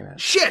Ethan Hawke in it.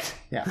 Shit!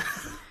 Yeah.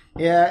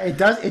 Yeah, it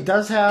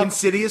does have...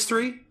 Insidious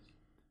 3?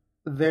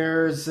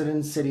 There's an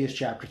Insidious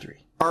Chapter 3.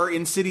 Are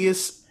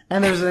Insidious...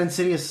 And there's an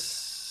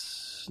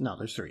Insidious... No,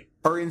 there's 3.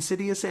 Are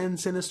Insidious and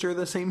Sinister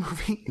the same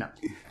movie? No.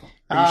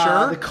 Are you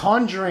sure? The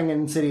Conjuring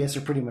and Insidious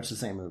are pretty much the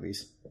same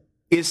movies.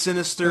 Is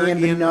Sinister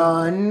and The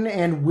Nun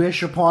and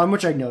Wish Upon,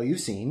 which I know you've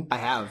seen. I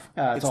have.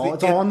 It's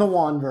all in the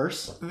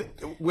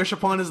Wanverse. Wish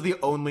Upon is the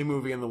only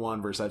movie in the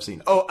Wanverse I've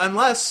seen. Oh,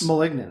 unless...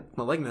 Malignant.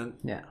 Malignant.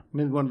 Yeah. I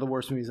mean, one of the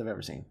worst movies I've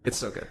ever seen. It's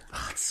so good.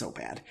 Oh, it's so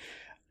bad.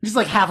 He's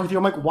like halfway through.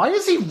 I'm like, why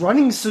is he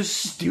running so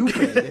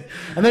stupid?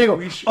 And then I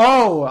go,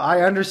 oh,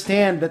 I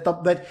understand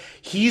that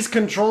he's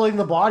controlling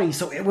the body,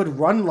 so it would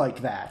run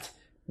like that.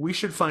 We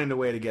should find a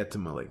way to get to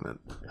Malignant.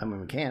 I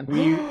mean, we can.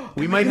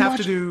 We might have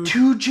to do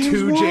two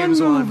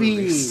James Wan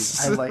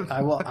movies.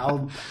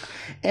 I'll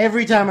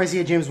every time I see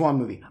a James Wan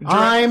movie,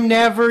 I'm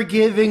never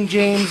giving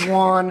James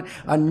Wan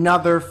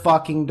another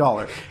fucking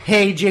dollar.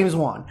 Hey, James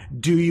Wan,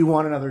 do you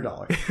want another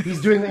dollar?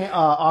 He's doing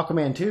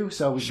Aquaman 2,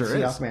 so we can see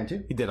Aquaman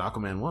 2. He did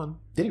Aquaman 1.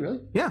 Did he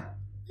really? Yeah.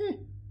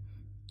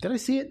 Did I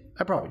see it?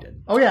 I probably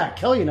did. Oh yeah,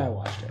 Kelly and I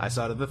watched it. I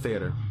saw it at the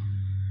theater.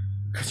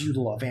 Because you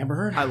love Amber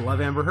Heard? I love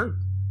Amber Heard.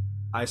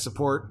 I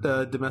support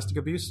domestic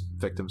abuse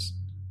victims.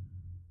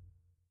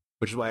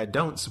 Which is why I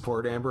don't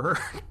support Amber Heard.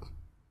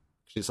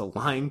 She's a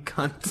lying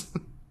cunt.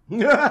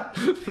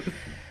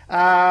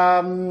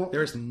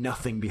 There's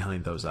nothing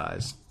behind those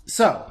eyes.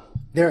 So,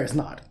 there is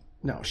not.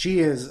 No, she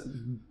is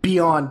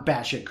beyond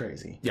batshit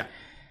crazy. Yeah.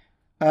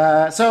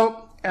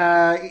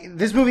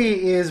 This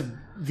movie is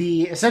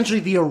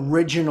essentially the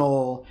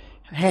original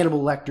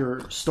Hannibal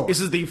Lecter story.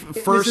 This is the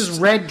first... This is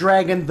Red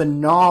Dragon, the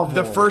novel.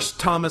 The first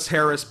Thomas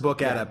Harris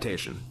book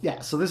adaptation. Yeah,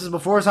 so this is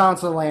before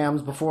Silence of the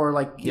Lambs, before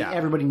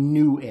everybody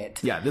knew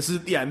it. Yeah, this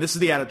is the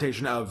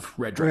adaptation of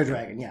Red Dragon.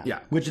 Red Dragon, yeah.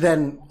 Which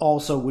then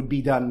also would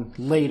be done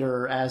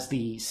later as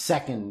the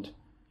second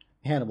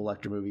Hannibal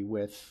Lecter movie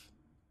with...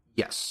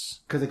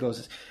 Yes. Because it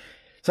goes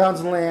Silence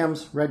of the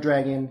Lambs, Red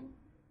Dragon,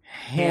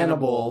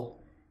 Hannibal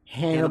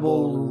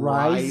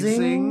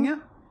Rising.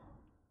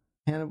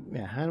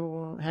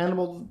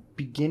 Hannibal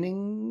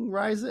Beginning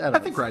Rising? I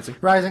think Rising.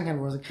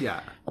 Hannibal Rising.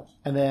 Yeah.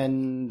 And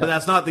then... But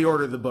that's not the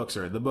order the books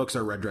are. The books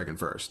are Red Dragon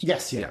first.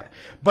 Yes, yeah.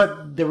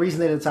 But the reason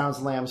they did Silence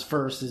of the Lambs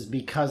first is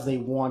because they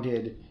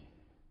wanted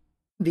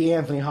the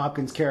Anthony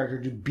Hopkins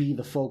character to be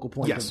the focal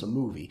point of the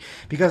movie.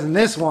 Because in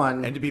this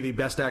one... And to be the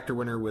best actor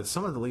winner with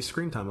some of the least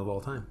screen time of all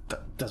time.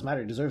 Doesn't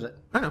matter, he deserves it.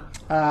 I know.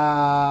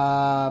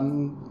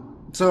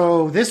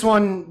 So this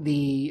one,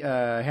 the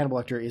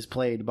Hannibal Lecter is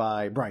played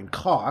by Brian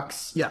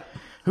Cox. Yeah.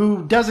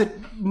 Who does it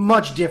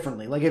much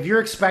differently. Like, if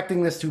you're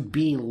expecting this to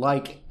be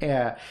like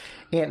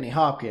Anthony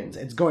Hopkins,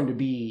 it's going to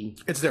be...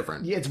 It's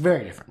different. It's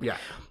very different. Yeah.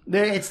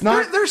 It's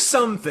not... There's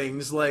some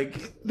things,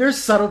 like...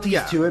 There's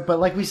subtleties to it, but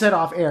like we said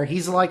off air,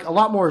 he's like a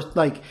lot more,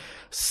 like,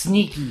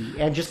 sneaky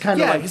and just kind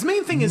of like... Yeah, his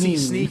main thing is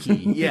he's sneaky.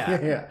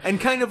 Yeah.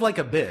 And kind of like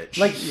a bitch.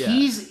 Like,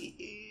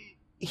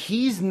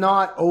 he's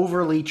not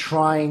overly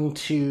trying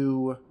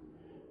to...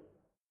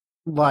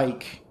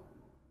 Like,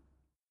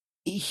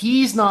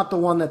 he's not the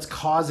one that's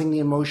causing the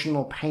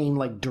emotional pain,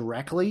 like,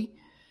 directly.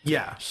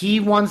 Yeah. He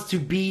wants to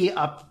be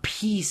a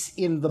piece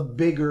in the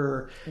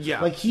bigger... Yeah.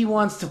 Like, he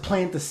wants to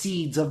plant the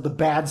seeds of the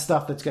bad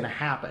stuff that's going to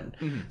happen.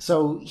 Mm-hmm.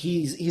 So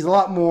he's a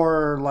lot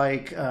more,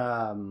 like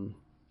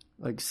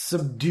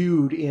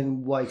subdued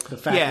in, like, the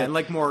fact that... Yeah, and,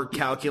 like, more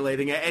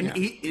calculating. And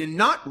he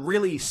not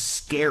really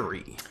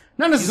scary.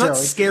 Not necessarily. He's not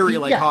scary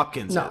like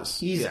Hopkins is.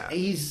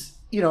 He's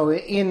you know,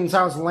 in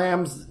Silence of the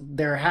Lambs,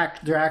 they're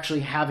actually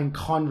having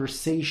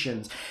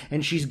conversations,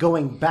 and she's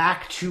going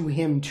back to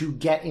him to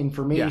get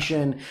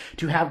information,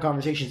 to have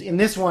conversations. In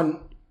this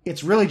one,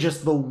 it's really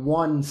just the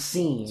one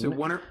scene. So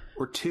one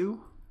or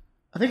two?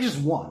 I think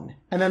just one.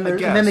 And then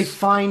they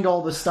find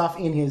all the stuff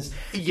in his...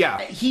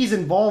 Yeah. He's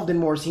involved in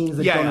more scenes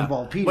that don't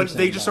involve Peterson. But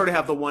they just sort of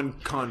have the one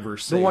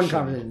conversation. The one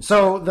conversation.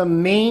 So the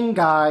main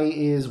guy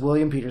is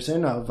William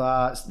Peterson of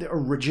the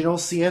original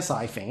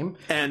CSI fame.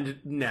 And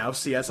now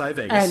CSI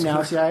Vegas.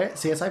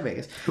 CSI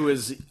Vegas. Who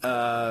is,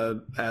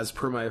 as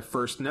per my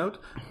first note,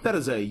 that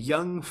is a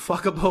young,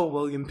 fuckable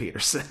William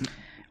Peterson.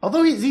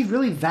 Although is he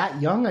really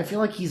that young? I feel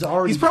like he's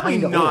already. He's probably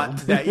not old.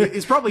 that.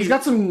 He's probably. He's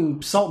got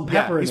some salt and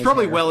pepper. He's in his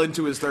probably hair. well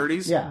into his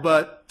 30s. Yeah,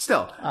 but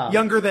still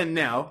younger than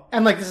now.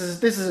 And like this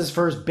is his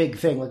first big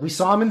thing. Like we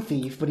saw him in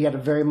Thief, but he had a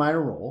very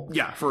minor role.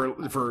 Yeah,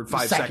 for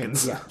 5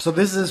 seconds. Yeah. So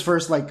this is his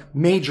first like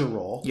major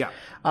role. Yeah.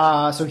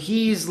 So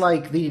he's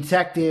like the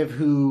detective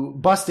who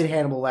busted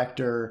Hannibal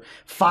Lecter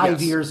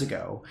 5 years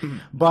ago,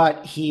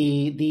 but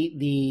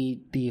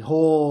the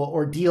whole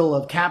ordeal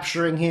of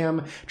capturing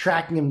him,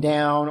 tracking him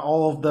down,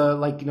 all of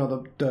the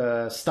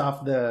the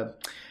stuff, the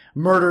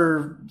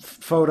murder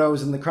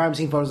photos and the crime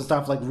scene photos and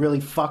stuff, like really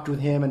fucked with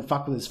him and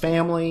fucked with his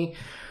family.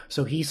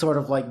 So he sort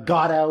of like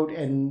got out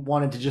and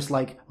wanted to just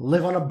like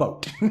live on a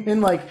boat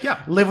and like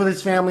live with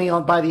his family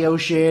by the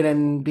ocean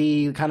and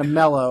be kind of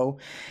mellow.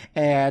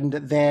 And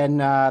then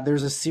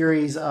there's a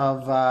series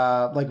of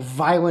like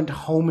violent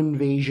home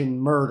invasion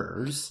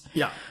murders.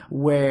 Yeah.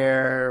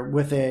 Where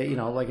with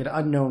like an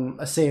unknown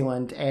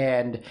assailant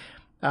and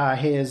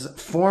his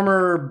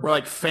former... Where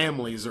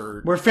families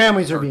are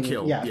being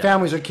killed. Yeah,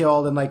 families are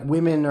killed and like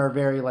women are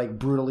very like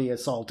brutally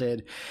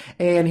assaulted.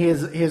 And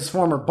his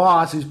former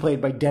boss, who's played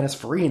by Dennis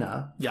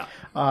Farina,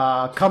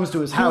 comes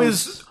to his house. Who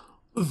is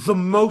the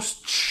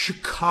most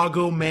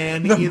Chicago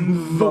man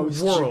in the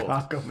world.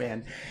 Chicago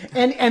man.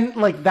 And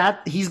like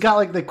that, he's got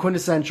like the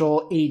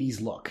quintessential 80s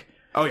look.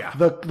 Oh yeah.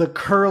 The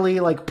curly,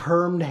 like,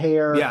 permed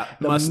hair. Yeah,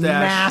 the mustache,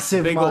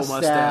 massive big old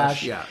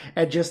mustache, yeah.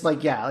 And just,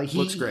 like,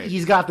 Looks great.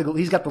 He's got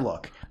the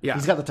look. Yeah.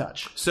 He's got the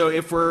touch. So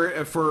if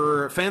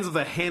we're fans of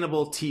the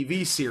Hannibal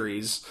TV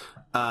series,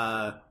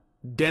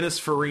 Dennis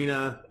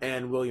Farina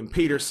and William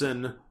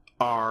Peterson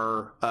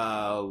are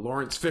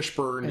Lawrence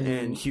Fishburne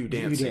and Hugh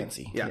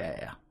Dancy.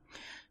 Yeah.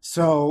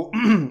 So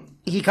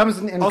he comes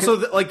in and also,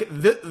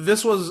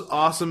 this was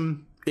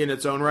awesome in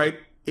its own right.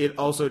 It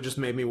also just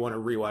made me want to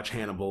rewatch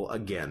Hannibal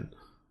again.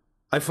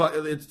 I thought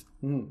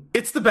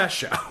it's the best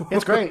show.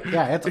 It's great.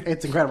 Yeah,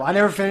 it's incredible. I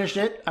never finished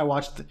it. I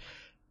watched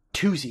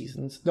 2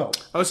 seasons. No.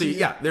 Oh, so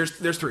yeah, there's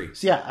 3.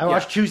 So yeah, I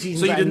watched 2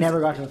 seasons. So I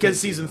never got to the because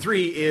season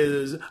 3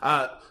 is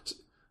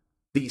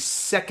the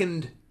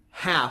second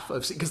half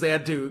of because they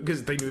knew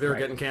they were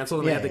getting canceled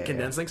and they had to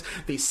condense things.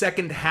 The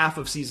second half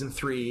of season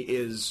 3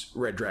 is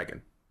Red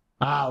Dragon.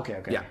 Ah,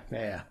 okay.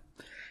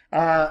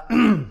 Yeah.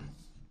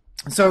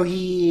 So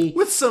he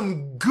with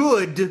some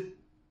good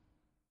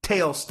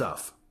tail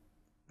stuff.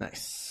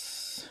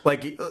 Nice. I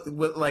don't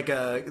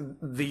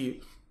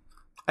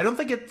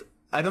think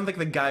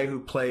the guy who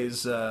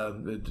plays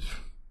William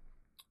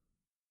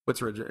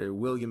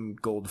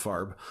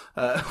Goldfarb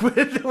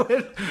with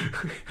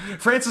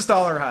Francis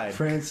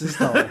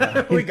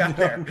Dollarhide. We got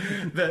there.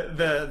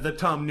 The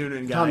Tom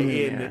Noonan guy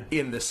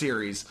in the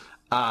series.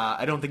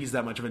 I don't think he's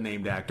that much of a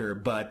named actor,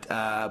 but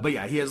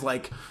yeah, he has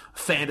like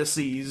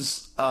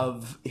fantasies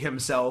of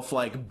himself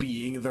like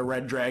being the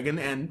Red Dragon,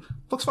 and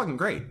looks fucking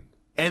great.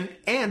 And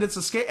it's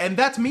a scale, and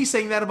that's me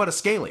saying that about a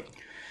scaly.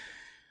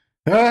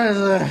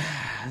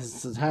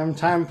 It's a time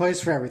and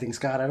place for everything,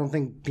 Scott. I don't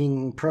think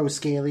being pro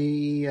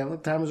scaly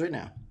what time is right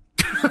now.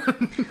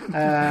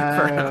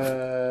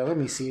 Let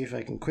me see if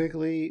I can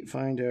quickly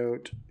find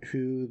out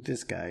who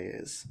this guy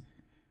is.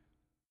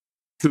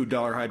 Who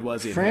Dollarhide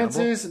was in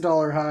Francis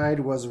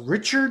Dollarhide was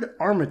Richard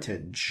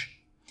Armitage.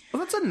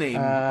 Well, that's a name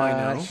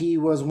I know. He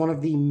was one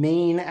of the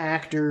main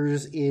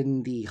actors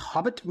in the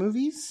Hobbit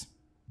movies.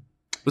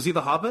 Was he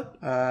the Hobbit?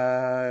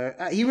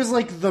 He was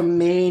like the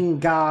main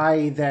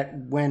guy that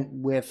went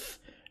with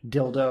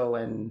Dildo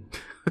and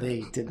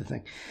they did the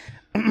thing.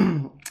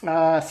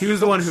 He was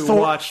the one who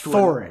watched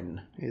Thorin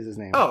is his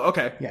name. Oh,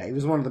 okay. Yeah, he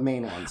was one of the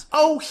main ones.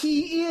 Oh,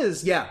 he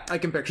is. Yeah, I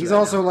can picture. He's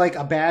also like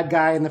a bad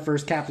guy in the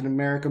first Captain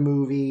America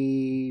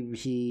movie.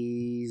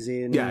 He's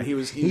in. Yeah,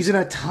 he's in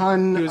a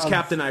ton. He was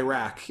Captain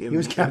Iraq. He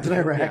was Captain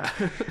Iraq.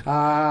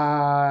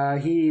 Yeah.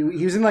 He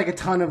was in like a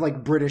ton of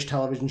like British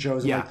television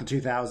shows in like the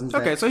 2000s.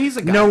 Okay, so he's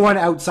a guy no one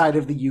outside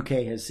of the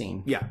UK has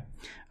seen. Yeah.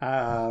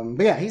 But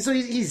yeah,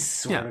 he's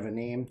sort of a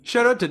name.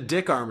 Shout out to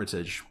Dick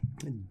Armitage.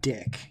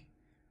 Dick.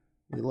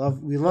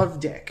 We love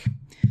Dick.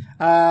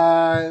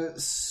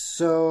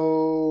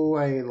 So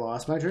I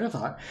lost my train of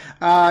thought.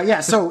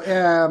 So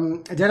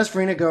Dennis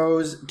Farina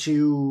goes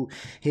to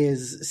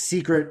his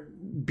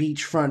secret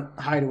beachfront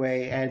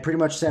hideaway and pretty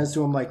much says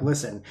to him, like,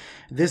 listen,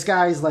 this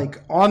guy's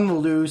like on the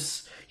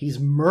loose. He's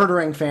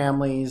murdering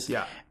families.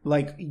 Yeah.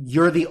 Like,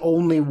 you're the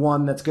only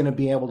one that's going to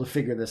be able to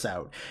figure this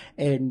out.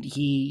 And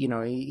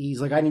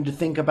he's like, I need to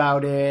think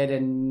about it.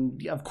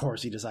 And of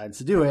course he decides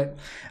to do it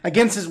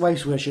against his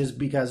wife's wishes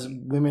because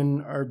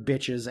women are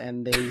bitches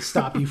and they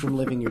stop you from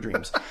living your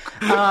dreams.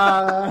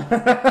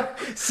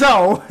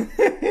 So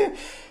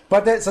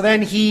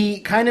then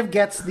he kind of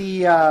gets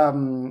the,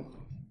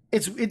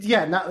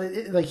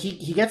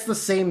 he gets the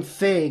same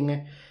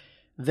thing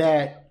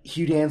that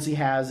Hugh Dancy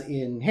has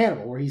in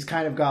Hannibal, where he's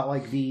kind of got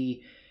like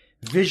the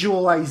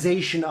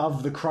visualization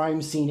of the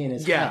crime scene in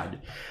his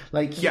head.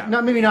 Like,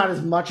 not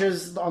as much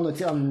as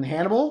on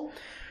Hannibal.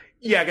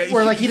 Yeah,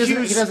 where like he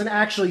doesn't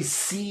actually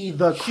see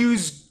the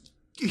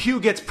Hugh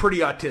gets pretty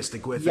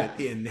autistic with it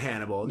in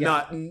Hannibal,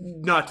 not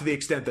to the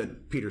extent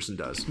that Peterson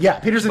does. Yeah,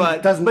 Peterson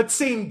doesn't. But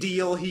same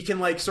deal. He can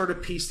like sort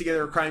of piece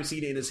together a crime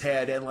scene in his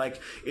head, and like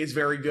is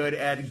very good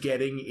at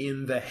getting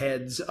in the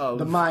heads of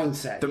the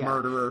mindset, the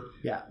murderer.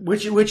 Yeah,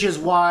 which is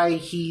why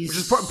which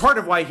is part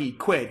of why he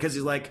quit, because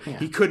he's like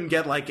he couldn't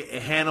get like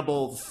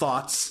Hannibal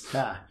thoughts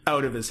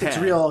out of his head. It's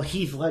a real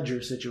Heath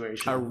Ledger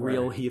situation.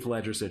 Real Heath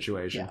Ledger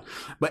situation.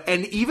 Yeah.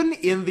 And even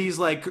in these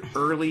like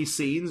early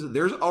scenes,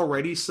 there's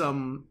already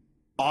some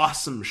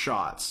awesome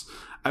shots.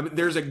 I mean,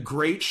 there's a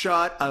great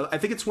shot. I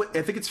think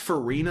it's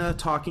Farina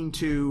talking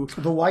to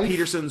the wife,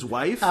 Peterson's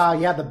wife.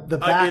 The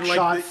back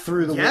shot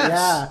through the yes,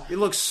 yeah. It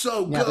looks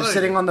so good. They're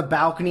sitting on the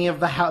balcony of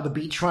the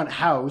beachfront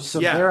house. So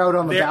they're out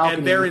on the balcony,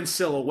 and they're in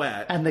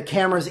silhouette, and the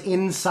camera's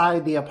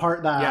inside the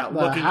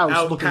looking house,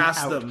 out looking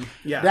past out. them.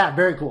 Yeah,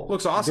 very cool.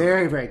 Looks awesome.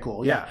 Very, very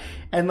cool. Yeah,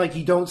 and like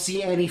you don't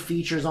see any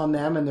features on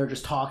them, and they're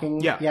just talking.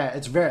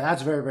 That's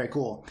very, very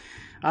cool.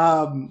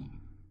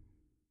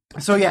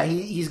 So yeah,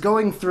 he's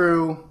going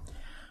through.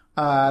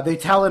 They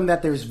tell him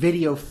that there's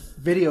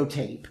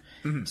videotape,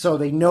 so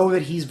they know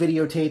that he's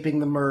videotaping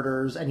the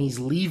murders and he's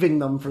leaving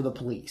them for the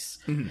police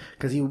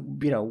because you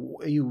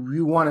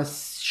want to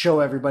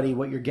show everybody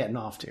what you're getting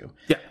off to.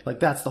 Yeah,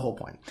 like that's the whole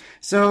point.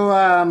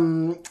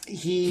 So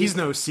he's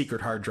no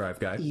secret hard drive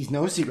guy. He's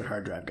no secret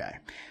hard drive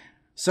guy.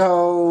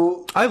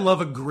 So I love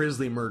a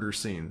grisly murder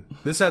scene.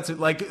 This has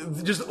like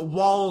just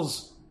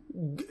walls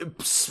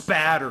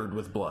spattered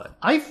with blood.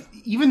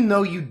 Even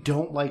though you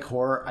don't like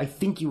horror, I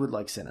think you would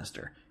like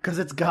Sinister because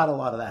it's got a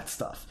lot of that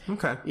stuff.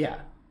 Okay. Yeah,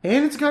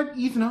 and it's got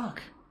Ethan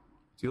Hawke.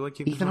 Do you like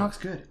Ethan Hawke's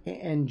good,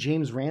 and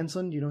James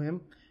Ransone. Do you know him?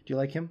 Do you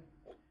like him?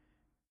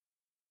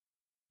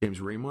 James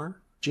Remar?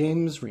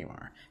 James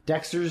Remar,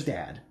 Dexter's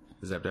dad.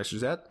 Is that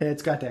Dexter's dad?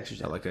 It's got Dexter's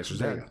dad. I like Dexter's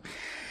There dad. you go.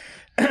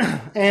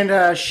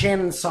 And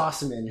Shannon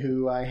Sossamon,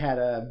 who I had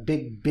a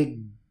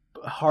big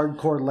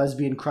hardcore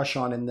lesbian crush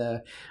on in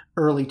the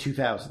early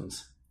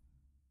 2000s.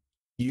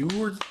 You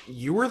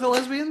were the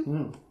lesbian?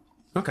 Mm.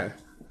 Okay.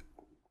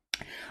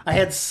 I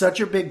had such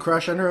a big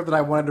crush on her that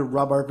I wanted to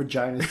rub our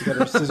vaginas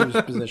together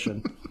scissors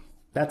position.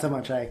 That's how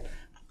much I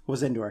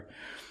was into her.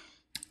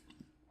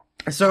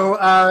 So,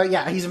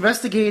 he's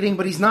investigating,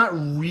 but he's not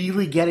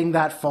really getting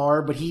that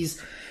far. But he's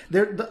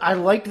there. I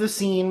liked the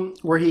scene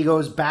where he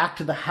goes back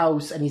to the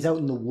house and he's out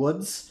in the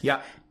woods.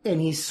 Yeah.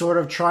 And he's sort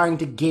of trying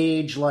to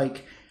gauge,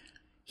 like,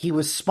 he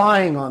was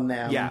spying on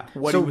them. Yeah,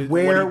 what he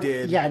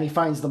did. Yeah, and he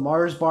finds the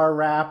Mars bar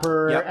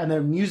rapper, and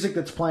the music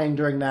that's playing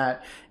during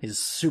that is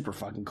super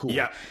fucking cool.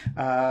 Yeah.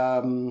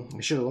 I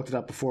should have looked it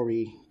up before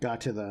we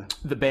got to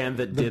the band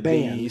that did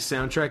the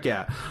soundtrack.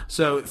 Yeah.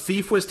 So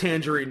Thief was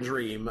Tangerine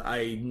Dream.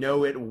 I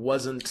know it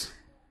wasn't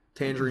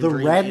Tangerine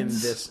Dream Reds? in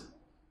this.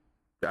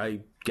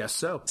 I guess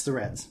so. It's the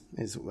Reds.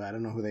 I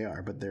don't know who they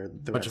are, but they're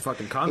the bunch Reds. of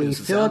fucking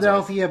communists. A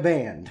Philadelphia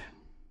band.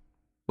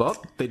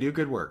 Well, they do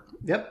good work.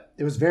 Yep,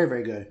 it was very,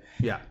 very good.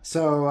 Yeah.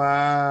 So,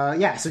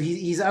 so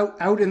he's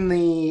out in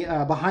the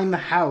behind the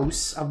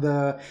house of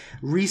the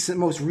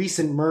most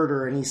recent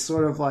murder, and he's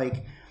sort of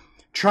like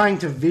trying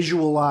to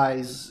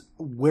visualize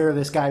where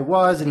this guy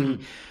was, and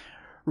he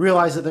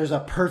realizes that there's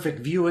a perfect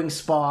viewing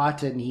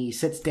spot, and he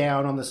sits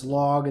down on this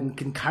log and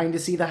can kind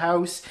of see the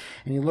house,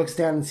 and he looks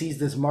down and sees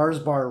this Mars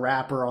bar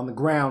wrapper on the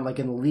ground, like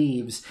in the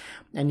leaves.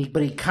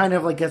 But he kind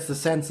of like gets the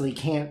sense that he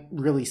can't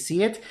really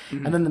see it.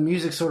 Mm-hmm. And then the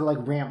music sort of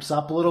like ramps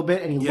up a little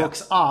bit, and he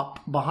looks up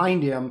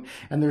behind him,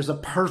 and there's a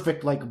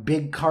perfect like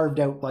big carved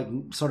out like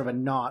sort of a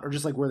knot, or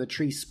just like where the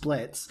tree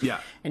splits. Yeah.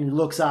 And he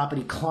looks up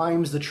and he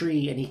climbs the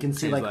tree, and he can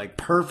see like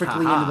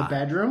perfectly ha-ha. into the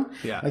bedroom.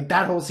 Yeah. Like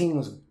that whole scene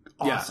was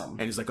awesome. Yeah.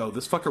 And he's like, oh,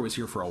 this fucker was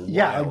here for a while.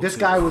 Yeah, like this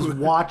guy was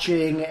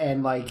watching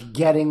and like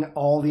getting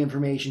all the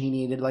information he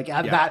needed. Like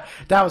that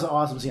was an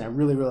awesome scene. I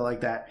really, really like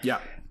that. Yeah.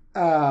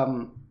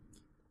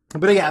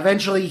 But yeah,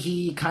 eventually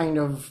he kind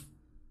of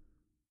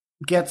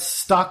gets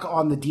stuck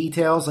on the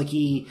details. Like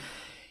he's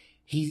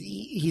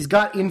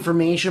got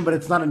information, but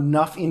it's not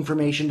enough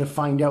information to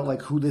find out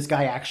like who this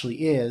guy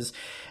actually is.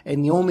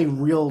 And the only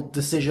real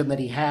decision that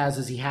he has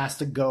is he has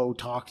to go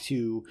talk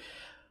to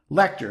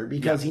Lecter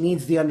because he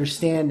needs the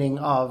understanding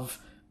of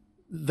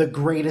the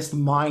greatest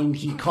mind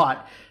he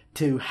caught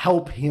to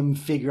help him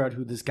figure out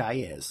who this guy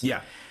is.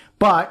 Yeah.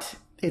 But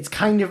it's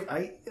kind of,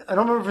 I don't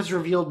remember if it's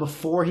revealed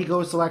before he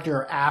goes to Lecter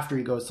or after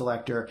he goes to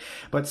Lecter,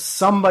 but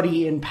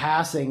somebody in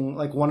passing,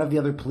 like one of the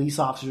other police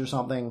officers or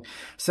something,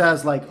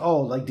 says like,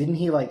 oh, like didn't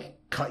he like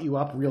cut you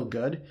up real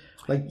good?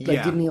 Like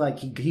didn't he like,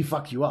 he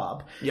fucked you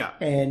up? Yeah.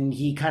 And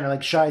he kind of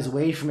like shies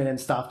away from it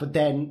and stuff. But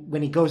then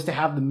when he goes to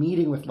have the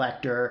meeting with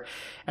Lecter,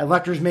 and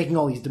Lecter's making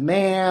all these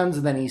demands,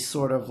 and then he's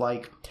sort of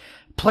like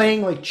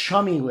playing like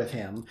chummy with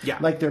him. Yeah.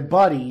 Like they're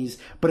buddies,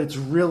 but it's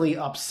really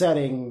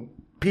upsetting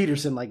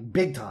Peterson like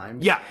big time.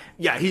 Yeah,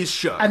 he's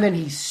shook. And then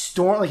he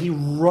he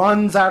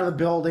runs out of the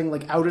building,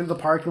 like out into the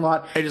parking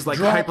lot. And just like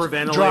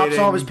hyperventilating. Drops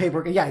all of his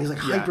paperwork. Yeah, he's like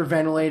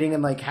hyperventilating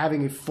and like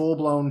having a full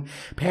blown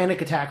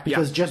panic attack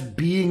because just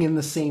being in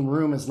the same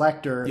room as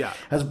Lecter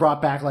has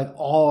brought back like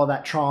all of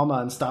that trauma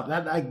and stuff.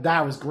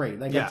 That was great.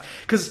 Like,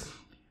 because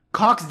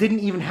Cox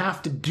didn't even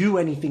have to do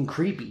anything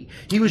creepy.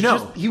 He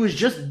was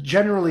just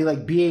generally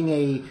like being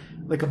a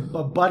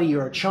buddy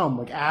or a chum,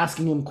 like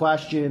asking him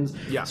questions.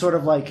 Yeah. Sort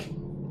of like,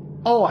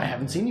 oh, I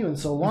haven't seen you in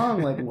so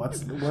long. Like,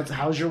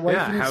 how's your wife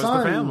and how's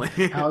son? the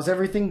family? How's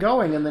everything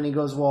going? And then he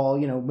goes, well,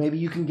 maybe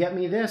you can get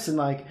me this. And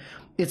like,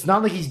 it's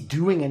not like he's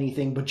doing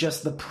anything, but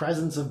just the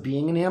presence of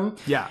being in him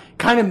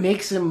kind of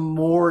makes him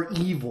more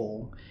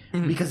evil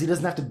because he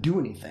doesn't have to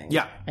do anything.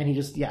 Yeah. And he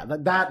just,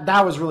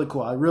 that was really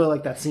cool. I really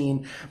like that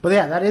scene. But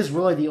yeah, that is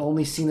really the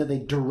only scene that they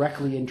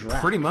directly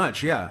interact. Pretty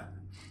much, yeah.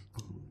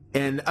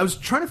 And I was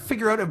trying to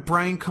figure out if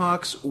Brian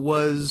Cox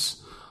was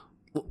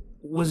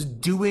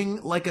doing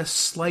like a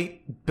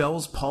slight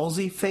Bell's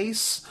palsy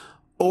face,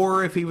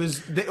 or if it was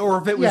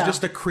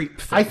just a creep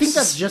face. I think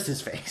that's just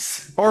his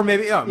face. Or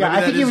maybe, maybe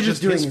I think he was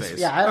just doing his his face.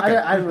 Yeah, okay.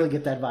 I didn't really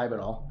get that vibe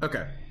at all.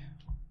 Okay.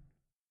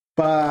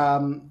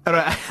 But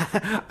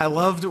I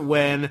loved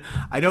when,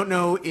 I don't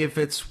know if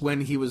it's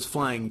when he was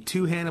flying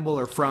to Hannibal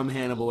or from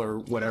Hannibal or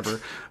whatever,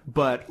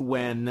 but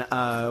when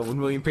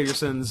William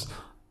Peterson's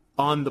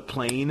on the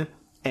plane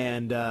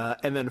and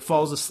then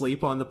falls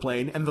asleep on the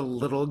plane, and the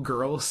little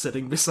girl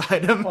sitting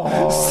beside him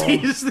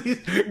sees these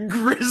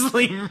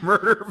grisly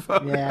murder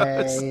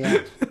photos.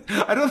 Yeah.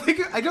 I don't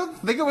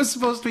think it was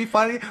supposed to be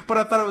funny, but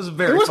I thought it was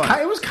very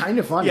funny. It was kind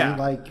of funny. Yeah.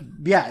 Like,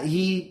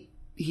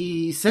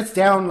 he sits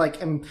down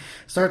like and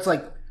starts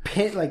like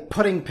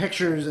putting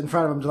pictures in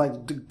front of him to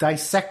like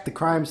dissect the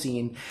crime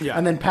scene, Yeah.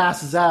 and then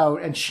passes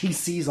out, and she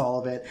sees all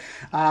of it.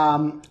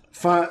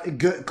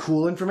 Good,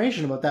 cool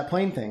information about that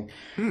plane thing.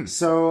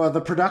 So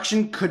the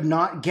production could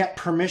not get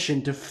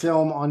permission to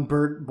film on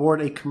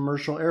board a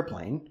commercial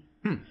airplane.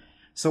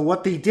 So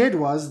what they did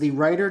was the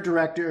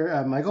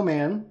writer-director, Michael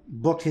Mann,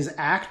 booked his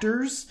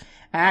actors,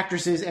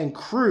 actresses, and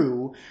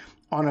crew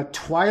on a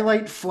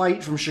twilight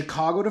flight from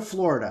Chicago to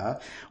Florida,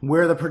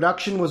 where the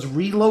production was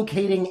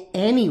relocating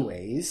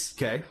anyways.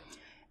 Okay.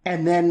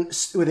 And then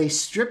with a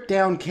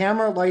stripped-down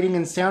camera, lighting,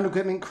 and sound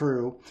equipment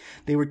crew,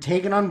 they were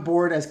taken on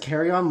board as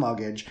carry-on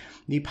luggage.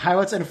 The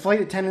pilots and flight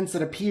attendants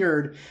that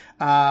appeared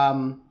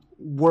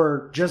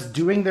were just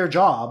doing their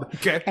job,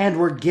 and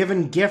were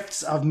given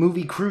gifts of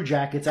movie crew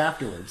jackets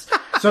afterwards.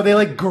 So they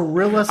like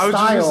guerrilla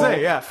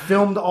style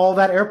filmed all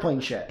that airplane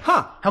shit.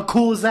 Huh. How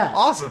cool is that?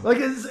 Awesome. Like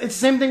it's the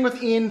same thing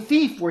with Ian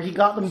Thief, where he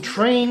got them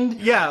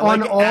trained on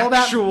like all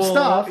actual, that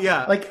stuff.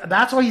 Yeah. Like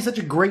that's why he's such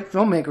a great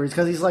filmmaker, is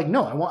because he's like,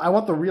 no, I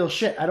want the real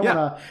shit. I don't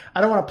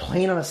want to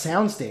plane on a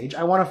soundstage.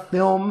 I want to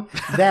film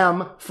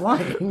them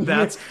flying.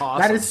 That's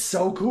awesome. That is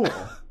so cool.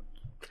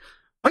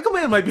 Michael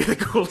Mann might be the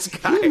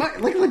coolest guy.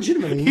 Like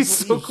legitimately, he's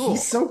so cool.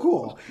 He's so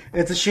cool.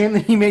 It's a shame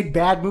that he made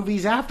bad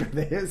movies after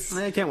this.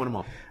 I can't win them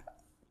all.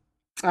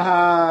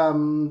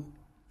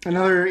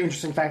 Another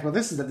interesting fact about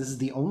this is that this is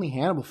the only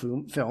Hannibal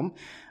film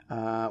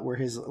where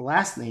his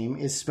last name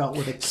is spelt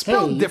with a K,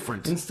 spelled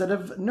different instead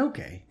of no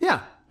K.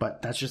 Yeah,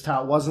 but that's just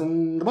how it was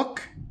in the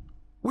book.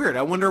 Weird.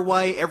 I wonder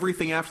why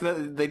everything after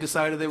that they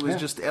decided it was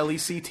just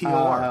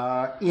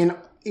Lector.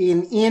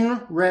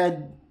 In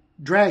Red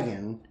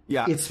Dragon,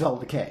 yeah, it's spelled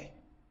with a K.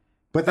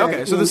 But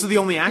okay, so this is the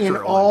only accurate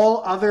one. In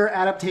all other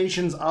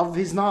adaptations of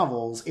his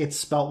novels, it's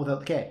spelled without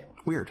the K.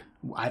 Weird.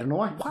 I don't know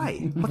why. Why?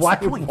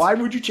 What's the point? Why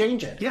would you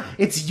change it? Yeah.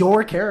 It's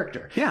your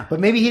character. Yeah. But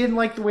maybe he didn't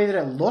like the way that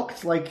it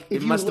looked. Like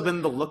it must have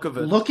been the look of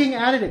it. Looking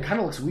at it, it kind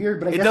of looks weird.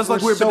 But I guess it does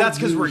look weird. So but that's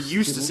because we're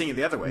used to seeing it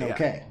the other way.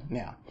 Okay.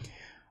 Yeah.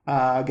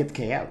 Get the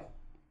K out.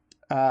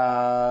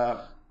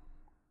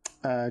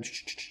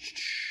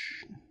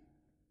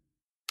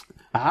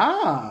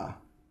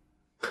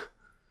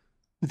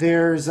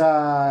 There's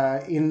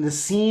in the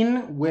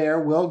scene where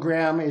Will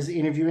Graham is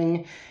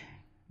interviewing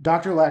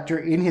Dr.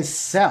 Lecter in his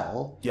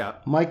cell,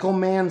 Michael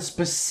Mann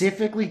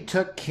specifically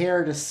took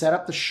care to set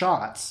up the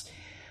shots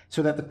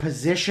so that the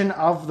position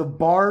of the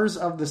bars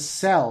of the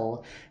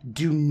cell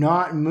do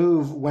not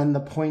move when the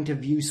point of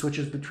view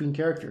switches between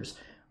characters.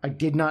 I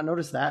did not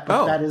notice that,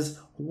 but that is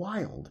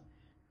wild.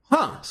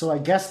 Huh. So I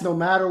guess no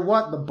matter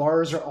what, the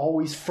bars are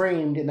always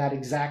framed in that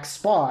exact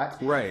spot.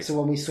 Right. So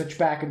when we switch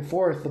back and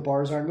forth, the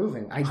bars aren't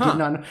moving. I did not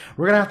know.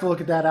 We're going to have to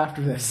look at that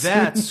after this.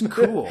 That's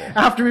cool.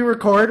 After we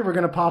record, we're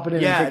going to pop it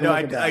in and take a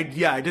look at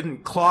that. I didn't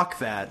clock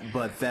that,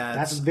 but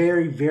that's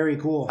very, very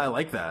cool. I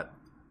like that.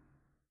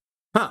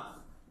 Huh.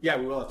 Yeah,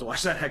 we will have to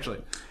watch that,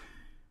 actually.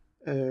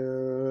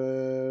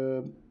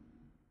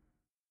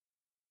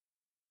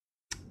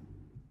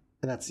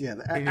 That's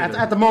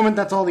At the moment,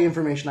 that's all the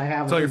information I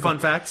have. That's all your fun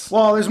facts.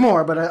 Well, there's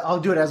more, but I'll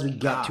do it as we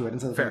get to it.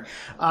 Fair.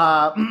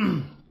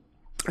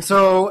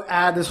 So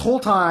this whole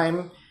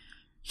time,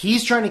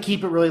 he's trying to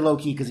keep it really low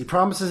key because he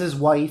promises his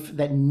wife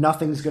that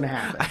nothing's going to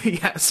happen.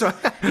 Yeah. So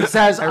he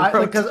says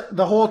because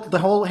the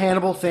whole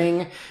Hannibal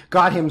thing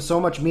got him so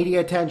much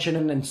media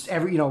attention, and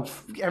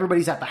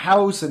everybody's at the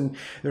house and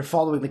they're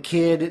following the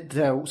kid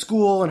to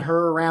school and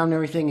her around and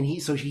everything, and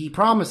he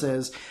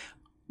promises.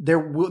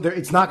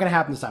 It's not going to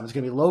happen this time. It's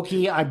going to be low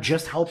key. I'm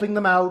just helping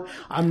them out.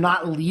 I'm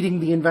not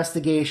leading the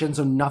investigation,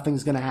 so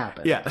nothing's going to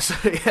happen. Yeah.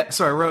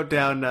 So I wrote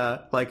down,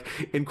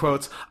 in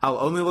quotes, "I'll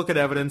only look at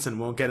evidence and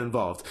won't get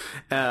involved."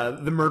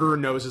 The murderer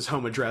knows his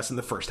home address in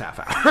the first half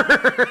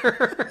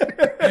hour.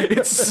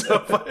 It's so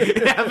funny.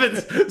 It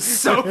happens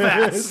so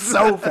fast.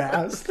 So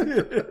fast.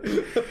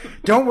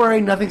 Don't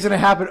worry, nothing's going to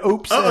happen.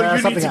 Oops.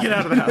 You need to get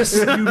out of the house.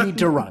 You need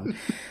to run.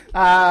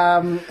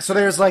 So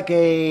there's like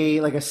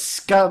a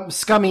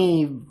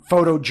scummy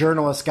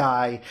photojournalist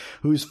guy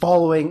who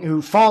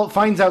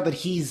finds out that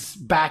he's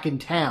back in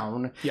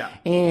town,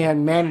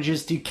 and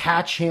manages to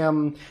catch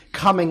him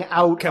coming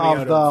out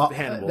of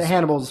the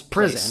Hannibal's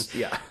prison.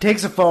 Yeah,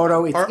 takes a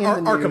photo. It's in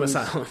the Arkham news.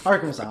 Asylum.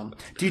 Arkham Asylum.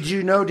 Did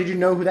you know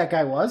who that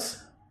guy was?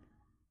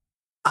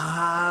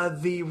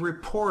 The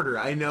reporter.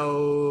 I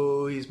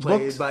know he's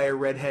played by a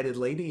redheaded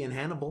lady in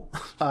Hannibal.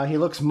 He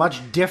looks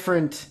much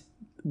different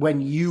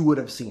when you would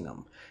have seen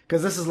him,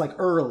 because this is like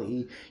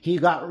early. He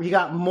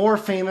got more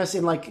famous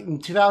in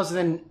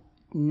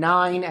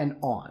 2009 and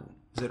on.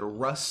 Is it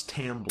Russ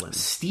Tamblyn?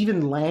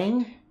 Stephen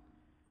Lang.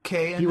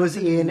 Okay, he was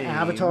in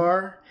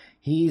Avatar.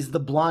 He's the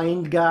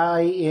blind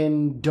guy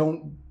in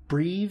Don't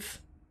Breathe.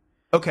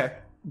 Okay.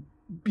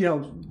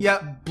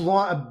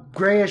 Blonde,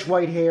 grayish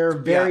white hair,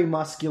 very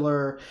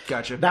muscular.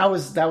 Gotcha. That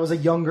was a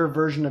younger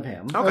version of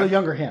him. Okay. Or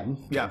younger him.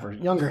 Yeah.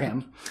 Younger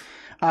him.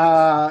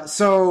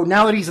 So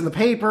now that he's in the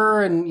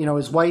paper and,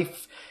 his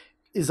wife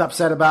is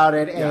upset about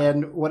it,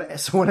 and what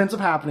ends up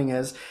happening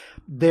is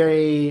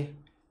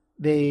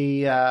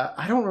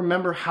I don't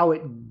remember how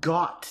it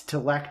got to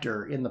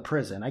Lecter in the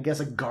prison. I guess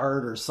a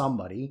guard or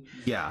somebody.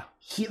 Yeah.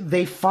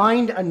 They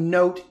find a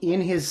note in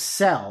his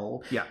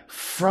cell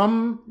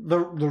from the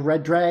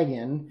Red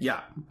Dragon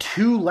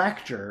to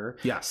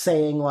Lecter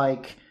saying,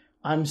 like,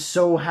 I'm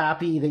so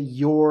happy that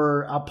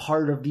you're a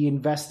part of the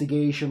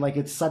investigation. Like,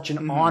 it's such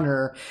an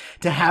honor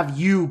to have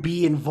you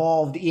be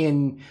involved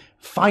in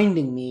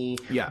finding me.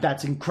 Yeah.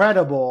 That's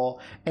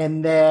incredible.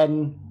 And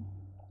then...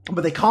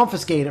 But they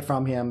confiscate it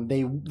from him.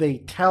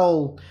 They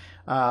tell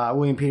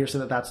William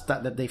Peterson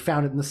that they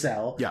found it in the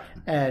cell. Yeah,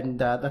 and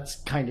that's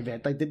kind of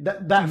it. Like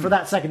that for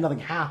that second, nothing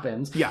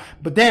happens. Yeah,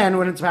 but then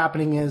when it's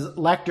happening is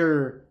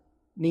Lecter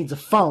needs a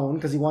phone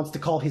because he wants to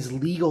call his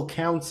legal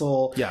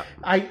counsel. Yeah,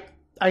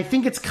 I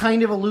think it's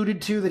kind of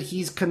alluded to that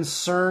he's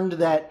concerned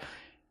that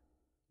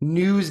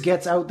news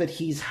gets out that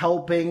he's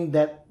helping,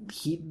 that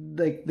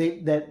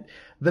that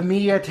the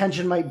media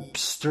attention might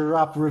stir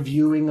up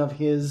reviewing of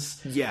his.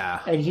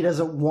 Yeah. And he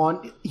doesn't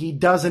want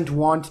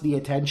the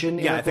attention.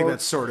 Yeah, I think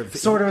that's sort of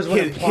is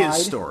what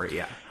his story,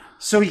 yeah.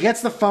 So he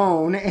gets the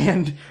phone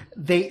and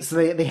they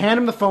hand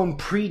him the phone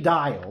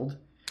pre-dialed.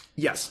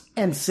 Yes.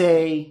 And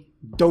say,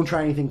 don't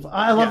try anything.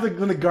 I love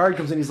when the guard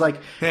comes in, he's like,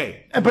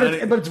 hey. But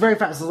it's very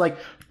fast. It's like,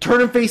 turn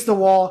and face the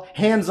wall,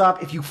 hands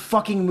up. If you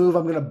fucking move,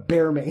 I'm gonna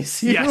bear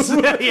mace you. Yes.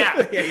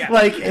 yeah.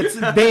 Like, it's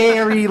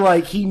very,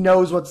 like, he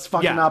knows what's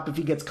fucking up if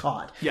he gets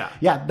caught. Yeah.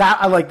 Yeah,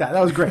 I like that.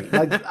 That was great.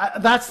 Like,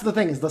 that's the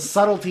thing, is the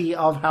subtlety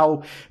of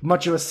how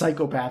much of a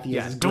psychopath he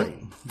is great.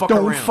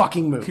 Don't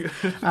fucking move.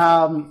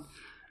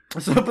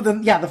 But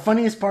then, the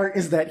funniest part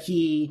is that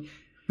he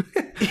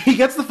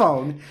gets the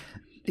phone,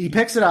 he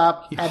picks it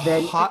up,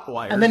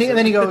 and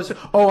then he goes,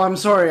 "Oh, I'm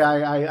sorry,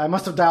 I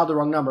must have dialed the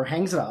wrong number."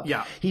 Hangs it up.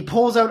 Yeah. He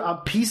pulls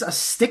out a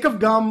stick of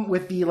gum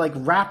with the like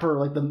wrapper,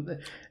 like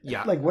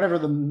whatever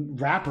the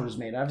wrapper's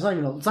made of. It's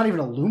not even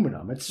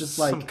aluminum. It's just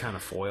like some kind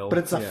of foil, but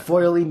it's a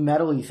foily,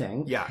 metally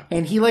thing. Yeah.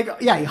 And he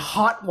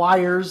hot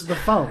wires the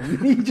phone.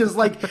 He just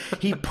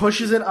he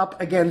pushes it up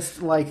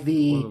against like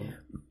the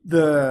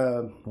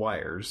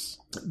wires,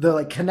 the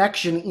like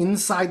connection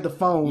inside the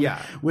phone,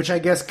 which I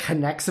guess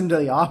connects him to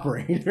the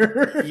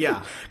operator.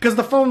 Yeah, because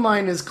the phone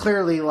line is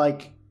clearly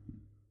like,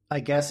 I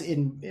guess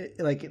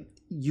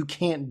you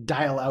can't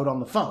dial out on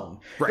the phone.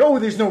 Right. Oh,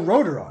 there's no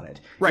rotor on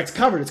it. Right, it's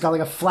covered. It's got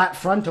like a flat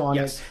front on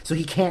it, so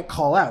he can't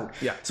call out.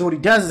 Yeah. So what he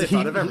does is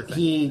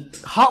he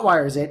hot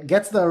wires it,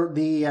 gets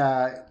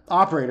the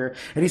operator,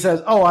 and he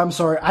says, "Oh, I'm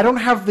sorry, I don't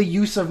have the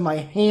use of my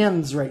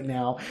hands right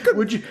now.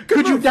 Could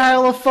you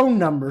dial a phone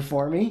number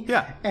for me?"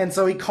 Yeah. And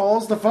so he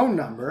calls the phone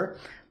number,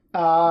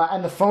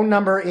 and the phone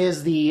number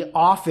is the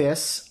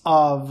office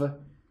of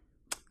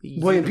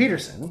William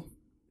Peterson.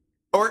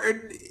 Or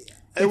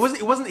it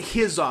wasn't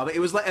his office. It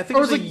was like, I think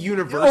it was a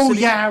university. Oh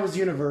yeah, it was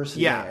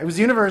university. Yeah, it was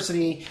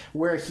university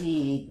where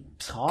he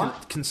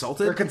taught,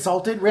 consulted.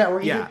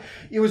 Yeah,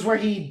 it was where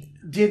he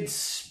did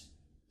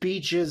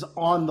speeches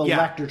on the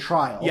Lecter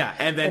trial. Yeah,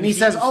 and then he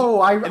says,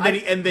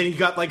 and then he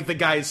got like the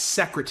guy's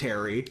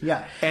secretary.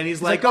 Yeah, and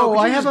he's like,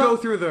 I have to go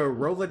through the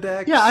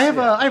Rolodex. Yeah, I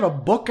have a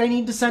book I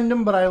need to send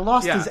him, but I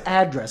lost his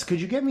address. Could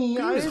you get me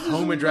his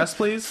home address,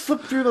 please?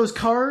 Flip through those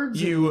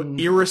cards. You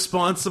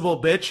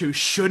irresponsible bitch who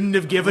shouldn't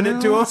have given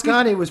it to him.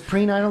 Scott, it was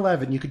pre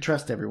 9/11. You could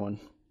trust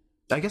everyone.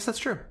 I guess that's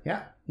true.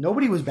 Yeah.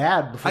 Nobody was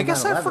bad before 9/11. I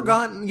guess I've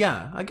forgotten.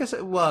 Yeah. I guess,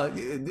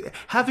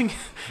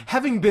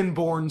 having been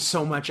born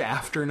so much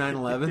after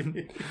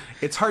 9/11,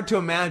 it's hard to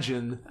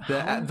imagine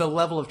the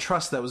level of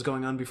trust that was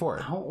going on before.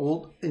 How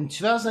old? In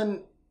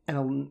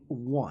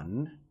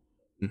 2001,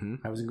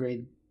 I was in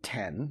grade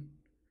 10,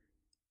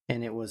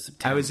 and it was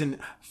September. I was in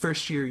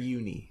first year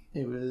uni.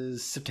 It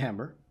was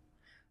September.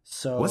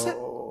 So was it?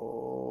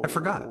 I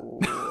forgot.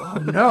 Oh,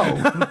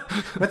 no.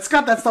 But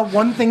Scott, that's the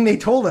one thing they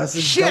told us.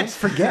 Is don't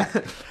forget.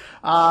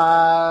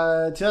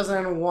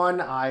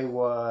 2001, I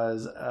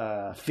was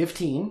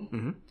 15.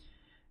 Mm-hmm.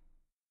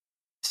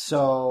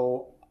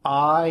 So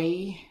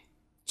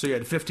you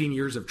had 15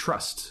 years of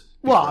trust.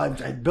 Well,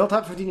 I built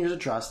up 15 years of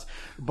trust,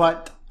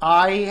 but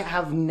I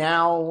have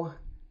now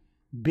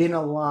been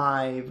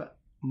alive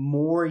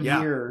more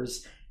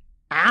years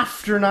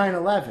after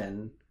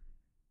 9/11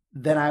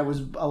 than I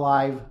was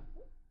alive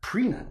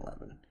pre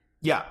 9/11.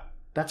 Yeah.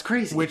 That's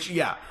crazy.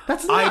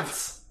 That's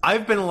nuts.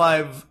 I've been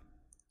alive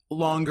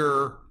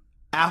longer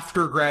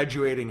after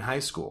graduating high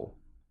school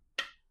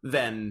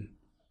than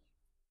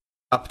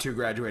up to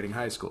graduating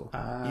high school.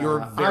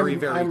 You're very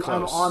close.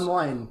 I'm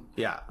online.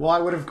 Yeah. Well,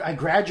 I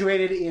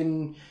graduated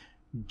in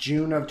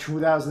June of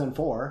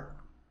 2004.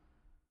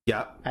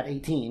 Yeah. At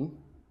 18,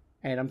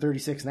 and I'm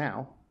 36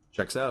 now.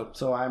 Checks out.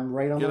 So I'm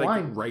right on the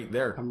line. Right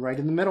there. I'm right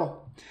in the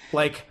middle.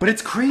 Like, but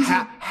it's crazy.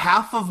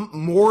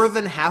 More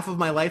than half of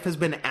my life has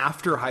been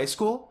after high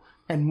school,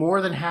 and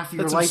more than half of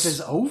your life is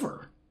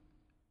over.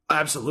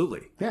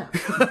 Absolutely. Yeah.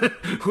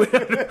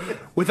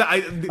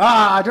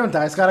 Don't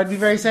die, Scott. I'd be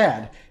very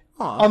sad.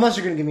 Aww. Unless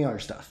you're going to give me all your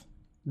stuff.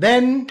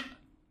 Then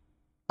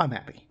I'm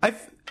happy. I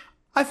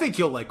think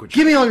you'll like what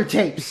you give me all your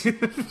tapes.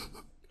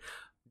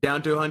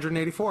 Down to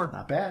 184.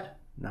 Not bad.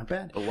 Not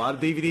bad. A lot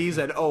of DVDs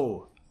and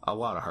a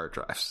lot of hard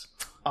drives.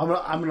 I'm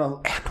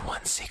gonna. And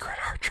one secret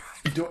hard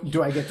drive.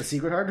 Do I get the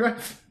secret hard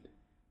drive?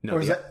 No,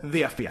 Or is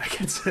the FBI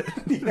gets it.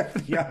 The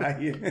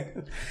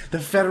FBI, the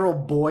federal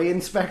boy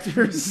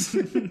inspectors.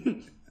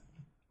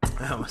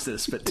 I almost did a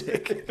spit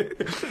take.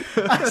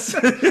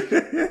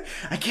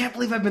 I can't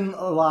believe I've been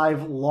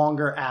alive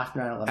longer after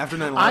 9/11. After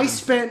 9/11. I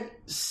spent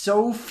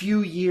so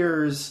few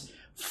years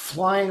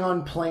flying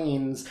on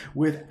planes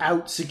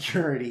without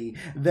security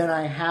than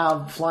I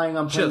have flying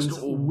on planes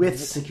Just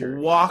with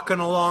security. Walking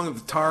along the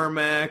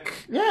tarmac.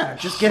 Yeah,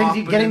 just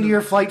getting to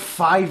your flight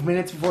 5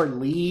 minutes before it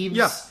leaves.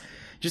 Yeah.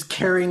 Just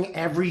carrying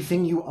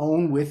everything you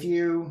own with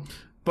you.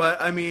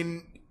 But I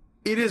mean,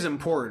 it is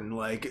important.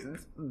 Like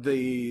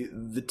the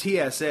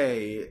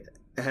TSA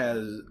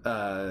has,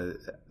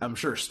 I'm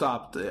sure,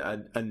 stopped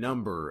a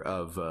number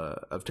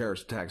of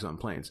terrorist attacks on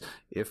planes.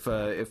 If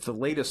the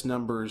latest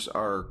numbers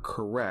are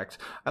correct,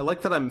 I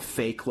like that I'm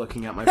fake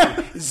looking at my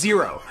phone.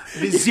 Zero,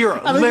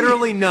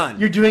 literally none.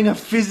 You're doing a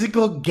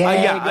physical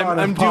gag on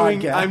a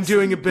podcast. I'm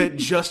doing a bit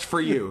just for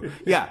you.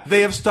 Yeah,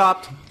 they have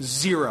stopped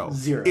zero.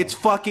 It's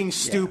fucking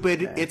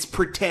stupid. Yeah. It's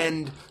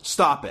pretend.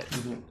 Stop it.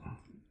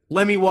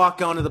 Let me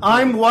walk onto the plane.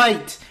 I'm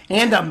white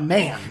and a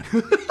man.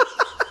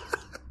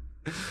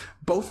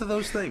 Both of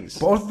those things.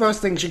 Both of those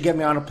things should get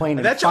me on a plane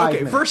in That's 5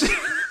 okay. minutes.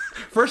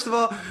 First of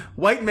all,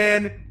 white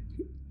man.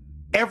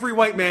 Every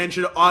white man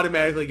should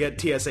automatically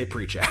get TSA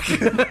pre-check.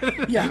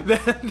 Yeah.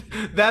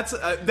 That's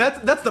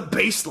the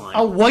baseline.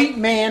 A white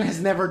man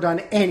has never done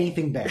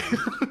anything bad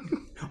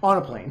on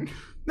a plane.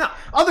 No.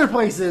 Other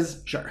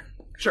places, sure.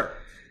 Sure.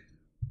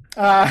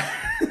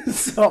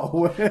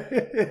 So,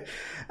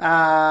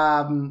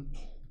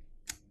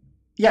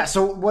 yeah,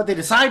 so what they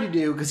decide to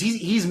do, because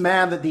he's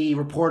mad that the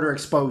reporter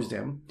exposed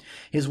him.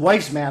 His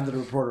wife's mad that the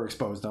reporter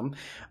exposed him.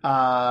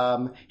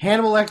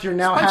 Hannibal Lecter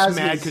now has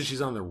mad because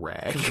she's on the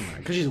rag.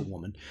 Because she's a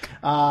woman.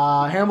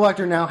 Hannibal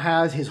Lecter now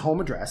has his home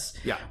address,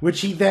 Yeah.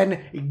 which he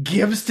then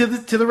gives to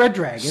the Red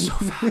Dragon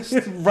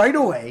right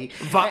away.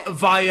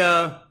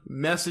 Via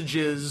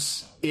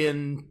messages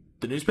in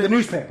the newspaper? The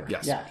newspaper.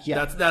 Yes.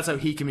 Yeah. That's how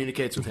he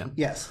communicates with him.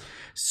 Yes.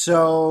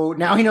 So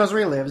now he knows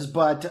where he lives,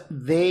 but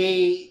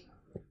they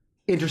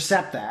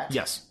intercept that.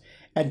 Yes.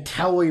 And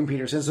tell William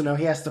Peterson, so now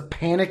he has to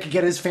panic,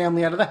 get his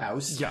family out of the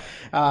house. Yeah.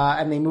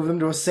 And they move them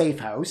to a safe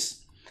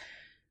house.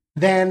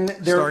 Then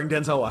they're Starring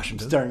Denzel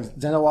Washington. starring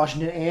Denzel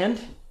Washington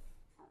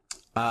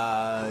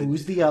and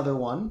who's the other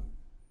one?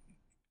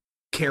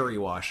 Kerry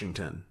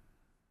Washington.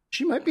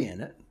 She might be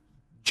in it.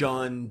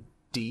 John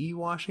D.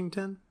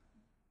 Washington?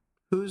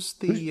 Who's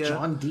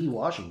John D.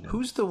 Washington?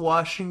 Who's the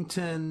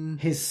Washington?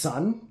 His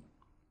son?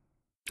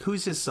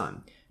 Who's his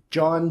son?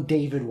 John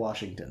David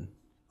Washington.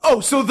 Oh,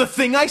 so the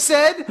thing I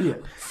said? Yeah.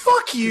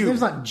 Fuck His you.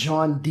 name's not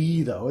John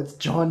D, though. It's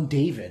John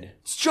David.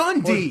 It's John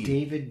Or D.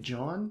 David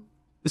John?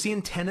 Was he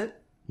in Tenet?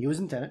 He was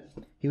in Tenet.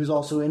 He was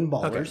also in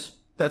Ballers. Okay.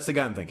 That's the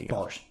guy I'm thinking of.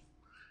 Ballers.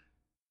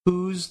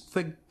 Who's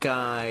the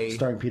guy?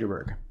 Starring Peter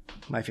Berg.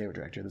 My favorite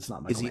director. That's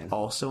not Michael Is he Mann.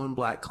 also in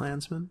Black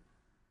Klansman?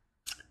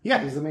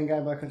 Yeah, he's the main guy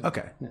in Black Klansman.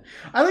 Okay. Yeah.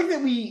 I like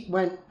that we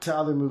went to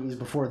other movies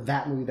before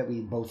that movie that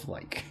we both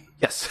like.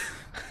 Yes.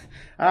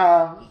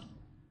 Yeah,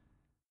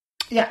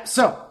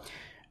 so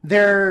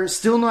they're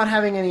still not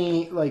having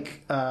any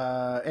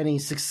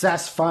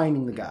success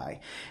finding the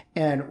guy.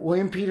 And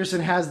William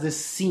Peterson has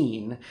this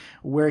scene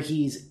where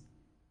he's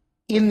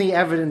in the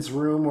evidence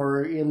room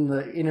or in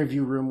the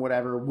interview room,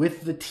 whatever,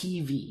 with the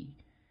TV.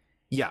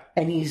 Yeah.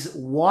 And he's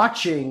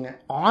watching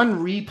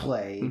on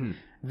replay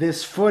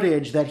this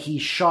footage that he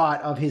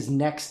shot of his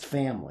next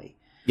family.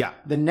 Yeah.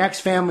 The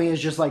next family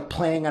is just like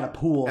playing at a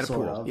pool,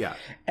 sort of. Yeah.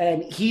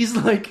 And he's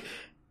like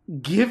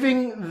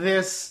giving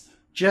this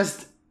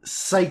just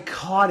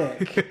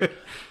psychotic,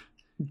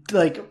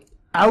 like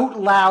out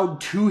loud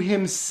to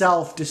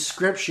himself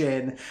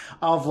description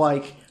of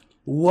like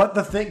what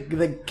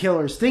the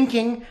killer's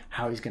thinking,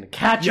 how he's going to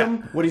catch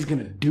him, what he's going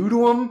to do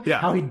to him,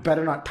 how he'd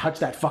better not touch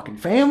that fucking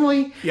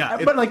family.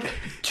 Yeah. But like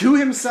to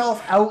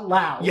himself out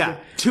loud. Yeah.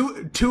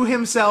 To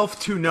himself,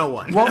 to no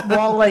one.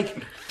 while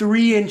like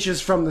 3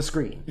 inches from the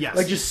screen. Yes.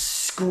 Like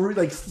just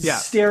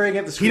staring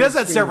at the screen. He does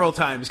that several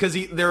times because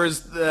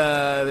there's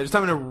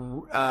time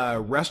in a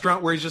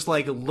restaurant where he's just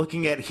like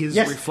looking at his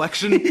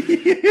reflection.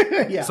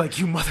 It's like,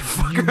 you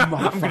motherfucker,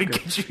 I'm gonna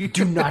get you.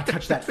 Do not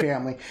touch that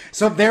family.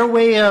 So their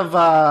way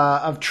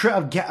of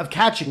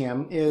catching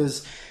him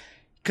is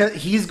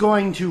he's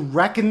going to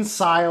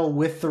reconcile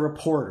with the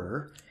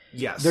reporter.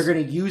 Yes. They're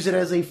going to use it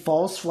as a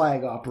false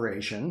flag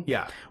operation.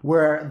 Yeah.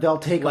 Where they'll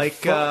take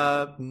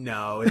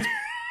no,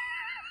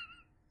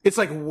 it's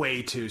like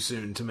way too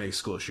soon to make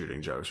school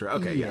shooting jokes, right?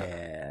 Okay,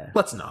 yeah.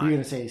 Let's not. You're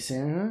going to say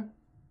soon?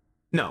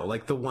 No,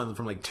 like the one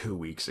from like 2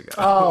 weeks ago.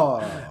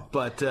 Oh.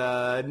 But,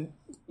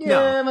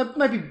 yeah, no.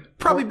 might be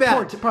Probably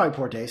bad. Probably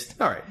poor taste.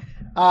 All right.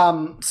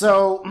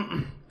 So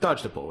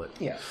Dodged a bullet.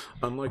 Yeah.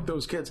 Unlike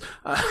those kids.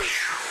 I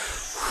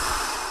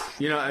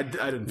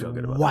didn't feel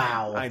good about that.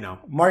 Wow. I know.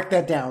 Mark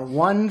that down.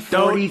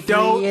 1:43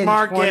 Don't and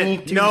mark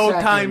 22 it. No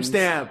seconds.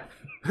 timestamp.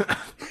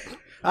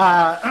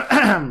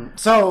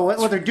 So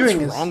what they're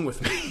doing What's is wrong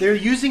with me? they're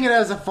using it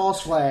as a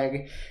false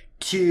flag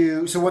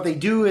so what they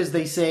do is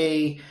they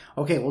say,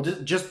 okay, we'll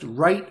just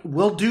write,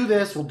 we'll do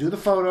this, we'll do the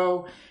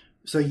photo,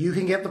 so you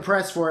can get the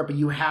press for it, but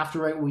you have to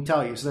write what we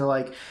tell you. So they're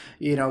like,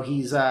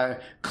 he's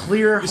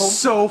clear,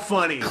 So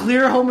funny.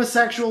 clear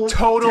homosexual,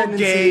 Total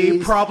gay,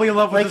 tendencies. probably in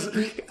love with Like,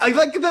 his... I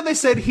like that they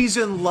said he's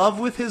in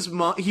love with his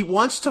mom. He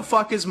wants to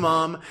fuck his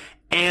mom,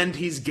 and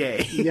he's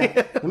gay. Yeah.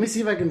 Let me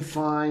see if I can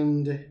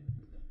find...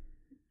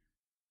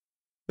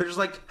 They're just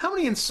like, how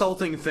many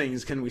insulting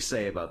things can we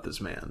say about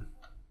this man?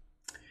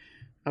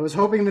 I was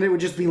hoping that it would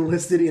just be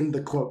listed in the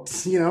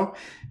quotes, But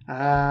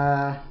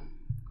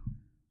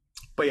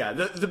yeah,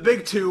 the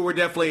big two were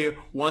definitely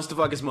wants to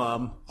fuck his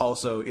mom,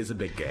 also is a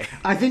big gay.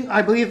 I think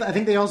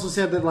they also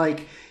said that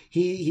like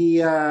he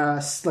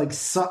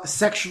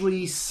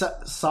sexually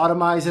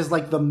sodomizes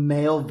like the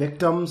male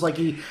victims, like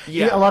he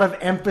a lot of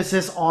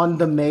emphasis on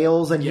the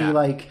males, and he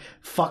like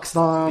fucks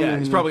them. Yeah,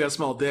 he's probably got a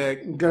small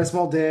dick. Got a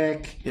small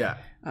dick. Yeah.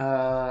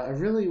 I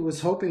really was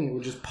hoping it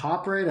would just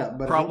pop right up,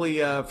 but probably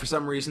for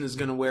some reason is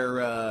going to wear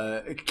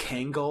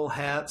Kangol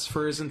hats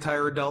for his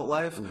entire adult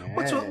life.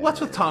 Yeah.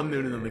 What's with Tom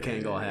Noonan and the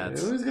Kangol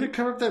hats? Who's going to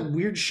cover up that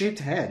weird shaped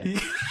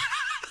head?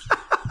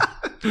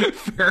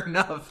 Fair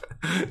enough.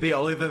 The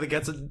only thing that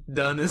gets it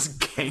done is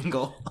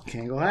Kangol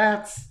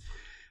hats.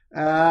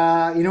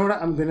 You know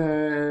what? I'm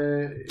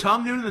gonna...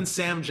 Tom Noonan and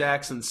Sam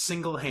Jackson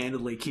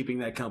single-handedly keeping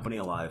that company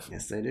alive.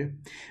 Yes, they do.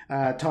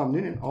 Tom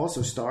Noonan,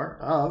 also star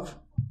of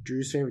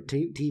Drew's favorite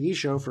TV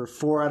show for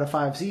 4 out of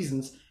 5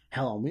 seasons,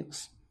 Hell on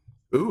Wheels.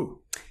 Ooh.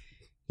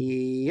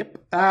 Yep.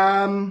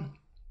 So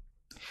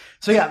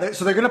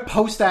they're going to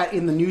post that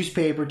in the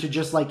newspaper to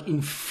just like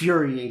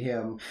infuriate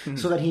him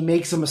so that he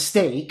makes a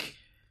mistake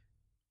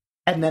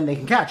and then they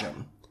can catch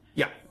him.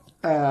 Yeah.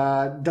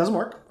 Doesn't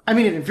work. I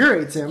mean, it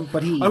infuriates him,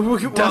 but he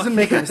doesn't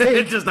make a mistake.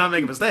 It does not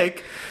make a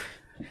mistake.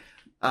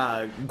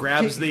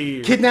 Kidnaps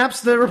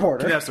the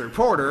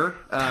reporter.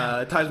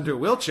 Ties him to a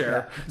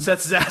wheelchair,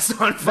 sets his ass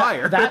on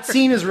fire. That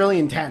scene is really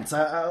intense.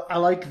 I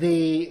like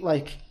the,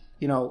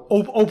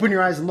 open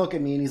your eyes and look at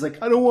me. And he's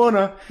like, I don't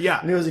wanna.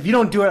 Yeah. And he goes, if you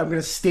don't do it, I'm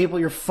gonna staple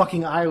your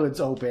fucking eyelids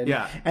open.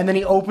 Yeah. And then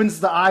he opens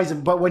the eyes,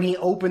 but when he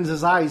opens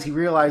his eyes, he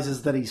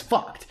realizes that he's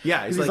fucked.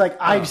 Yeah. He's like,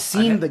 I've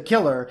seen the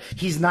killer.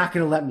 He's not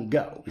gonna let me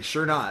go.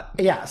 Sure not.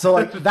 Yeah. So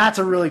like, that's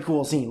a really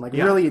cool scene. Like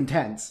really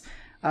intense.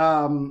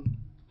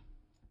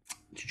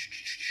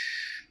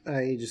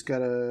 I just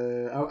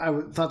gotta... I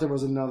thought there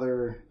was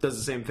another... Does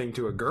the same thing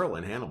to a girl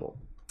in Hannibal.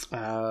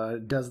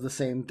 Does the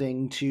same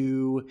thing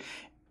to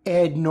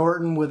Ed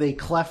Norton with a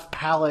cleft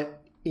palate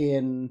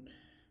in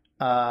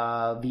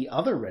the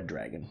other Red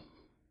Dragon.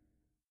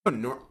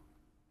 Oh,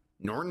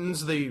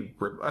 Norton's the...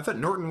 I thought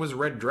Norton was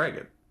Red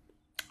Dragon.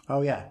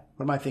 Oh, yeah.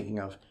 What am I thinking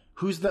of?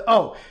 Who's the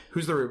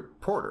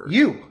reporter?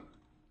 You.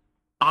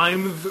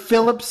 I'm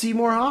Philip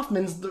Seymour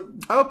Hoffman's the...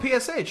 Oh,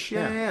 PSH.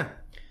 Yeah.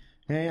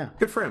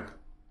 Good for him.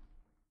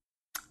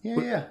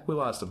 Yeah. We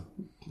lost him.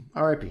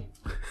 R.I.P.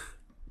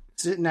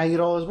 Now you get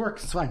all his work.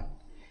 It's fine.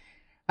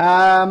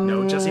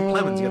 No, Jesse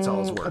Plemons gets all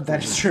his work.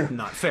 That is true.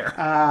 Not fair.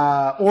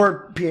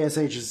 Or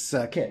PSH's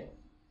kid.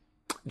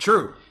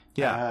 True.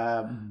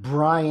 Yeah.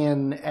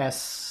 Brian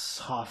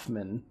S.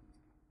 Hoffman.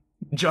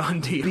 John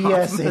D.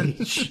 Hoffman.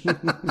 BSH.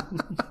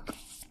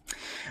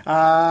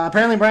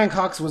 Apparently Brian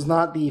Cox was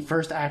not the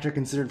first actor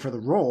considered for the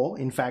role.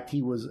 In fact,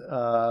 he was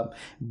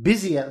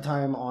busy at the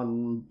time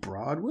on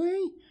Broadway.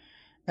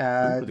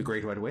 The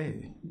Great White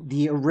Way.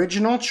 The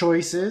original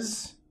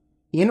choices,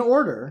 in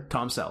order: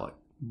 Tom Selleck,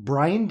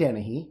 Brian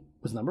Dennehy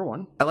was number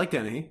 1. I like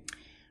Dennehy.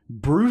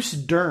 Bruce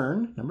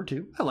Dern, number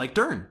 2. I like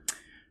Dern.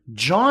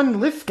 John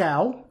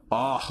Lithgow,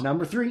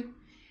 number 3,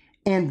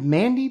 and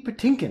Mandy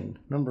Patinkin,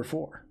 number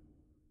 4.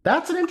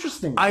 That's an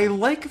interesting one. I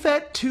like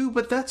that too,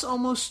 but that's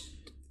almost...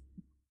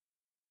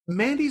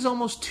 Mandy's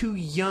almost too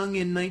young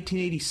in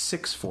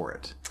 1986 for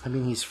it. I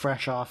mean, he's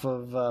fresh off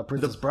of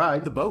Princess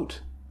Bride. The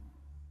boat.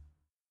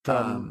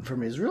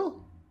 From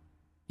Israel?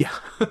 Yeah.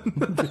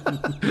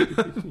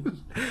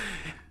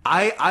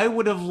 I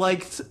would have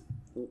liked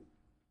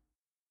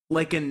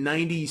like a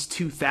 90s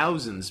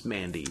 2000s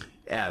Mandy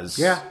as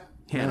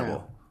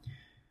Hannibal. Yeah.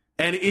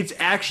 And it's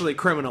actually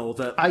criminal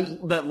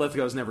that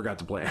Lithgow's never got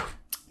to play him.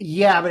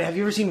 Yeah, but have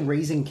you ever seen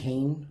Raising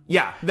Cain?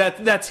 Yeah,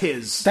 that's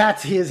his.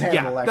 That's his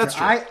Hannibal Lecter. That's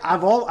true.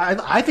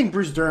 I think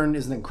Bruce Dern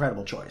is an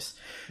incredible choice.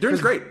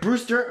 Dern's great.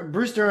 Bruce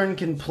Dern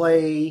can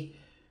play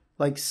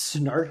like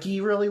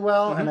snarky really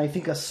well, and I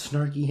think a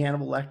snarky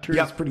Hannibal Lecter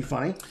is pretty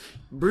funny.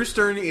 Bruce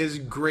Dern is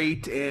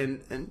great,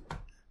 and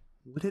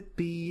would it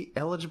be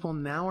eligible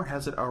now or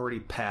has it already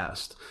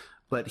passed?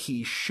 But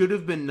he should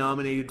have been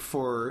nominated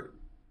for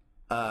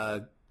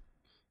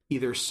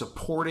either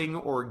supporting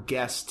or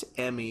guest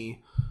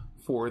Emmy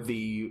for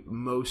the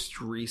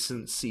most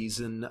recent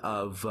season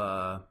of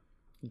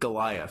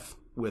Goliath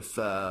with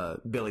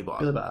Billy Bob.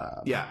 Billy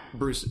Bob. Yeah,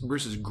 Bruce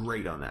is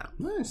great on that.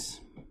 Nice.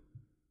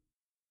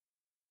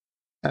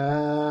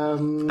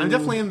 I'm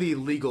definitely in the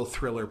legal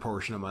thriller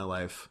portion of my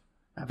life.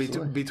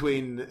 Absolutely.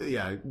 Between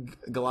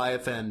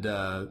Goliath and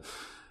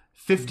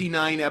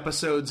 59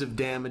 episodes of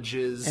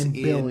Damages and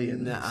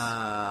billions.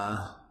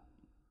 How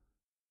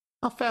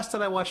fast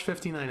did I watch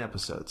 59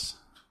 episodes?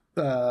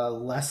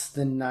 Less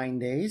than 9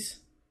 days.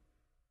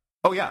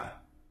 Oh yeah,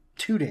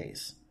 2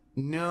 days.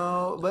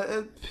 No,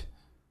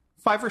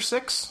 5 or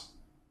 6.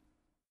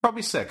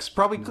 Probably 6.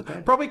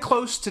 Probably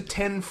close to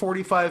 10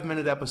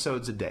 45-minute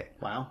episodes a day.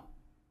 Wow.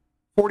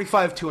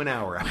 45 to an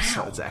hour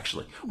episodes,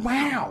 actually.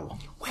 Wow.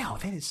 Wow,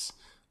 that's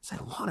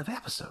a lot of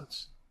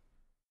episodes.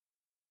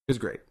 It was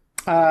great.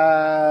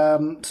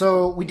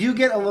 So we do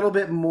get a little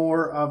bit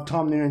more of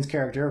Tom Noonan's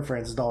character,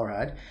 Francis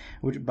Dollarhide,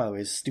 which, by the way,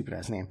 is a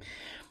stupid-ass name.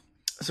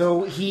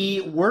 So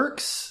he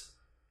works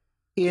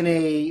in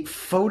a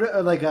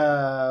photo, like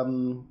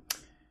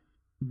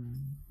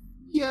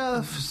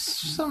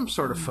some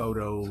sort of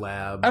photo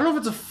lab. I don't know if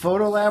it's a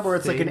photo lab or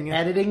it's like an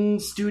editing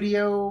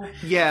studio.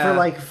 Yeah. For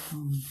like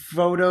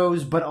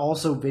photos, but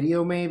also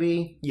video,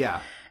 maybe. Yeah.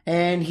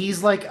 And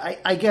he's like,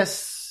 I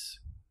guess,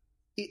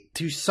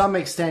 to some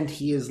extent,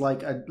 he is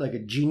like a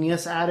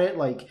genius at it.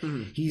 Like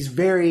he's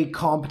very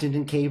competent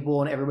and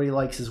capable, and everybody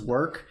likes his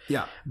work.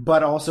 Yeah.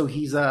 But also,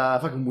 he's a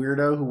fucking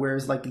weirdo who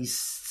wears like these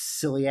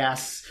silly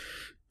ass,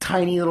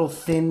 tiny little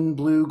thin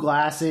blue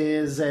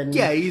glasses, and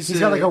he's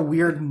got like a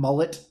weird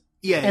mullet.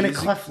 Yeah, and a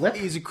cleft lip.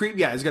 He's a creep.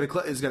 Yeah, he's got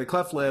a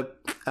cleft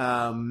lip,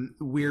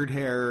 weird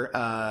hair.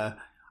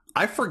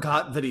 I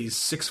forgot that he's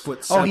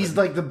 6'7". Oh, he's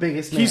like the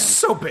biggest man. He's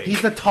so big.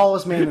 He's the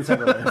tallest man that's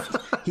ever lived.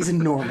 He's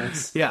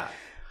enormous. Yeah.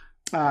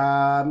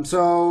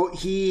 So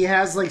he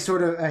has like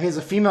sort of he has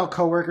a female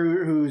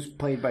coworker who's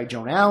played by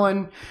Joan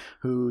Allen,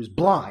 who's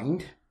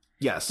blind.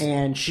 Yes.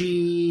 And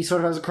she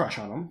sort of has a crush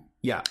on him.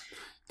 Yeah.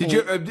 Did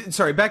you?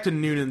 Sorry. Back to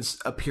Noonan's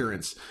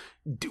appearance.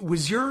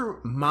 Was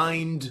your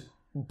mind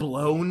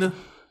blown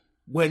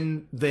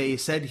when they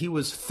said he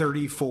was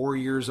 34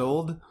 years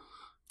old?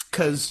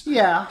 Because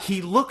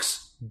he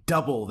looks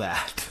double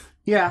that.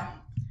 Yeah.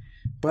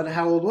 But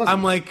how old was he?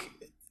 I'm like,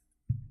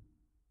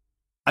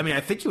 I mean, I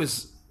think he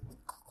was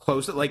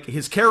close. Like,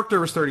 his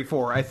character was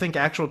 34. I think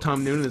actual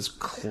Tom Noonan is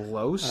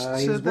close to that.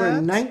 He was born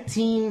in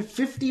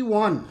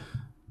 1951.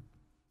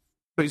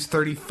 So he's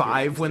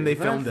 35 when they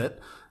filmed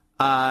it.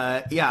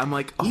 I'm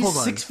like, hold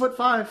on. He's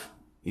 6'5".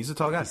 He's a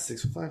tall guy.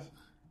 He's 6'5".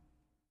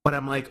 But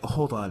I'm like,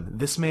 hold on.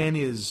 This man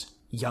is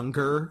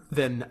younger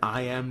than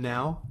I am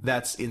now.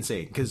 That's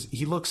insane. Because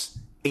he looks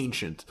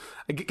ancient.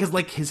 Because,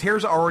 like, his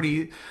hair's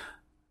already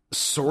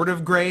sort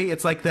of gray.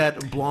 It's like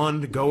that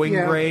blonde going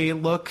gray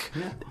look.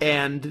 Yeah.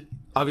 And,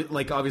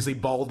 obviously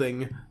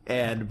balding.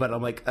 But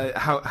I'm like,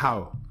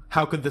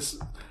 how could this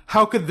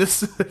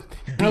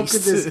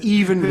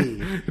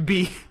even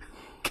be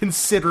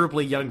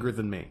considerably younger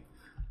than me?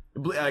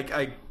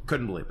 I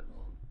couldn't believe it.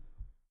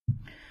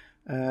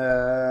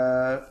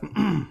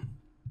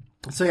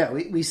 So yeah,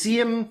 we see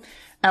him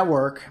at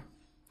work,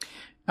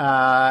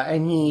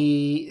 and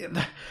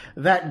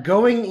that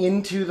going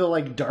into the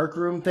like dark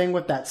room thing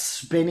with that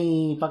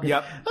spinny fucking.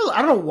 Yep.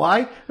 I don't know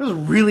why it was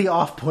really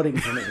off-putting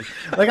for me.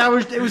 Like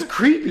it was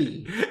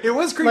creepy. It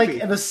was creepy.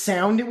 Like the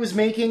sound it was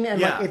making, and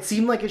like it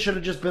seemed like it should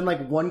have just been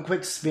like one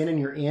quick spin and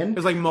you're in. It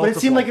was like multiple. But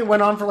it seemed like it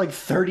went on for like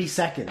 30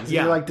 seconds.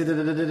 Yeah. You're like,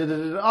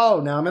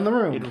 oh, now I'm in the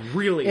room. It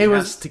really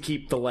has to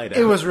keep the light out.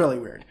 It was really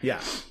weird. Yeah.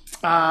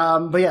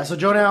 But yeah, so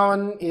Joan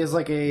Allen is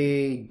like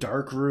a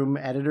dark room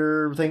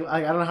editor thing. I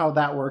don't know how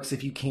that works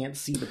if you can't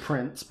see the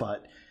prints,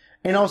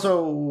 and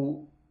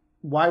also,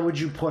 why would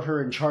you put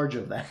her in charge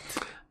of that?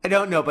 I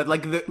don't know, but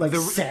like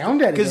the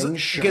sound editing,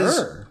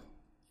 sure.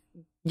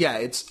 Yeah,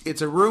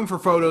 it's a room for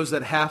photos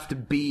that have to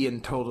be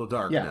in total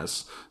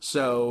darkness. Yeah.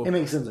 So it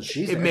makes sense that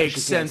she's there. It makes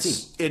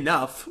sense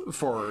enough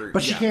for...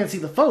 But she can't see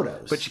the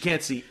photos. But she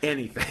can't see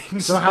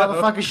anything. So how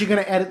the fuck is she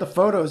going to edit the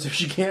photos if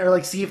she can't... Or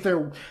like see if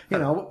they're,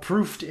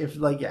 proofed if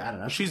like... Yeah, I don't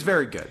know. She's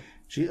very good.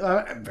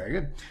 Very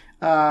good.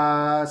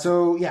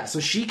 So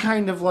she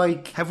kind of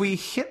like... Have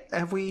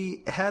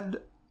we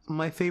had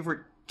my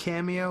favorite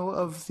cameo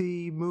of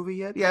the movie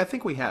yet? Yeah, I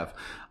think we have.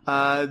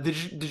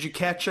 Did you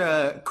catch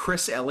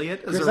Chris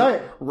Elliott as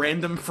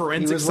random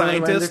forensic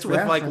scientist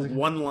with like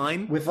one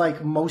line with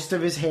like most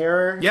of his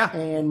hair,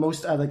 and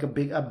most like a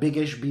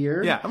biggish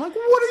beard? Yeah, I'm like,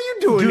 what are you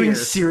doing here?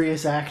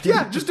 Serious acting?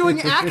 Yeah, just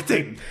doing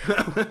acting.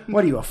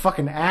 What are you, a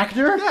fucking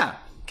actor? Yeah,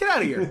 get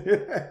out of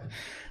here.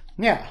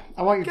 Yeah,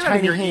 I want your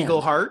tiny hand.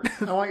 Eagle heart.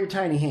 I want your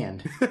tiny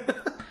hand.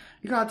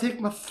 You gotta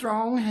take my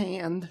strong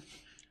hand.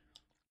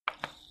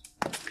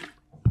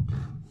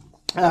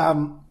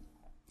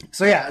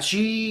 So yeah,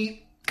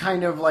 she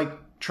kind of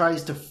like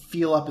tries to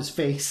feel up his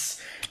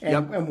face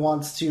and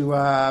wants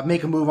to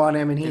make a move on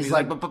him, and he's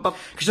like,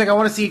 she's like, I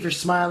want to see if you're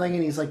smiling,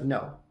 and he's like,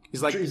 no.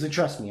 He's like,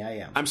 trust me, I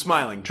am. I'm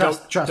smiling.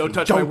 Trust me. Don't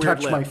touch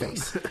my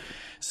face.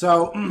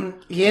 So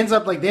they end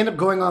up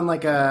going on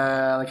like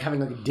having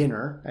like a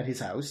dinner at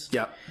his house.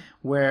 Yeah.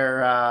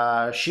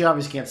 Where she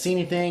obviously can't see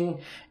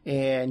anything,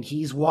 and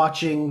he's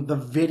watching the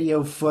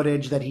video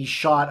footage that he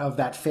shot of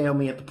that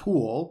family at the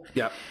pool.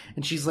 Yeah.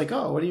 And she's like,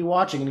 oh, what are you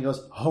watching? And he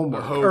goes,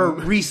 homework. Or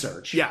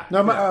research. Yeah.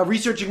 No, I'm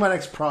researching my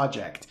next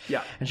project.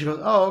 Yeah. And she goes,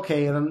 oh,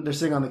 okay. And then they're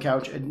sitting on the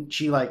couch, and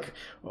she like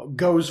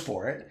goes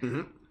for it.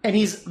 Mm-hmm. And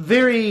he's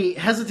very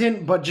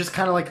hesitant, but just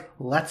kind of like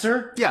lets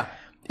her. Yeah.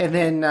 And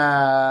then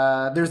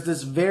there's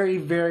this very,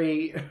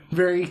 very,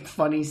 very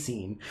funny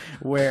scene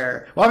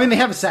where, well, I mean, they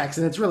have sex,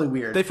 and it's really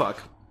weird. They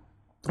fuck.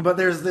 But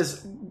there's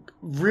this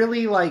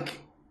really,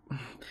 like,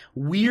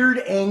 weird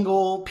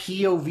angle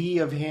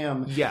POV of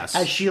him. Yes.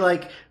 As she,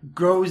 like,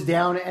 goes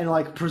down and,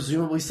 like,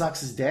 presumably sucks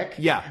his dick.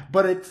 Yeah.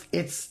 But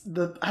it's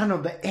the, I don't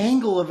know, the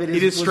angle of it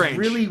was strange.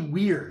 really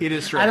weird. It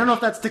is strange. I don't know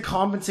if that's to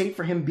compensate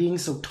for him being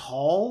so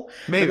tall.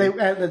 Maybe.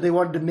 That they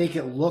wanted to make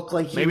it look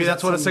like he Maybe was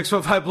that's what a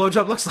 6'5"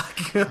 blowjob looks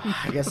like.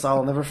 I guess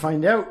I'll never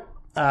find out.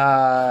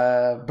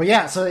 But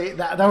yeah, so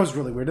that was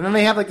really weird. And then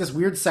they have like this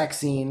weird sex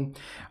scene.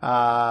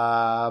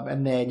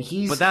 And then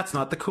But that's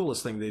not the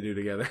coolest thing they do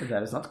together.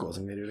 That is not the coolest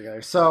thing they do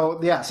together.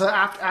 So yeah, so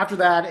after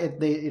that,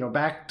 they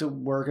back to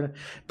work.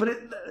 But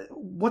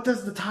what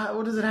does it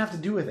have to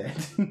do with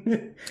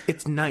it?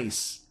 It's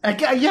nice.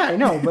 Yeah, I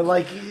know, but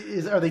like,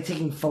 are they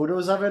taking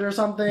photos of it or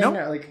something? Nope.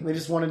 Or, like they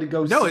just wanted to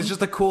go. No, see? it's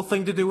just a cool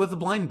thing to do with a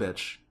blind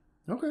bitch.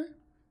 Okay.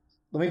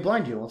 Let me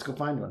blind you. Let's go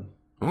find one.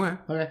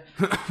 Okay.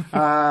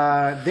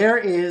 There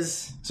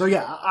is. So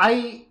yeah,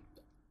 I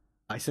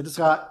said to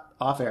Scott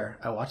off air,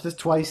 I watched this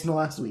twice in the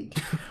last week.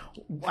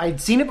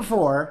 I'd seen it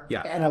before,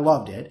 yeah, and I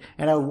loved it.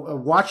 And I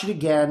watched it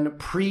again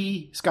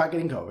pre Scott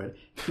getting COVID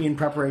in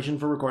preparation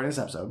for recording this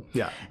episode.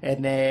 Yeah.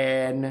 And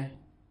then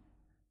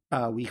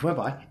a week went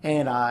by,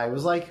 and I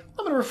was like,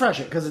 I'm going to refresh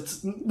it because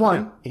it's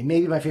it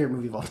may be my favorite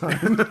movie of all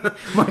time.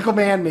 Michael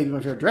Mann may be my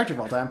favorite director of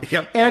all time.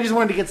 Yep. And I just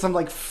wanted to get some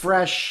like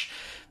fresh.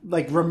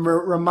 Like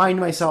remind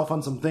myself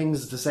on some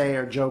things to say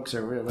or jokes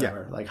or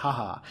whatever, like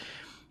haha.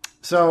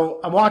 So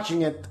I'm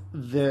watching it.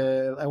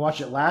 I watched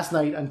it last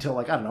night until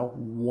like I don't know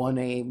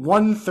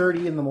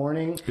 1:30 in the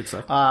morning. Good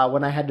stuff.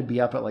 When I had to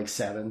be up at like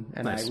 7,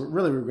 and nice. I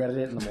really regretted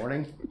it in the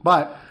morning.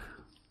 But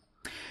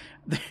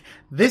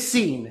this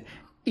scene,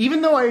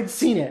 even though I had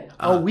seen it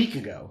a week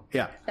ago,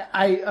 yeah,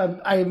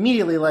 I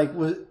immediately like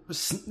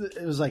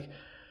was like.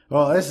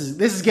 Well, this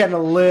is getting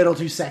a little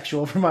too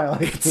sexual for my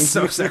liking. It's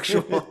so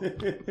sexual.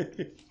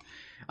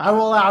 I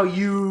will allow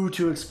you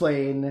to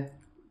explain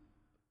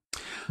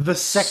the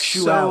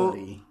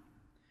sexuality. So,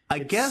 I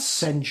guess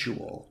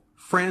sensual.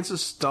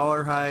 Francis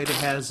Dollarhide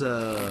has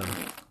a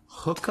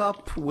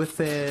hookup with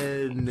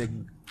a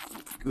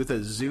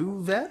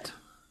zoo vet.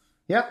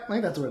 Yep, I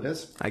think that's what it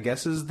is. I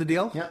guess is the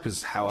deal. Yeah.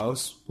 Because how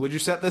else would you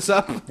set this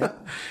up?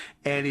 Yep.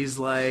 And he's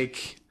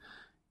like,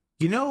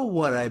 you know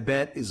what I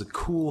bet is a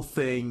cool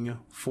thing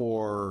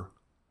for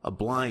a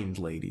blind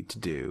lady to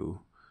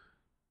do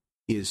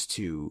is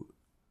to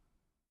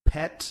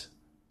pet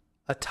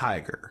a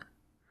tiger.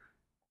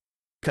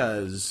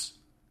 Because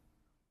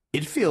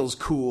it feels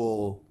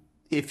cool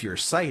if you're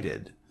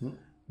sighted,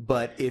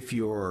 but if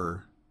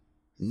you're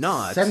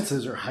not...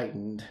 Senses are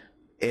heightened.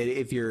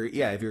 If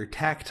your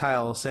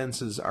tactile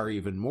senses are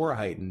even more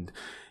heightened...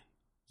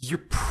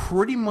 You're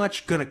pretty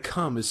much gonna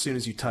come as soon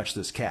as you touch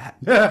this cat,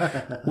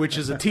 which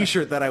is a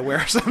T-shirt that I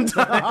wear sometimes.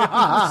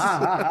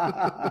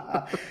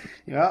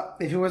 Yeah,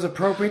 if it was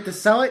appropriate to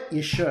sell it,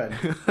 you should.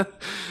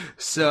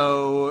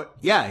 So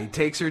yeah, he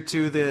takes her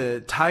to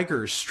the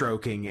tiger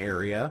stroking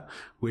area,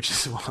 which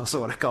is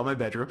also what I call my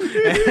bedroom.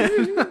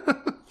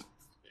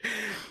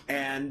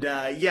 And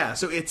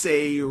so it's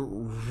a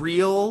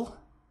real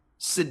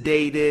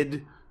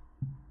sedated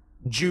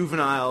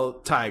juvenile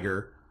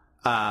tiger.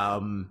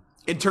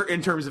 In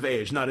terms of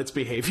age, not its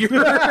behavior.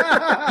 Grow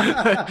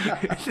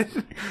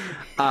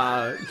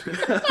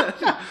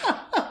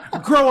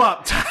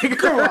up, tiger.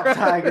 Grow up,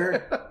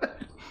 tiger.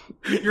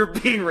 You're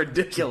being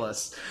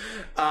ridiculous.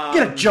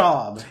 Get a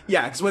job.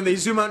 Yeah, because when they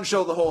zoom out and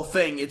show the whole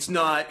thing, it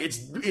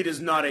is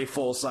not a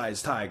full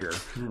size tiger.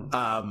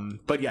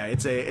 But yeah,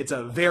 it's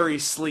a very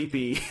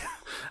sleepy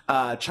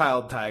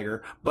child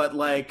tiger. But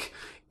like,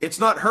 it's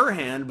not her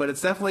hand, but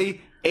it's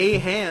definitely a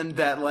hand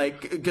that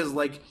like, because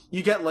like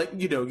you get like,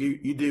 you know,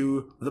 you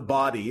do the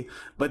body,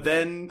 but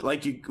then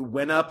like you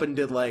went up and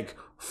did like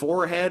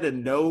forehead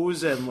and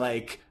nose and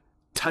like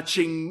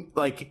touching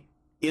like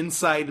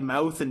inside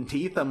mouth and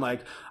teeth. I'm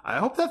like, I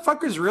hope that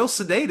fucker's real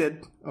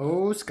sedated.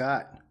 Oh,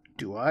 Scott,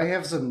 do I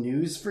have some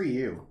news for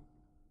you?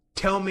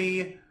 Tell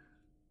me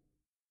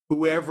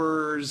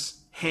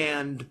whoever's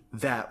hand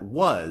that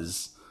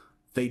was,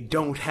 they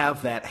don't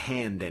have that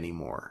hand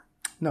anymore.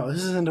 No,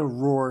 this isn't a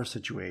roar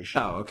situation.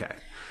 Oh, okay.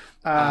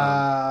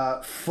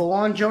 Full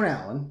on Joan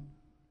Allen.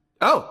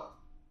 Oh,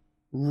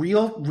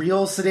 real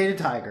sedated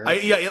tiger.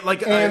 Because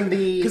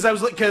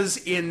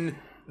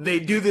they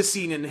do this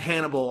scene in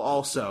Hannibal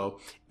also,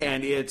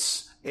 and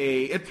it's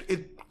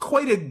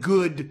quite a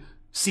good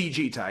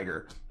CG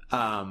tiger.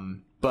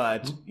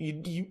 But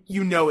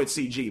you know it's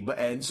CG.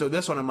 And so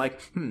this one I'm like,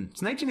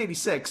 it's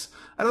 1986.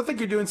 I don't think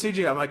you're doing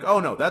CG. I'm like, oh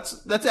no,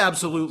 that's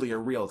absolutely a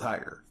real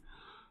tiger.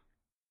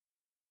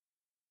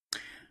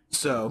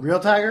 So Real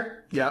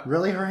tiger? Yeah.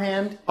 Really her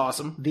hand?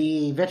 Awesome.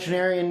 The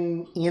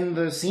veterinarian in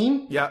the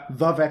scene? Yeah.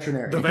 The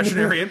veterinarian. The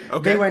veterinarian.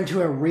 Okay. They went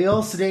to a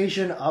real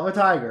sedation of a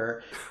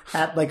tiger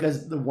at like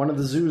one of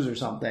the zoos or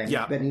something.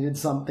 Yeah. That needed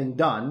something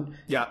done.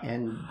 Yeah.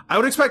 And I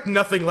would expect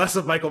nothing less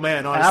of Michael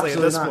Mann, honestly, at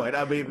Absolutely this not. point.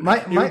 I mean,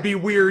 it would be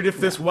weird if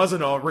this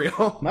wasn't all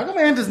real. Michael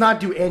Mann does not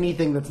do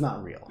anything that's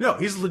not real. No,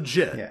 he's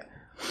legit. Yeah.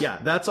 Yeah,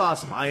 that's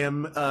awesome. I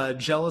am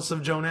jealous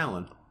of Joan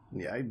Allen.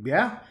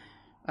 Yeah.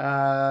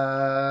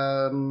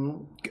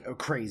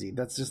 Crazy.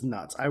 That's just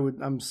nuts.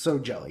 I'm so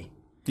jelly.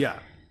 Yeah.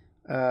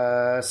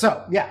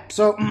 So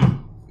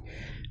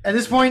at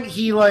this point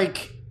he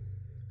like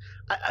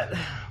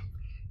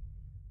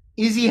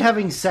is he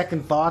having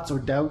second thoughts or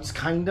doubts?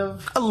 Kind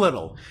of A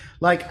little.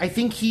 like I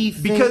think he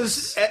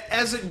thinks, Because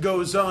as it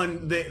goes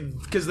on,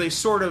 because they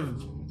sort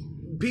of,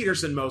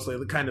 Peterson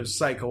mostly kind of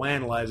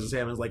psychoanalyzes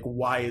him as like,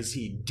 why is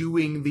he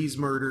doing these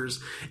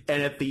murders?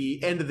 And at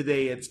the end of the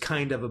day, it's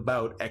kind of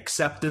about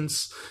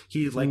acceptance.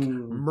 He like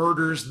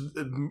murders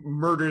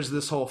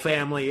this whole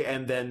family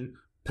and then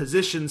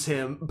positions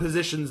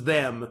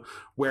them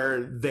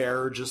where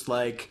they're just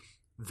like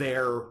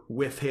there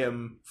with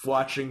him,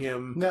 watching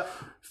him,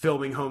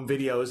 filming home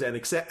videos and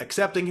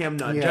accepting him,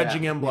 not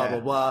judging him, blah,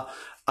 blah, blah.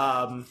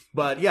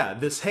 But yeah,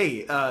 this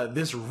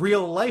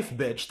real life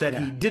bitch that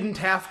he didn't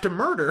have to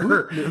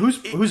murder,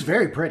 who's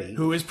very pretty,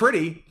 who is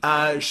pretty,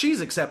 she's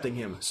accepting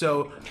him.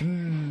 So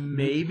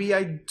maybe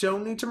I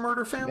don't need to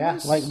murder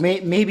families. Yeah, like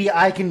maybe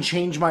I can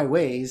change my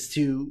ways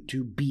to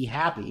be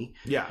happy.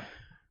 Yeah.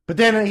 But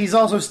then he's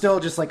also still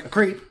just like a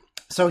creep.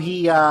 So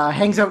he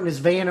hangs out in his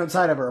van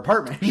outside of her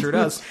apartment. Sure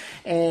does.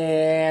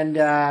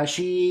 And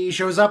she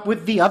shows up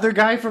with the other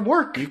guy from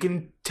work. You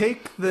can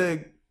take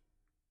the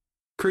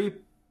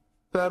creep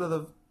out of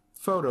the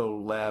photo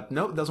lab.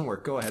 Nope, it doesn't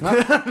work. Go ahead.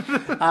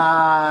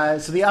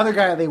 So the other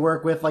guy they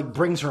work with like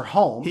brings her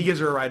home. He gives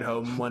her a ride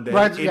home one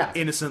day,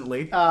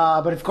 innocently.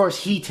 But of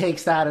course he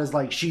takes that as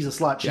like she's a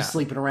slut. She's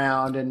sleeping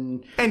around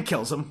and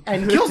kills him.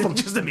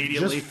 Just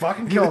immediately. Just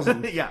fucking kills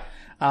him. Yeah.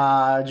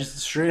 Just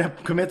straight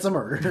up commits a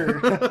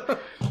murder.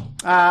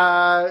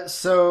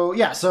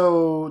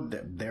 So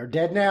they're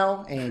dead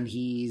now, and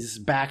he's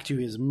back to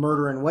his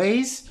murdering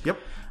ways. Yep.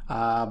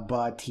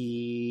 But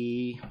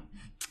he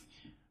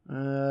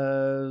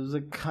was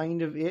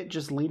kind of it,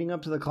 just leading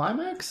up to the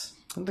climax.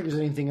 I don't think there's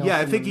anything else. Yeah,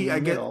 I think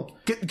I get middle.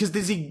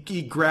 Because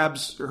he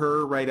grabs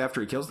her right after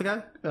he kills the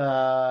guy.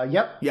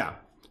 Yep. Yeah.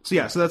 So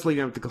that's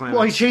leading up to the climax.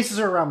 Well, he chases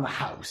her around the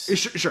house.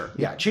 Sure.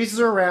 Yeah, chases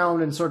her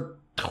around and sort of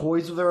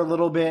toys with her a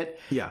little bit.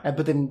 Yeah.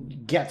 But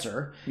then gets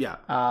her. Yeah.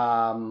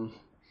 I'm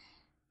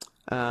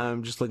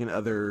just looking at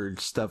other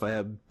stuff I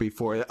have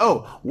before that.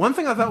 Oh, one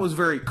thing I thought was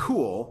very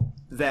cool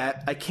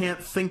that I can't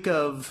think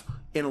of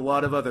in a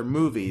lot of other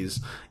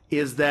movies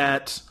is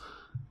that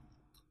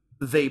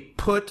they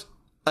put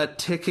a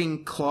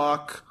ticking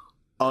clock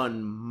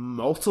on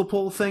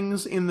multiple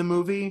things in the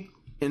movie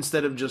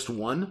instead of just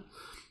one.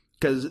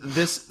 Because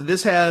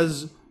this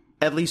has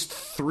at least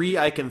 3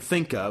 I can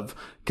think of,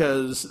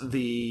 because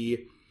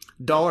the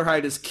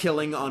Dollarhide is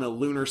killing on a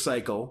lunar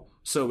cycle,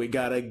 so we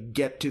gotta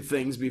get to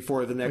things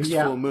before the next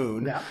full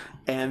moon. Yeah.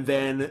 And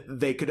then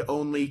they could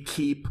only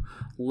keep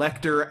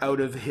Lecter out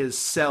of his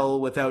cell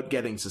without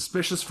getting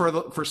suspicious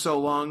for so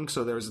long,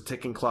 so there was a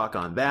ticking clock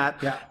on that.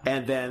 Yeah.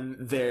 And then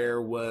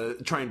there was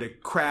trying to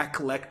crack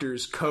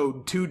Lecter's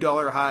code to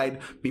Dollarhide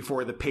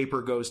before the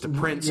paper goes to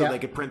print, so they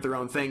could print their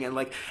own thing. And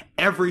like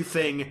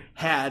everything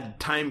had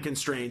time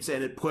constraints,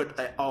 and it put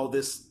all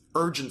this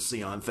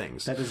urgency on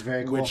things. That is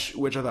very cool.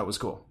 Which I thought was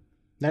cool.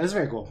 That is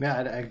very cool.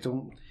 Yeah, I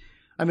don't.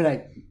 I mean,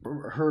 I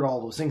heard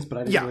all those things, but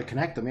I didn't really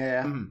connect them.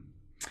 Yeah. Mm.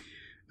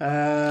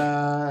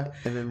 And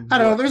then I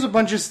don't know. There's a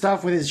bunch of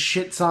stuff with his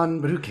shit son,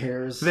 but who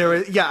cares?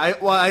 I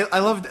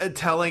loved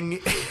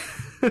telling.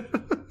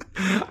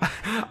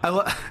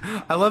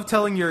 I love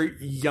telling your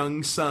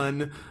young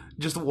son,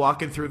 just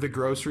walking through the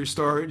grocery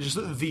store, just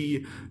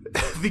the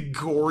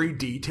gory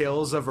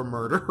details of a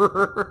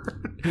murderer.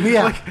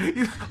 Yeah,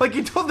 like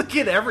you told the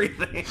kid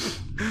everything.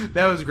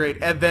 That was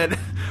great. And then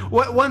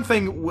one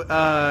thing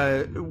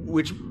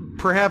which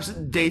perhaps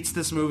dates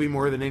this movie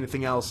more than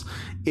anything else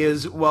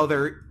is while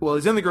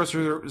he's in the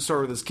grocery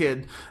store with his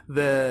kid,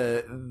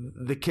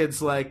 the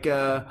kid's like,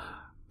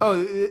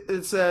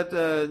 it's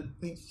that.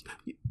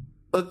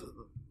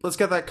 Let's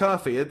get that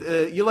coffee.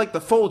 You like the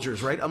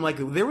Folgers, right? I'm like,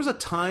 there was a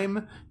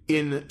time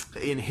in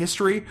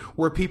history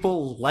where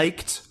people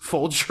liked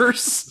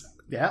Folgers.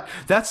 Yeah.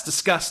 That's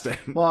disgusting.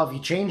 Well, if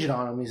you change it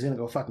on him, he's going to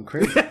go fucking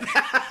crazy.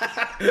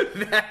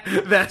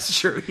 That's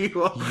true. He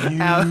will.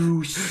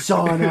 You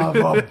son of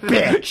a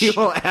bitch. He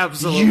will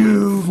absolutely.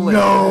 You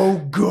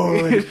no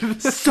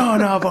good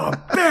son of a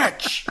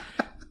bitch.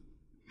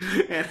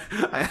 And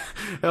I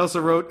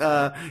also wrote,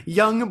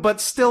 young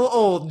but still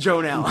old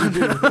Joan Allen.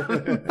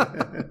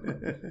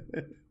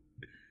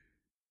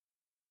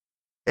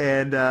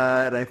 And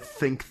I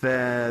think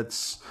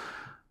that's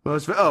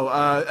most.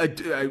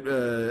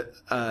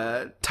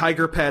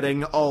 Tiger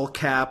petting, all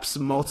caps,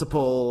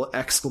 multiple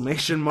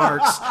exclamation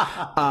marks.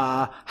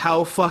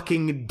 How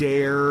fucking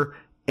dare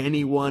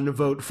anyone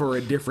vote for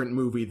a different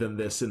movie than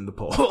this in the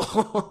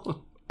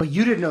poll. But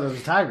you didn't know there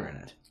was a tiger in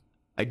it.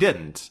 I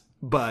didn't,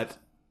 but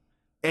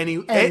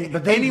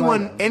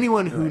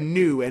anyone who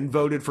knew and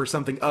voted for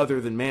something other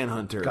than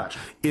Manhunter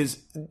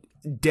is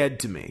dead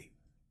to me.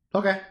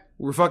 Okay.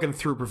 We're fucking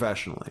through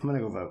professionally. I'm gonna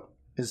go vote.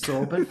 Is it still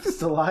open?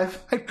 Still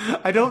live?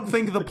 I don't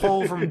think the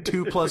poll from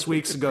 2+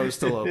 weeks ago is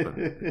still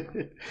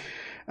open.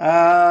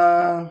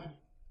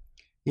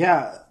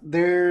 Yeah,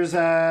 there's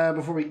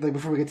before we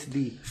get to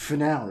the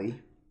finale,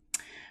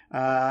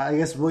 I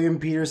guess William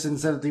Peterson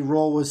said that the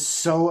role was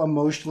so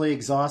emotionally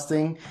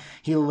exhausting,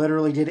 he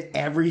literally did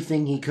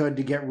everything he could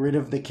to get rid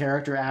of the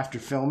character after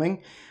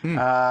filming.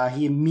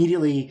 He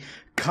immediately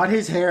cut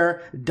his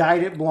hair,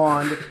 dyed it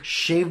blonde,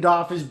 shaved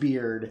off his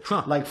beard,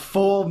 like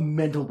full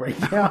mental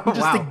breakdown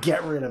just to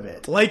get rid of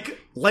it. Like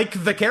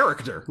the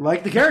character.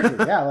 Like the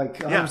character, yeah, like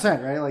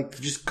 100%, right? Like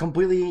just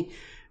completely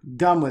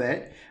done with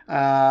it.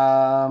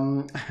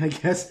 I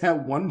guess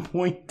at one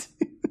point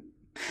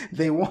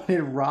they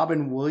wanted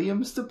Robin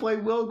Williams to play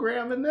Will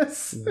Graham in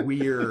this.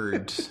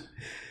 Weird.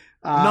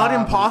 Not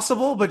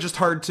impossible, but just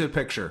hard to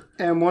picture.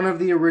 And one of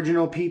the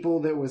original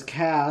people that was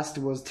cast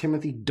was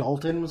Timothy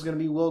Dalton was going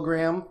to be Will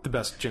Graham. The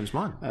best James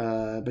Bond.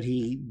 But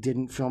he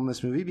didn't film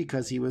this movie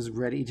because he was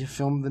ready to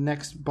film the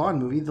next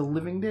Bond movie, The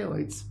Living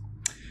Daylights.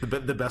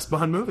 The best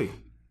Bond movie.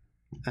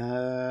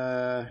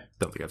 Don't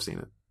think I've seen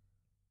it.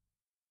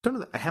 Don't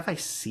know. Have I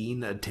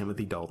seen a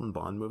Timothy Dalton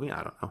Bond movie?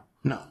 I don't know.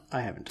 No, I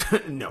haven't.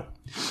 No,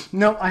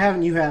 I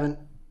haven't. You haven't.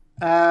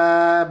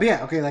 But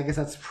yeah, okay. I guess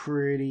that's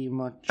pretty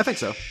much. I think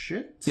so.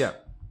 Shit. Yeah,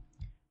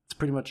 it's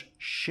pretty much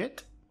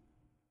shit.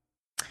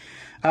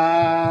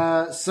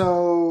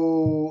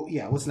 So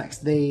yeah, what's next?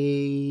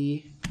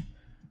 They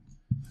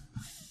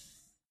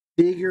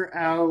figure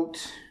out.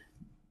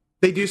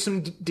 They do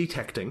some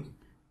detecting.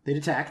 They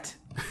detect.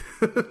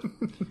 They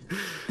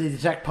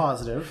detect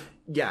positive.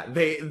 Yeah,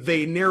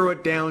 they narrow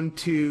it down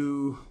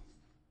to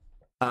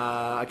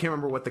I can't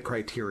remember what the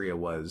criteria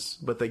was,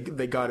 but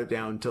they got it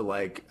down to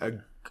like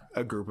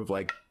a group of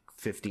like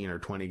 15 or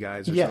 20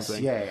 guys or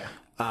something. Yeah.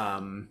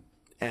 And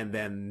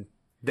then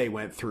they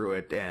went through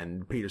it,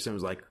 and Peterson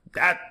was like,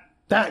 that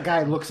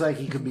guy looks like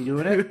he could be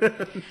doing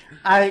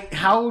it.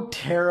 How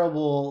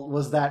terrible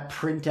was that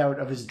printout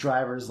of his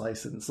driver's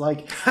license?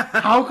 Like,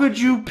 how could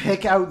you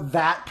pick out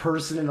that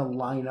person in a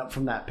lineup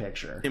from that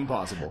picture?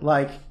 Impossible.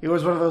 Like, it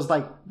was one of those,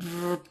 like...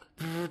 Yeah,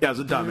 it was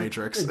a dot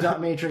matrix.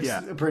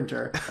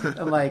 Printer.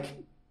 And, like,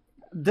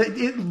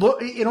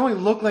 it only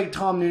looked like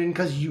Tom Noonan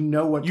because you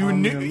know what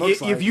Tom Noonan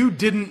looks like. If you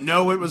didn't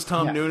know it was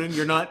Tom Noonan,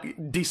 you're not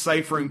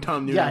deciphering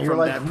Tom Noonan from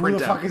that printout. Who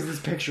the fuck is this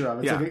picture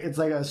of? It's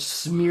like a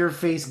smear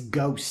face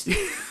ghost.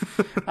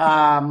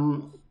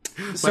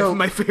 So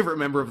my favorite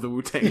member of the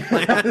Wu-Tang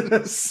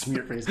Clan.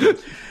 Smear face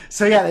ghost.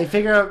 So yeah, he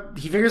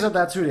figures out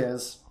that's who it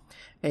is.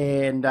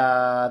 And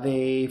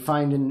they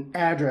find an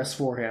address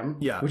for him.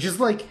 Yeah. Which is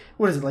like,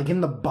 what is it, like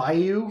in the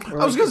bayou?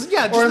 I was going to say,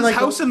 just this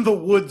house in the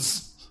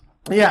woods.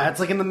 Yeah, it's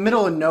like in the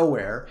middle of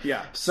nowhere.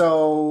 Yeah.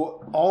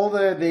 So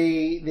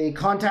they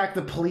contact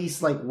the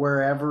police like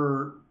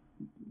wherever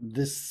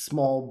this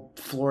small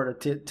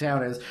Florida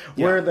town is,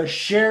 where the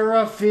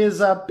sheriff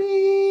is a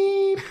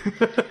beep.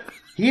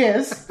 He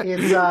is.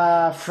 It's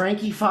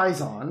Frankie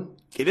Faison.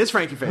 It is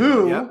Frankie Faison.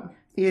 Who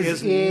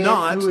is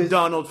not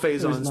Donald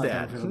Faison's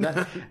dad.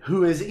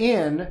 Who is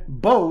in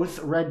both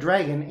Red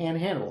Dragon and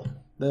Hannibal.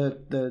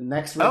 The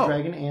next Red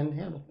Dragon and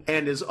Hannibal.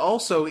 And is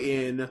also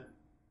in...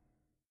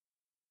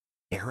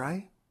 Dare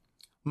I?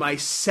 My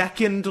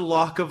second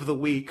lock of the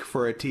week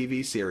for a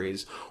TV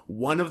series.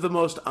 One of the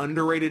most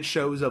underrated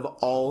shows of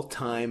all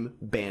time,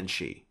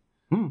 Banshee.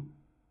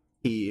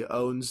 He's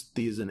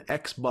an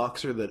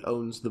ex-boxer that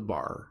owns the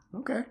bar.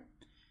 Okay.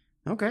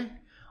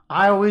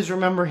 I always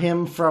remember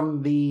him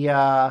from the,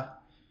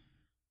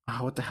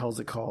 what the hell is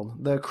it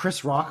called? The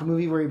Chris Rock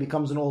movie where he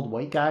becomes an old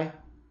white guy.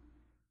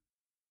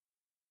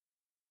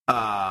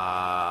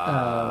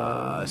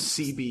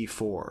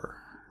 CB4.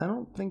 I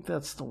don't think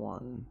that's the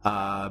one.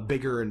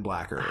 Bigger and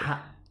Blacker.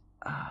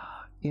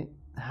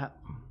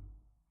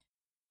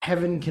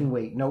 Heaven Can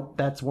Wait. Nope,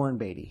 that's Warren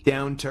Beatty.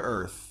 Down to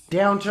Earth.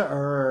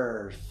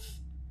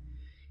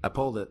 I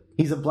pulled it.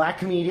 He's a black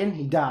comedian.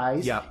 He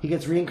dies. Yeah. He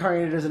gets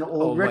reincarnated as an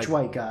old rich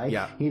white guy.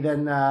 Yeah. He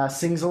then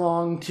sings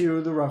along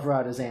to the Rough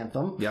Riders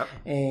anthem. Yep.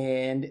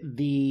 And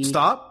the...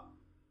 Stop.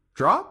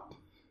 Drop.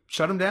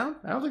 Shut him down.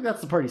 I don't think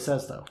that's the part he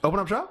says, though. Open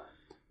up shop.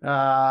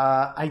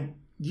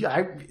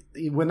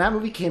 When that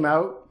movie came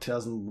out,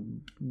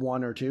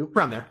 2001 or 2,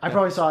 around there, I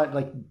probably saw it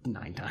like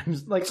 9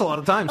 times. Like, it's a lot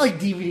of times, like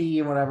DVD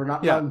and whatever,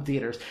 not in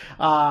theaters.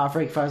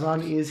 Frank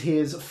Faison is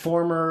his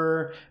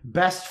former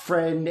best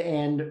friend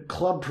and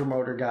club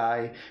promoter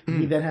guy.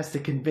 He then has to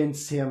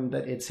convince him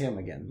that it's him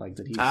again, like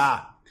that he's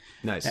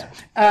Nice.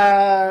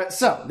 Yeah.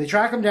 So they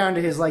track him down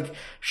to his like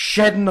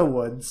shed in the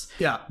woods.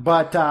 Yeah.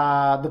 But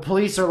the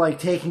police are like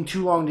taking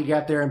too long to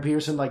get there, and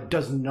Peterson like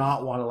does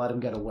not want to let him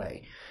get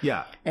away.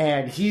 Yeah.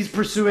 And he's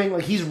pursuing,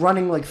 like, he's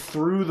running, like,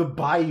 through the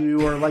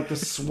bayou or, like, the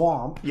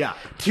swamp Yeah.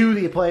 to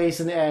the place.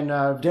 And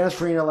Dennis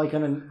Farina, like,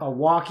 on a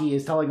walkie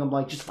is telling him,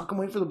 like, just fucking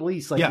wait for the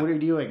police. Like, what are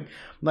you doing?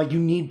 Like, you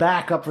need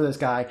backup for this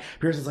guy.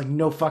 Pearson's like,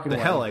 no fucking way.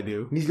 The hell I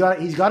do. He's got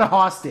a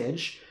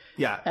hostage.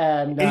 Yeah.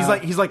 And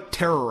he's like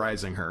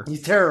terrorizing her.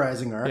 He's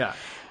terrorizing her. Yeah.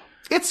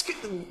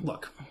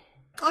 Look,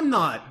 I'm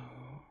not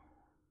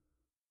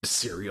a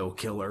serial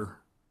killer.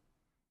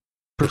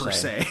 Per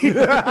se.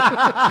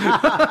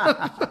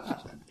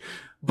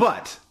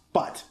 But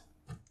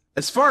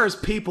as far as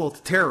people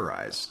to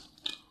terrorize,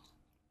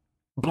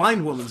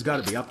 Blind Woman's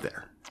got to be up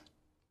there.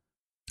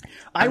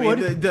 I mean,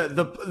 would.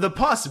 The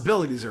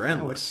possibilities are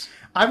endless.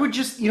 I would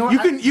just, you know,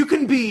 you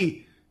can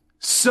be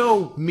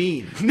so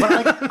mean.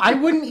 But I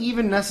wouldn't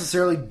even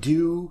necessarily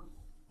do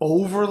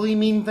overly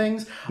mean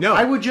things. No,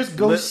 I would just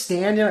go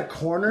stand in a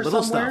corner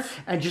somewhere stuff.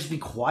 and just be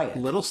quiet.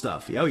 Little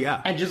stuff. Oh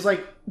yeah. And just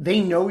like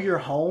they know you're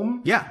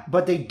home. Yeah.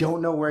 But they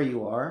don't know where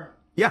you are.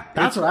 Yeah.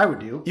 That's what I would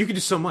do. You could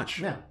do so much.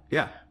 Yeah.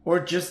 Yeah. Or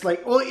just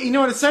like, well, you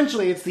know what?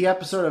 Essentially, it's the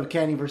episode of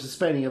Candy versus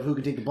Spenny of who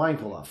can take the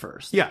blindfold off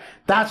first. Yeah.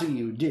 That's what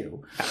you would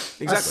do.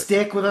 Exactly. A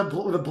stick with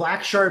a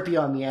black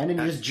Sharpie on the end, and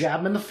you just jab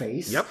them in the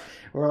face. Yep.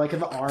 Or like in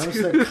the arms,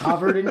 they're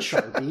covered in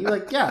Sharpie.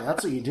 Like, yeah,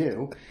 that's what you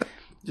do.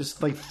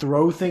 Just like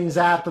throw things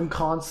at them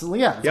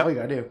constantly. Yeah, that's all you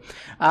gotta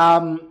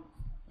do.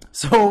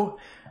 So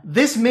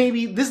this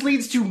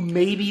leads to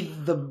maybe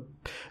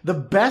the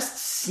best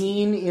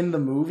scene in the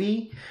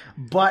movie,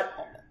 but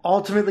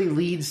ultimately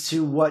leads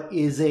to what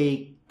is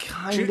a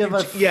kind of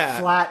a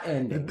flat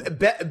ending.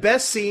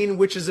 Best scene,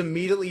 which is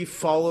immediately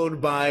followed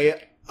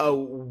by a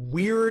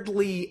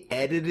weirdly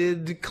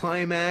edited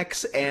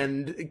climax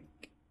and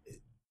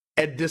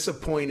a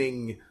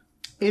disappointing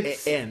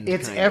end.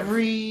 It's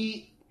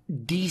every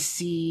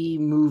DC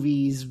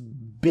movie's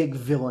big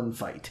villain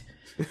fight.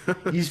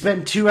 You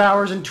spend 2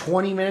 hours and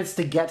 20 minutes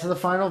to get to the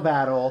final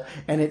battle,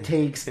 and it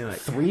takes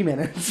 3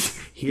 minutes.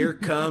 Here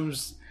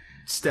comes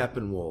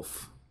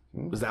Steppenwolf.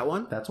 Was that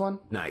one? That's one.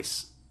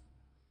 Nice.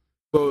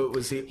 Oh,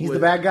 was he? He's the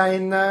bad guy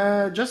in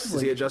Justice League.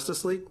 Is he a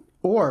Justice League?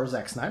 Or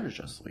Zack Snyder's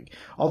Justice League.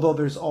 Although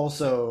there's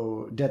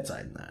also Dark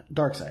Side in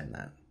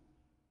that.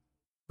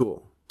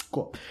 Cool.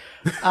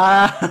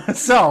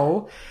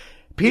 So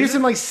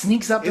Peterson like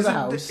sneaks up to the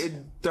house.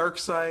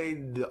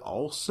 Darkseid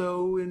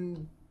also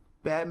in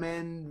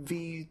Batman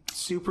v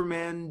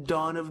Superman: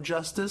 Dawn of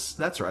Justice?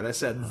 That's right. I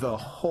said the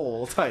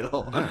whole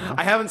title.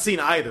 I haven't seen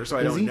either, so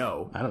I don't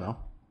know. I don't know.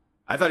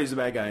 I thought he was the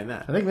bad guy in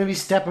that. I think maybe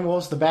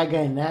Steppenwolf's the bad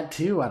guy in that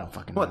too. I don't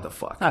fucking know. What the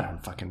fuck? I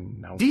don't fucking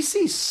know.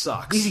 DC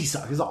sucks. DC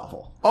sucks. It's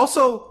awful.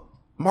 Also,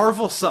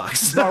 Marvel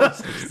sucks.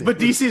 But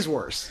DC's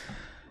worse.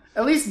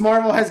 At least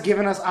Marvel has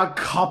given us a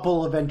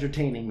couple of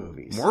entertaining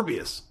movies.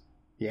 Morbius.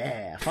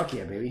 Yeah, fuck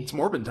yeah, baby. It's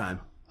Morbin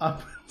time.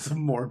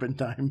 Some Morbin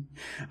time.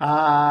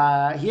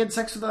 He had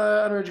sex with an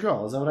underage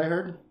girl. Is that what I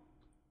heard?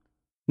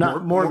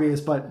 Not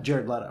Morbius, but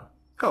Jared Leto.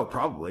 Oh,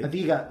 probably. I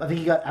think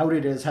he got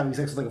outed as having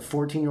sex with like a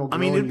 14-year-old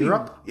girl in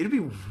Europe. It'd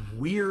be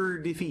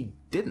weird if he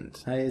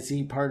didn't. Is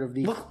he part of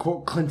the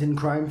Clinton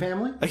crime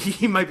family?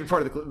 He might be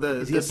part of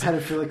the Is he a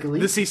pedophilic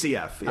elite? The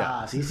CCF.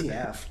 Yeah.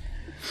 CCF.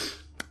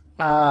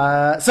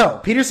 So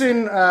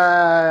Peterson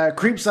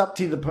creeps up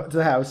to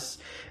the house,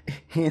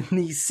 and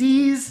he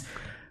sees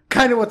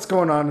kind of what's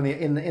going on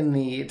in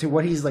the to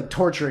what he's like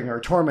torturing her,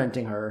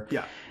 tormenting her.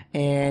 Yeah.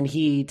 And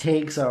he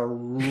takes a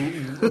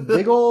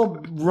big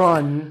old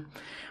run,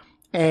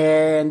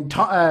 and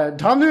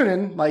Tom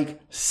Noonan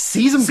like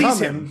sees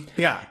him.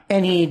 Yeah.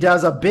 And he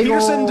does a big.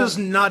 Peterson does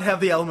not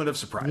have the element of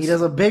surprise. He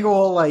does a big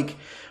old like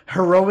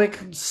heroic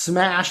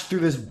smash through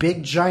this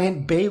big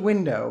giant bay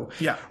window.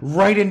 Yeah.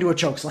 Right into a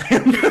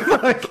chokeslam.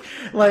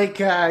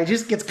 He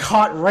just gets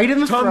caught right in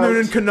the throat. Tom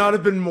Noonan could not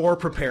have been more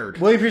prepared.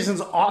 William Peterson's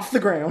off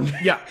the ground.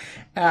 Yeah.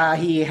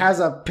 He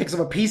picks up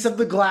a piece of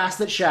the glass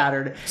that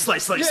shattered.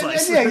 Slice. Yeah,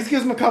 he just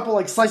gives him a couple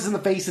like slices in the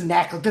face and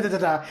neck, and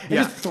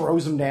just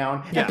throws him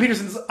down. Yeah. And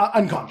Peterson's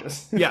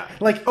unconscious. Yeah.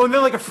 And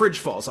then like a fridge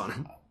falls on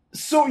him.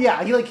 So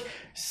yeah, he like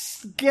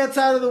gets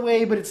out of the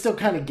way, but it still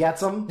kind of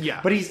gets him. Yeah.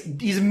 But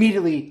he's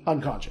immediately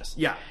unconscious.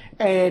 Yeah.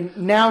 And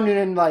now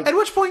Noonan at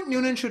which point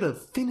Noonan should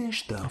have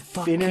finished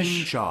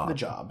the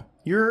job.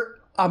 You're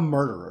a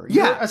murderer.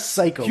 You're a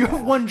psychopath. You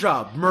have one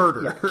job: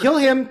 murder. Yeah. Kill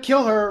him,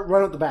 kill her,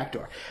 run out the back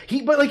door.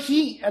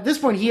 At this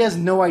point he has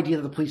no idea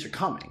that the police are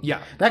coming.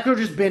 Yeah. That could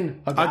have just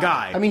been a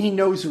guy. I mean, he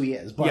knows who he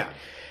is, but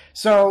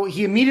so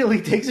he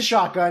immediately takes a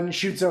shotgun,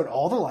 shoots out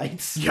all the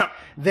lights. Yep.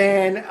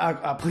 Then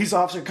a police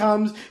officer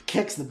comes,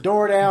 kicks the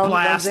door down,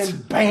 blast, runs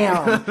in,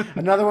 bam.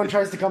 Another one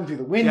tries to come through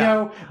the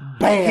window,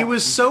 bam. He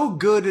was so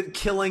good at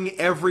killing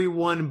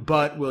everyone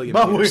but William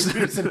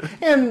Peterson.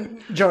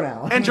 And Joan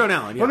Allen.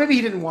 Yeah. Well, maybe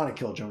he didn't want to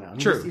kill Joan Allen.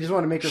 True. He just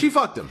wanted to make her. She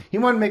fucked him. He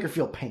wanted to make her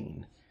feel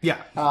pain.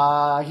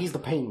 Yeah. He's the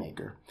pain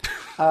maker.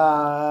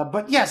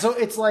 But yeah, so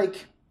it's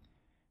like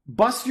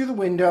busts through the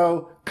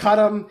window, cut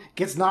him,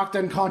 gets knocked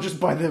unconscious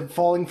by the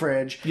falling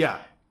fridge. Yeah.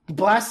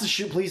 blasts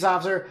the police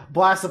officer,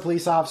 blasts the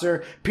police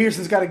officer.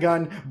 Peterson's got a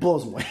gun,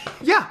 blows him away.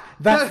 Yeah.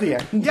 That's the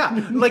end.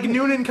 Yeah. Like,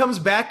 Noonan comes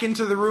back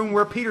into the room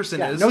where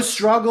Peterson is. No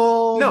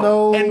struggle,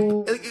 no...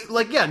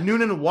 And,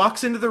 Noonan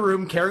walks into the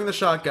room carrying the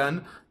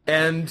shotgun,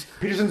 and...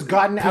 Peterson's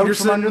gotten out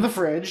from under the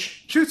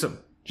fridge. Shoots him.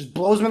 Just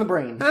blows him in the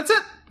brain. That's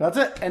it. That's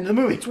it. End of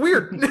the movie. It's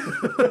weird.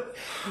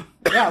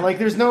 Yeah, like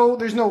there's no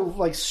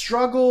like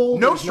struggle.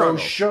 No there's struggle. No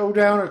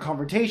showdown or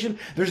confrontation.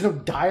 There's no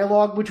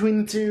dialogue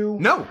between the two.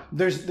 No.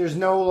 There's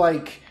no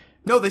like.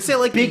 No, they say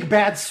like big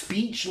bad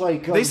speech.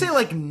 Like they say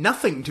like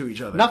nothing to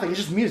each other. Nothing. It's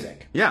just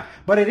music. Yeah.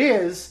 But it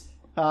is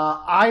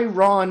I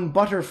Ron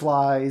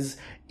Butterflies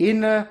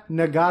in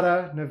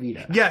Nagata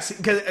Navita. Yes,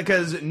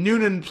 because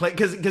Noonan play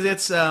because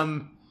it's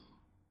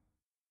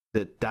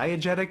the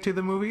diegetic to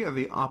the movie or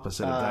the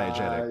opposite of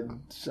diegetic?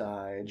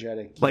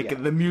 Diegetic. Like yeah.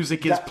 the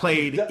music is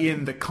played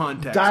in the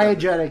context.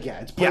 Diegetic, yeah,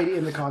 it's played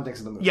in the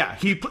context of the movie. Yeah,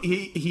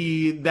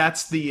 he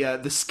that's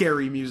the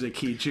scary music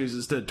he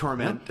chooses to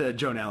torment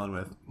Joan Allen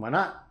with. Why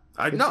not?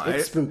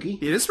 It's spooky.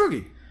 It is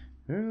spooky.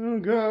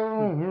 In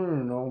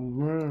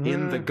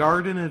the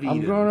Garden of Eden.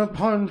 I'm gonna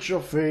punch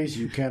your face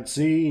you can't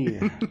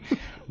see.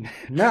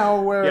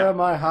 Now where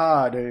am I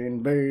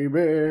hiding,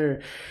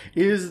 baby?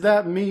 Is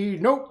that me?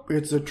 Nope,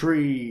 it's a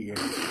tree.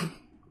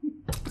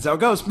 That's how it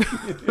goes.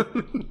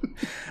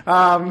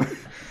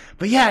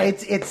 But yeah,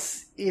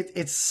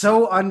 it's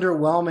so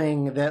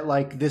underwhelming that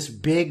like this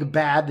big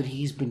bad that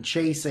he's been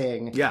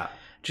chasing,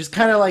 just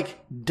kind of like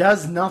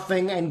does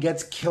nothing and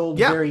gets killed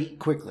very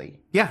quickly.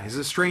 Yeah, it's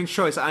a strange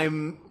choice.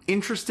 I'm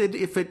interested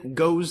if it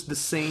goes the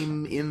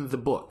same in the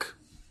book.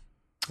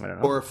 I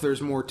don't know. Or if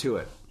there's more to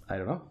it. I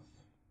don't know.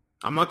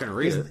 I'm not going to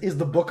read it. Is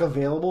the book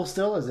available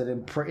still? Is it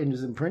in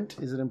print?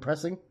 Is it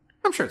impressing?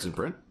 I'm sure it's in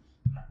print.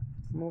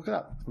 I'm gonna look it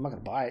up. I'm not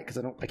going to buy it because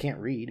I can't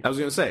read. I was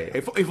going to say,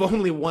 if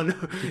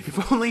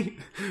only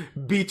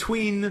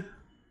between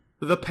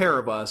the pair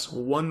of us,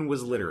 one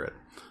was literate.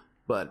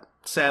 But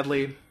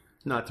sadly,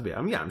 not to be.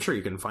 I'm sure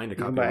you can find a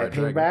copy. You can buy a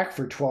paperback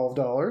for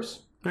 $12.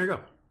 There you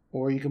go.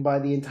 Or you can buy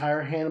the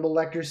entire Hannibal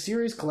Lecter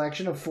series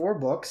collection of 4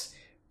 books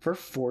for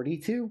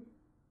 $42.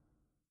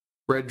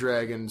 Red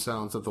Dragon,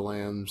 Silence of the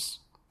Lambs,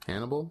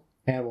 Hannibal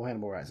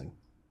Rising.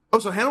 Oh,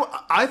 so Hannibal...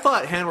 I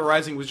thought Hannibal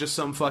Rising was just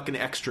some fucking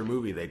extra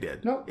movie they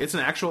did. No. It's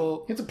an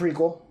actual... It's a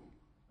prequel.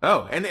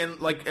 Oh,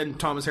 and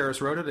Thomas Harris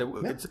wrote it.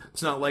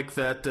 It's not like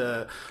that.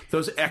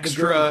 Those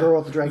extra girl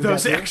with the dragon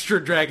those tattoo.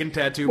 extra dragon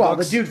tattoo. Well,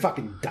 books. the dude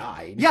fucking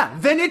died. Yeah,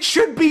 then it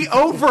should be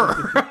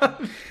over.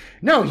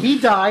 No, he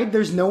died.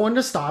 There's no one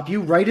to stop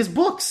you. Write his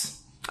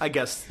books. I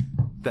guess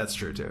that's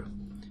true too.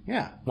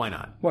 Yeah. Why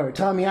not? What, you're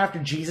telling me after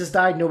Jesus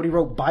died, nobody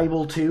wrote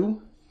Bible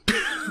too?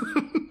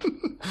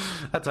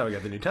 That's how we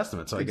got the New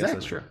Testament, so I guess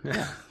that's true.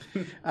 Yeah.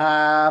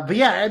 But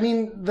yeah, I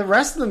mean, the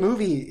rest of the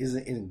movie is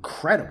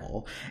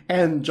incredible,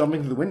 and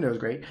jumping through the window is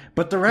great.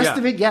 But the rest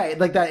of it,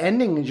 like that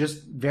ending is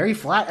just very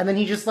flat, and then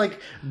he just like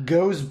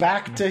goes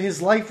back to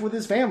his life with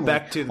his family,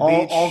 back to the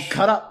beach, all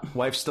cut up.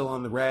 Wife's still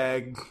on the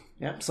rag.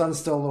 Yep, son's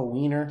still a little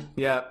wiener.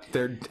 Yeah,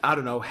 they're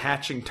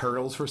hatching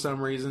turtles for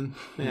some reason,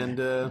 and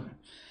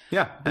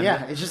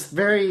it's just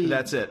very.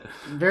 That's it.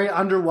 Very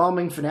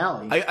underwhelming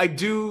finale.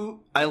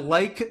 I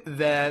like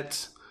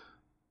that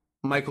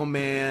Michael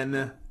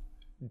Mann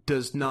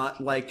does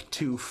not like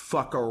to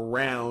fuck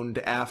around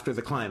after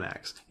the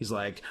climax. He's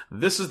like,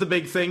 this is the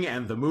big thing,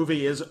 and the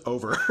movie is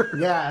over.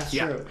 Yeah, that's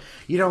true.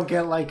 You don't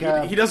get like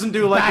he doesn't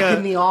do like Back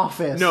in the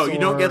Office. No, you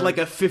don't get like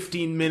a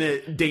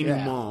 15-minute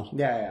denouement.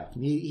 Yeah.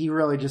 He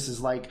really just is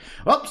like,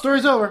 well,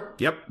 story's over.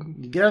 Yep.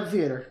 Get out of the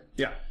theater.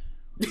 Yeah.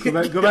 Go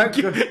back.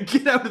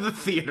 Get out of the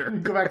theater.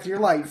 Go back to your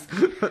life.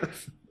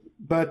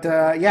 But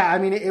I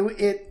mean,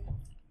 it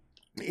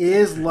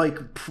is like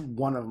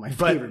one of my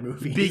favorite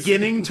movies.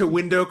 Beginning to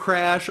window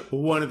crash,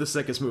 one of the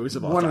sickest movies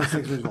of all time. One of the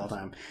sickest movies of all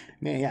time.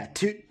 Man, yeah,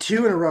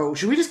 two in a row.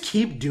 Should we just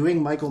keep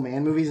doing Michael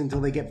Mann movies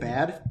until they get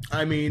bad?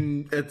 I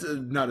mean, it's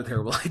not a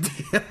terrible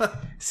idea.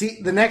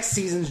 See, the next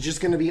season's just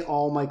going to be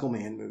all Michael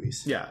Mann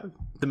movies. Yeah,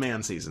 the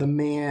Man season. The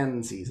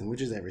Man season, which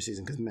is every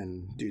season because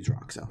dudes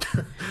rock, so.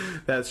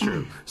 That's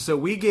true. So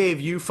we gave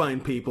you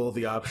fine people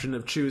the option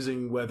of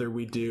choosing whether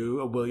we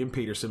do a William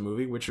Peterson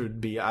movie, which would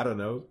be, I don't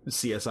know,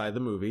 CSI the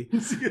movie.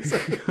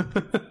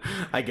 CSI.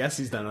 I guess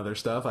he's done other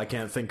stuff. I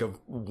can't think of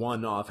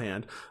one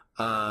offhand.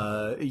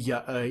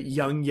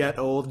 Young yet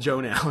old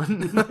Joan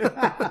Allen,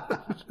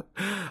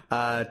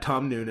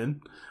 Tom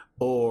Noonan,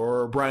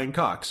 or Brian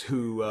Cox,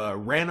 who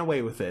ran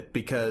away with it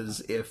because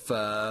if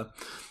I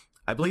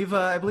believe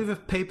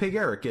if Pay Pig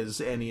Eric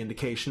is any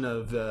indication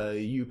of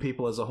you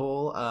people as a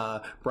whole,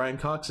 Brian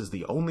Cox is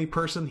the only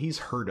person he's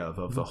heard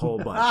of the whole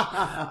bunch.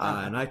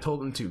 And I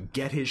told him to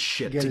get his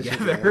shit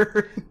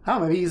together.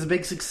 Maybe he's a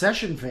big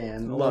Succession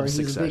fan. Or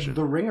he's a big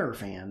The Ringer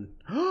fan.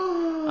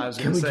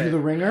 Can we do The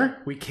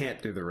Ringer? We can't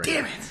do The Ringer.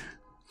 Damn it!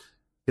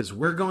 Because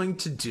we're going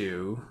to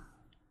do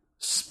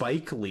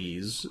Spike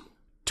Lee's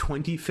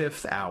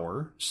 25th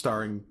Hour,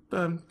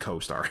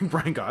 co-starring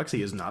Brian Cox.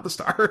 He is not the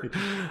star.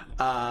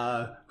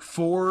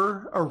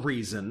 For a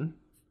reason.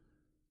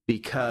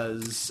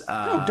 Because...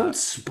 no, don't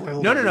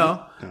spoil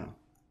No.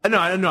 No,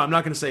 I'm not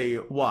going to say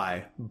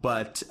why,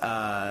 but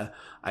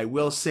I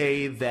will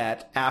say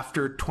that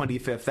after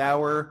 25th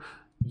hour,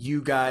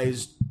 you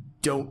guys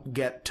don't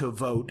get to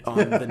vote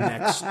on the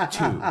next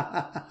two.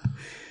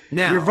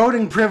 Now, your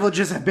voting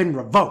privileges have been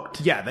revoked.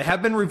 Yeah, they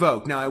have been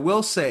revoked. Now, I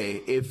will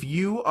say, if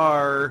you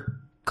are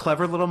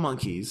clever little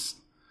monkeys,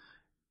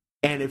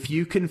 and if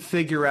you can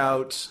figure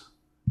out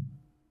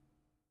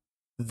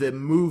the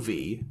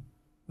movie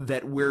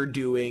that we're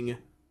doing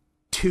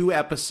 2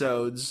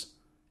 episodes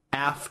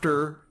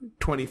after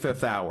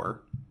 25th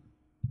hour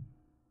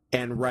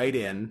and write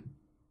in,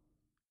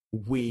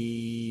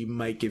 we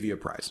might give you a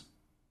prize.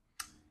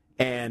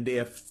 And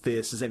if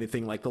this is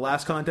anything like the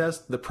last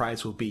contest, the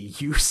prize will be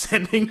you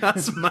sending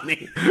us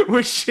money,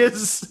 which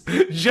is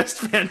just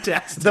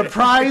fantastic. The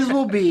prize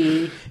will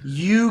be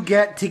you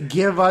get to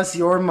give us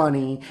your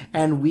money,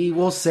 and we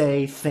will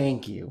say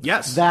thank you.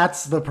 Yes.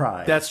 That's the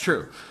prize. That's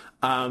true.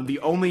 The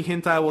only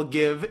hint I will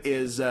give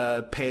is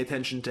pay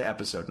attention to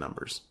episode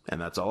numbers, and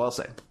that's all I'll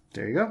say.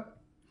 There you go.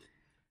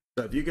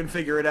 So if you can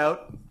figure it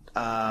out,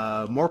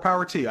 more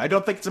power to you. I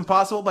don't think it's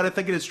impossible, but I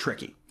think it is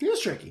tricky. It is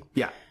tricky.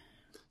 Yeah.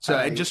 So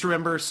and just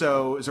remember,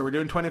 so we're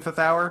doing 25th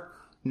hour.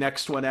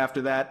 Next one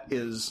after that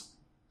is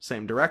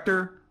same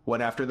director.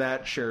 One after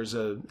that shares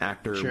an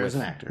actor. Shares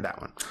an actor.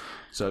 That one.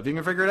 So if you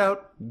can figure it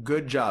out,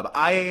 good job.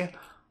 I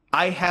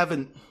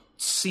haven't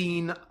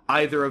seen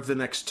either of the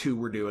next 2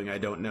 we're doing. I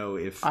don't know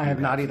if I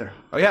have not either.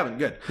 Oh, you haven't?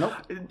 Good. Nope.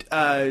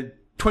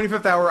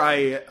 25th hour.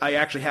 I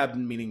actually have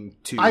been meaning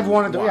to. I've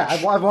wanted watch. to.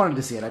 Yeah, I've wanted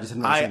to see it. I just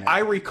haven't seen it. I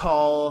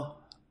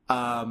recall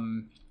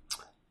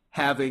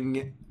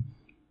having.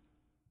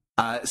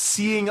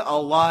 Seeing a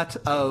lot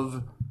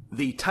of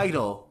the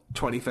title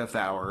 25th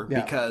hour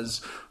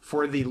because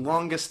for the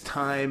longest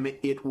time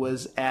it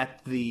was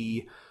at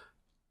the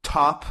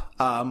top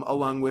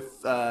along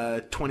with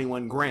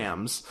 21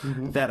 grams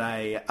that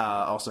I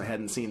also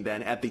hadn't seen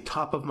then at the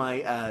top of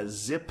my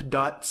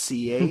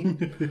zip.ca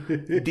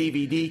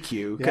DVD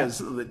queue because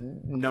the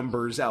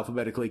numbers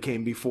alphabetically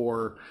came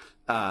before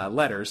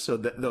letters, so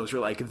those were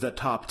like the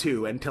top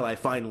 2 until I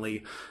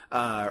finally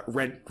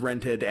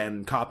rented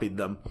and copied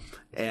them,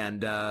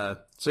 and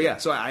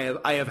so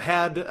I have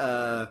had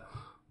a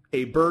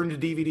burned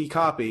DVD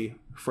copy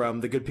from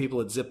the good people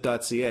at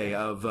Zip.ca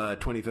of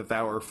 25th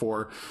Hour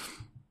for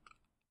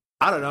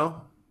I don't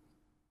know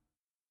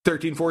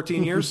 13,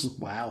 14 years.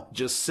 Wow,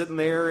 just sitting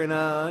there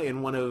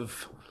in one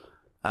of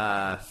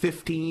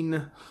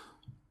 15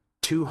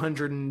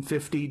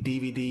 250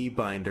 DVD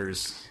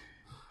binders.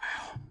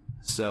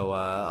 So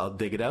I'll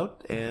dig it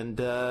out and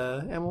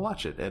we'll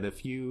watch it. And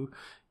if you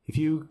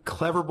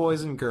clever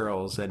boys and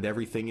girls and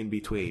everything in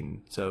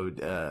between,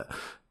 so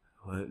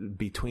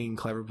between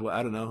clever boys,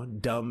 I don't know,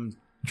 dumb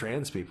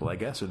trans people, I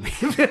guess would be.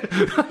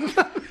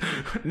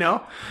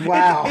 No,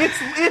 wow,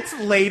 it's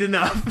late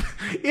enough.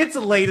 It's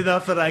late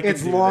enough that I can.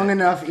 It's long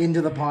enough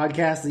into the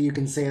podcast that you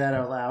can say that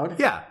out loud.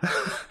 Yeah.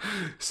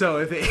 So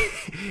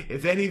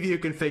if any of you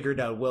can figure it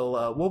out,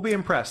 we'll be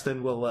impressed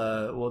and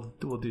we'll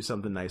do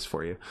something nice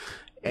for you.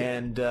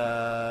 And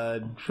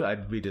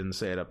we didn't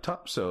say it up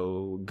top,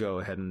 so go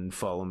ahead and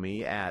follow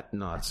me at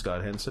Not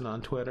Scott Henson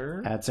on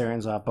Twitter. At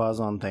Saren's Buzz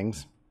on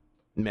things.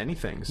 Many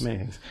things.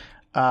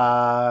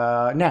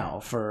 Now,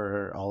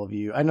 for all of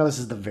you, I know this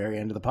is the very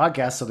end of the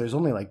podcast, so there's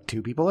only like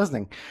 2 people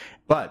listening.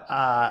 But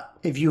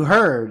if you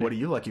heard, what do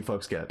you lucky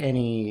folks get?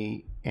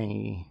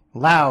 Any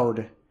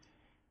loud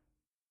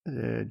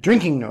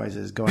drinking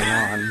noises going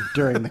on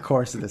during the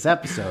course of this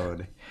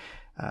episode,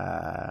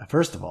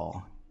 first of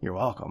all, you're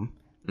welcome.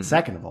 Mm-hmm.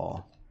 Second of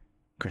all,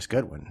 Chris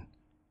Goodwin,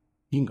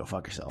 you can go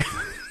fuck yourself.